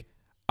take.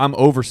 I'm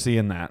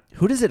overseeing that.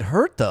 Who does it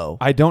hurt though?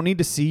 I don't need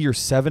to see your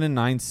 7-9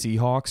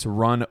 Seahawks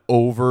run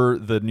over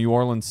the New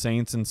Orleans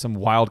Saints in some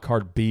wild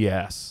card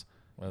BS.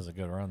 That was a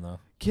good run, though.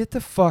 Get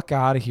the fuck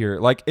out of here.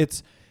 Like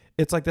it's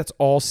like that's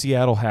all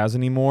Seattle has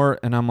anymore,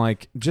 and I'm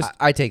like, just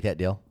I take that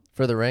deal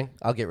for the ring.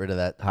 I'll get rid of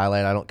that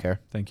highlight. I don't care.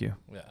 thank you.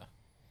 Yeah.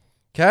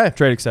 Okay.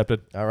 Trade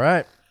accepted. All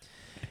right.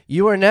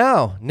 You are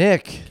now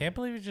Nick Can't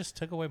believe you just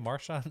took away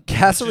Marshawn.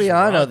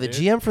 Casariano, the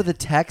GM for the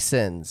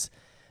Texans.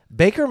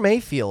 Baker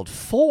Mayfield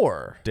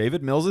for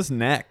David Mills'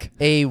 neck.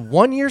 a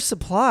 1-year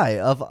supply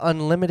of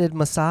unlimited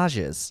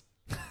massages.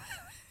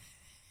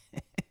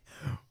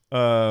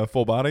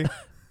 Full body,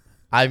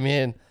 I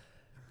mean,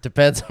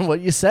 depends on what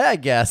you say, I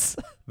guess.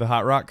 the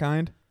hot rock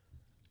kind.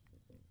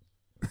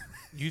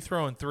 You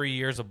throwing 3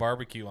 years of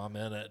barbecue, I'm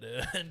in it,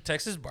 dude.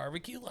 Texas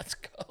barbecue, let's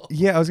go.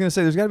 Yeah, I was gonna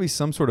say there's got to be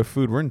some sort of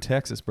food. We're in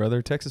Texas,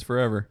 brother. Texas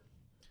forever.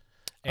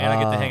 And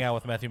I get to hang out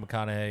with Matthew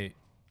McConaughey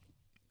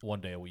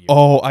one day a week.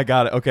 Oh, I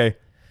got it. Okay,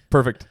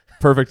 perfect.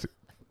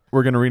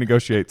 We're gonna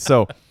renegotiate.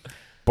 So,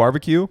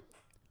 barbecue,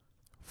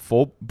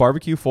 full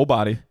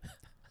body.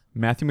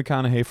 Matthew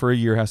McConaughey for a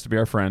year has to be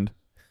our friend.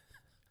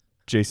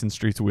 Jason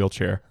Street's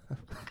wheelchair.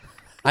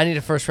 I need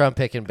a first-round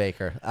pick in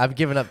Baker. I've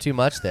given up too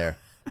much there.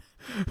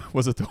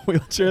 Was it the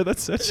wheelchair that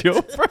set you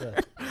over?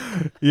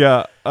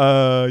 Yeah.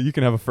 You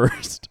can have a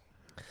first.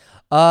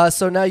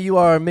 So now you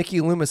are Mickey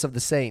Loomis of the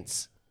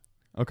Saints.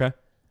 Okay.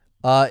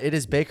 It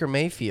is Baker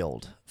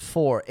Mayfield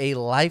for a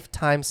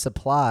lifetime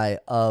supply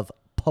of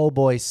po'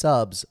 boy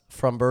subs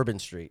from Bourbon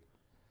Street.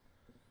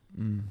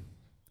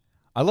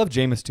 I love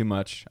Jameis too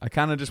much. I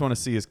kind of just want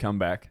to see his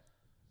comeback.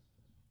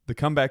 The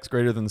comeback's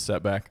greater than the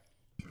setback.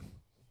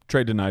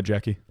 Trade denied,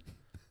 Jackie.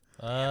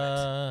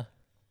 I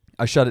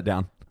shut it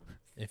down.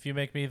 If you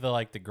make me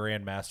the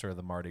Grand Master of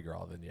the Mardi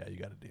Gras, then yeah, you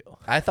got a deal.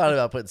 I thought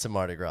about putting some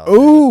Mardi Gras.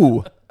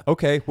 Ooh.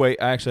 Okay. Wait.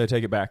 Actually, I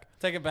take it back.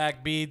 Take it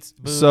back, beads,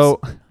 booze.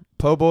 So,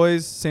 po'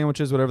 boys,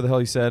 sandwiches, whatever the hell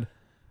you said.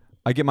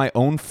 I get my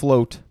own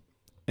float,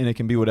 and it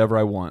can be whatever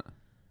I want.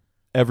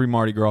 Every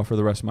Mardi Gras for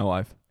the rest of my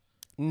life.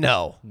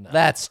 No,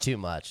 that's too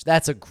much.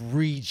 That's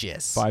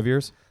egregious. 5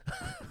 years.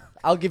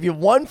 I'll give you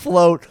one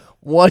float,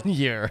 1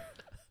 year.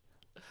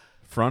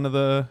 Front of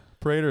the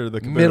parade or the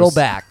caboose? Middle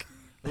back.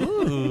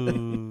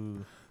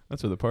 Ooh.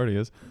 That's where the party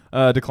is.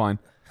 Decline.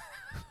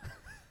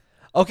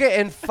 Okay,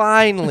 and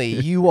finally,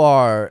 you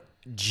are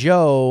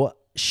Joe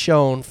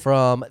Schoen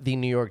from the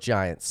New York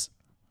Giants.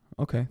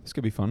 Okay, this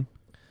could be fun.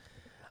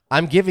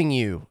 I'm giving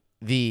you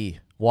the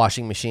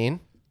washing machine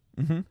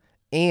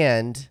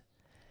and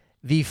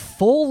the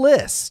full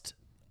list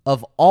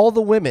of all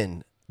the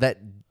women that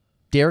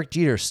Derek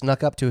Jeter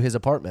snuck up to his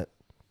apartment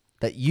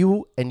that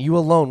you and you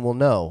alone will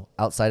know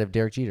outside of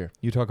Derek Jeter.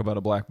 You talk about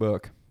a black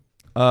book.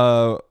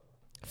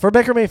 For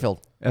Baker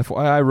Mayfield.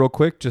 FYI, real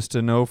quick, just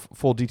to know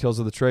full details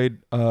of the trade.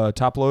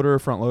 Top loader or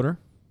front loader?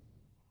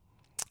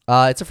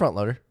 It's a front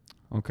loader.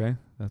 Okay,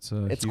 that's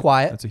a. It's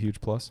quiet. That's a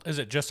huge plus. Is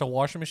it just a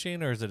washing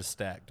machine or is it a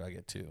stack? Do I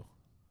get two?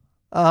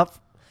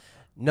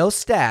 No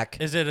stack.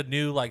 Is it a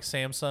new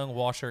Samsung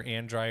washer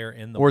and dryer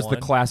in the Or is one?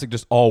 the classic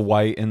just all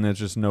white and there's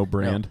just no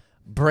brand? No.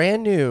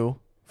 Brand new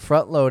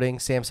front loading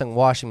Samsung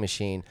washing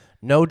machine.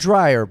 No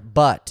dryer,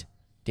 but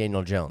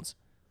Daniel Jones.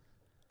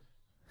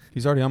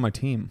 He's already on my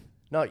team.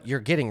 No, you're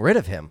getting rid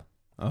of him.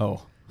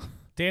 Oh,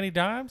 Danny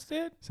Dimes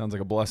did? sounds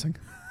like a blessing.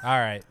 All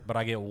right, but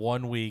I get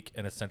 1 week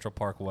in a Central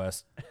Park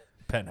West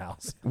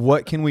penthouse.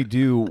 What can we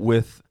do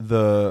with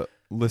the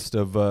list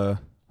of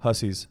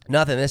hussies?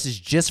 Nothing. This is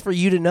just for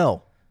you to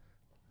know.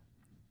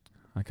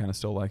 I kind of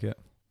still like it.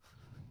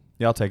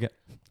 Yeah, I'll take it.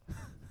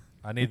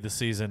 I need the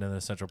season in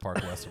the Central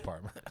Park West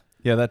apartment.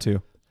 Yeah, that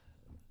too.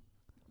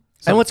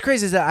 And what's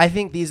crazy is that I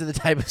think these are the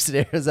type of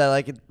scenarios I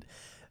like.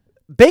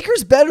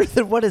 Baker's better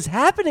than what is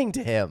happening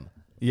to him.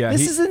 Yeah,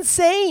 This is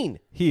insane.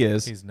 he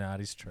is. He's not.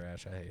 He's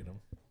trash. I hate him.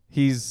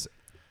 He's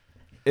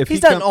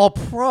Not an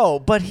all-pro,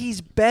 but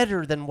he's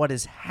better than what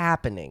is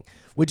happening.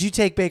 Would you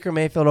take Baker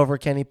Mayfield over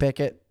Kenny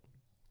Pickett?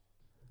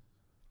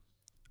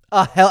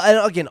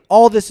 And again,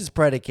 all this is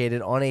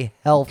predicated on a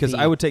healthy. because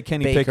I would take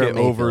Kenny Baker Pickett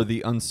over Mayfield.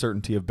 the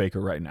uncertainty of Baker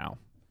right now.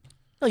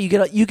 No, you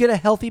get a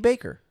healthy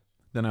Baker.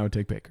 Then I would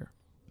take Baker.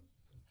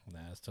 Nah,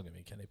 it's still gonna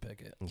be Kenny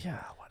Pickett. Yeah.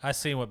 I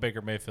seen what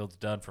Baker Mayfield's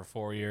done for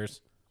 4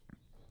 years.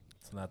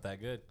 It's not that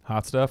good.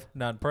 Hot stuff.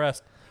 Not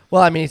impressed.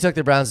 Well, I mean, he took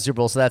the Browns to the Super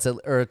Bowl, so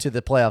or to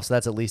the playoffs. So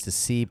that's at least a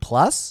C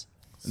plus.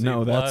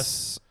 No, C+.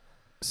 that's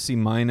C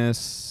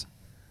minus.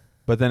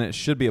 But then it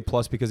should be a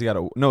plus because he got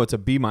it's a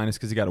B minus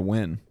because he got a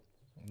win.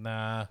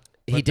 Nah.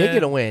 He But did then-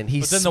 get a win.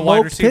 He But then the smoked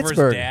wide receiver's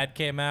Pittsburgh. dad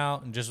came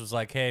out and just was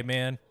like, "Hey,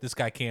 man, this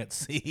guy can't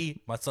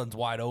see. My son's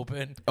wide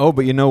open." Oh,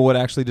 but you know what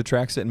actually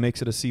detracts it and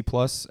makes it a C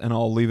plus, and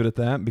I'll leave it at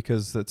that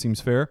because that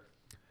seems fair.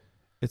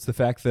 It's the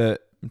fact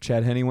that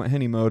Chad Henne went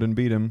Henne mode and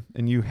beat him,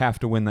 and you have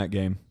to win that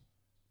game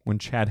when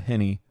Chad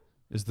Henne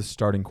is the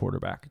starting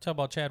quarterback. Talk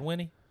about Chad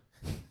Winney.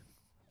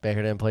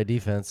 Baker didn't play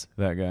defense.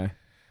 That guy.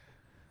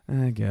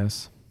 I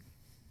guess.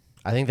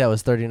 I think that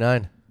was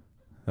 39.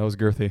 That was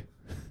girthy.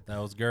 That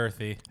was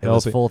girthy. It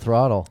was Healthy. full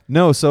throttle.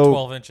 No, so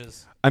 12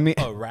 inches. I mean,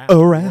 Around.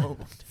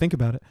 around. Think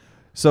about it.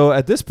 So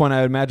at this point,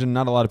 I imagine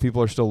not a lot of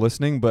people are still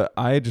listening, but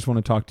I just want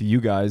to talk to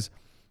you guys.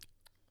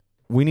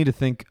 We need to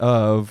think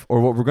of,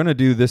 or what we're going to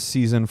do this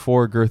season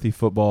for Girthy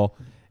Football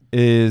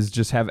is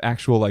just have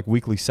actual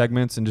weekly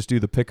segments and just do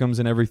the pick'ems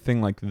and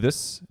everything like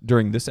this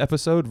during this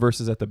episode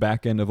versus at the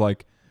back end of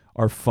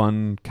our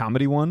fun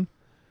comedy one,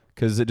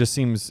 because it just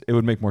seems it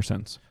would make more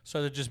sense.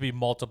 So there'd just be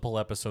multiple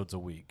episodes a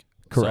week.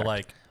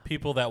 Correct. So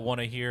people that want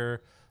to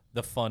hear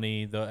the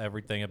funny, the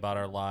everything about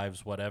our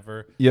lives,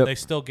 whatever, Yep. they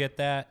still get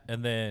that.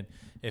 And then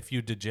if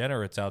you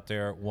degenerates out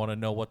there want to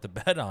know what to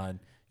bet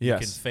on, you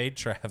can Yes. fade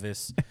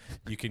Travis.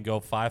 You can go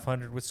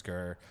 500 with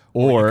Skur,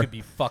 Or you could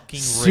be fucking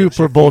rich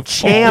Super if Bowl you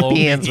follow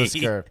champions me. with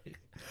Skur.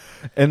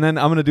 And then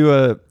I'm going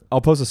to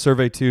I'll post a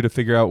survey too to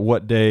figure out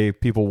what day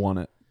people want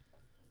it.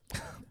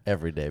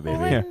 Every day, baby.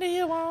 When do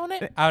you want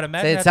it? I would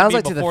imagine Say, it that sounds be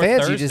like to the before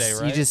fans, Thursday, you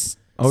right? just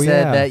Oh, said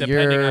yeah. that Depending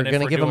you're on if going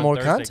to we're give them doing more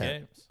Thursday content.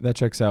 games. That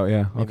checks out.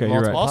 Yeah. Maybe Okay,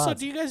 you're right. multiple Also, pods.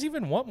 do you guys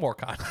even want more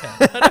content?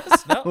 Let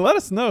us know. Let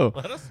us know.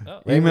 Let us know.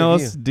 Rate and Email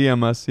review. us,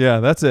 DM us. Yeah,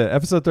 that's it.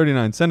 Episode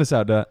 39. Send us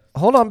out, Dot.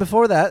 Hold on,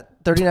 before that,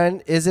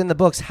 39 is in the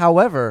books.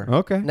 However,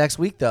 Okay. next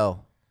week,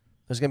 though,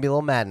 there's going to be a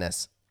little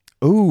madness.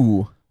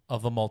 Ooh.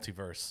 Of the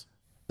multiverse.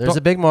 There's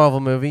a big Marvel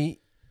movie.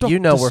 You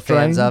know Doctor we're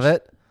fans of Strange.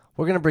 it.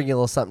 We're going to bring you a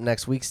little something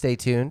next week. Stay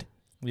tuned.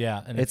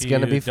 Yeah, and It's if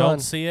gonna you be don't fun.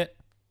 see it,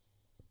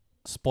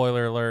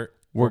 spoiler alert.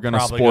 We're gonna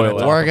probably spoil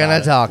it. We're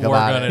gonna talk We're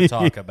about gonna it.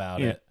 talk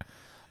about it.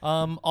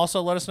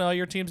 Also, let us know how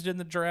your teams did in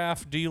the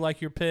draft. Do you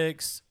like your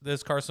picks?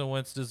 Does Carson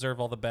Wentz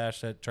deserve all the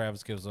bash that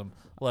Travis gives him?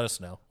 Let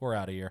us know. We're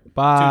out of here.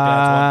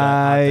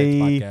 Bye.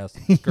 2 Dads, 1 Dad, Hot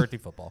Takes Podcast. Girthy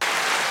Football.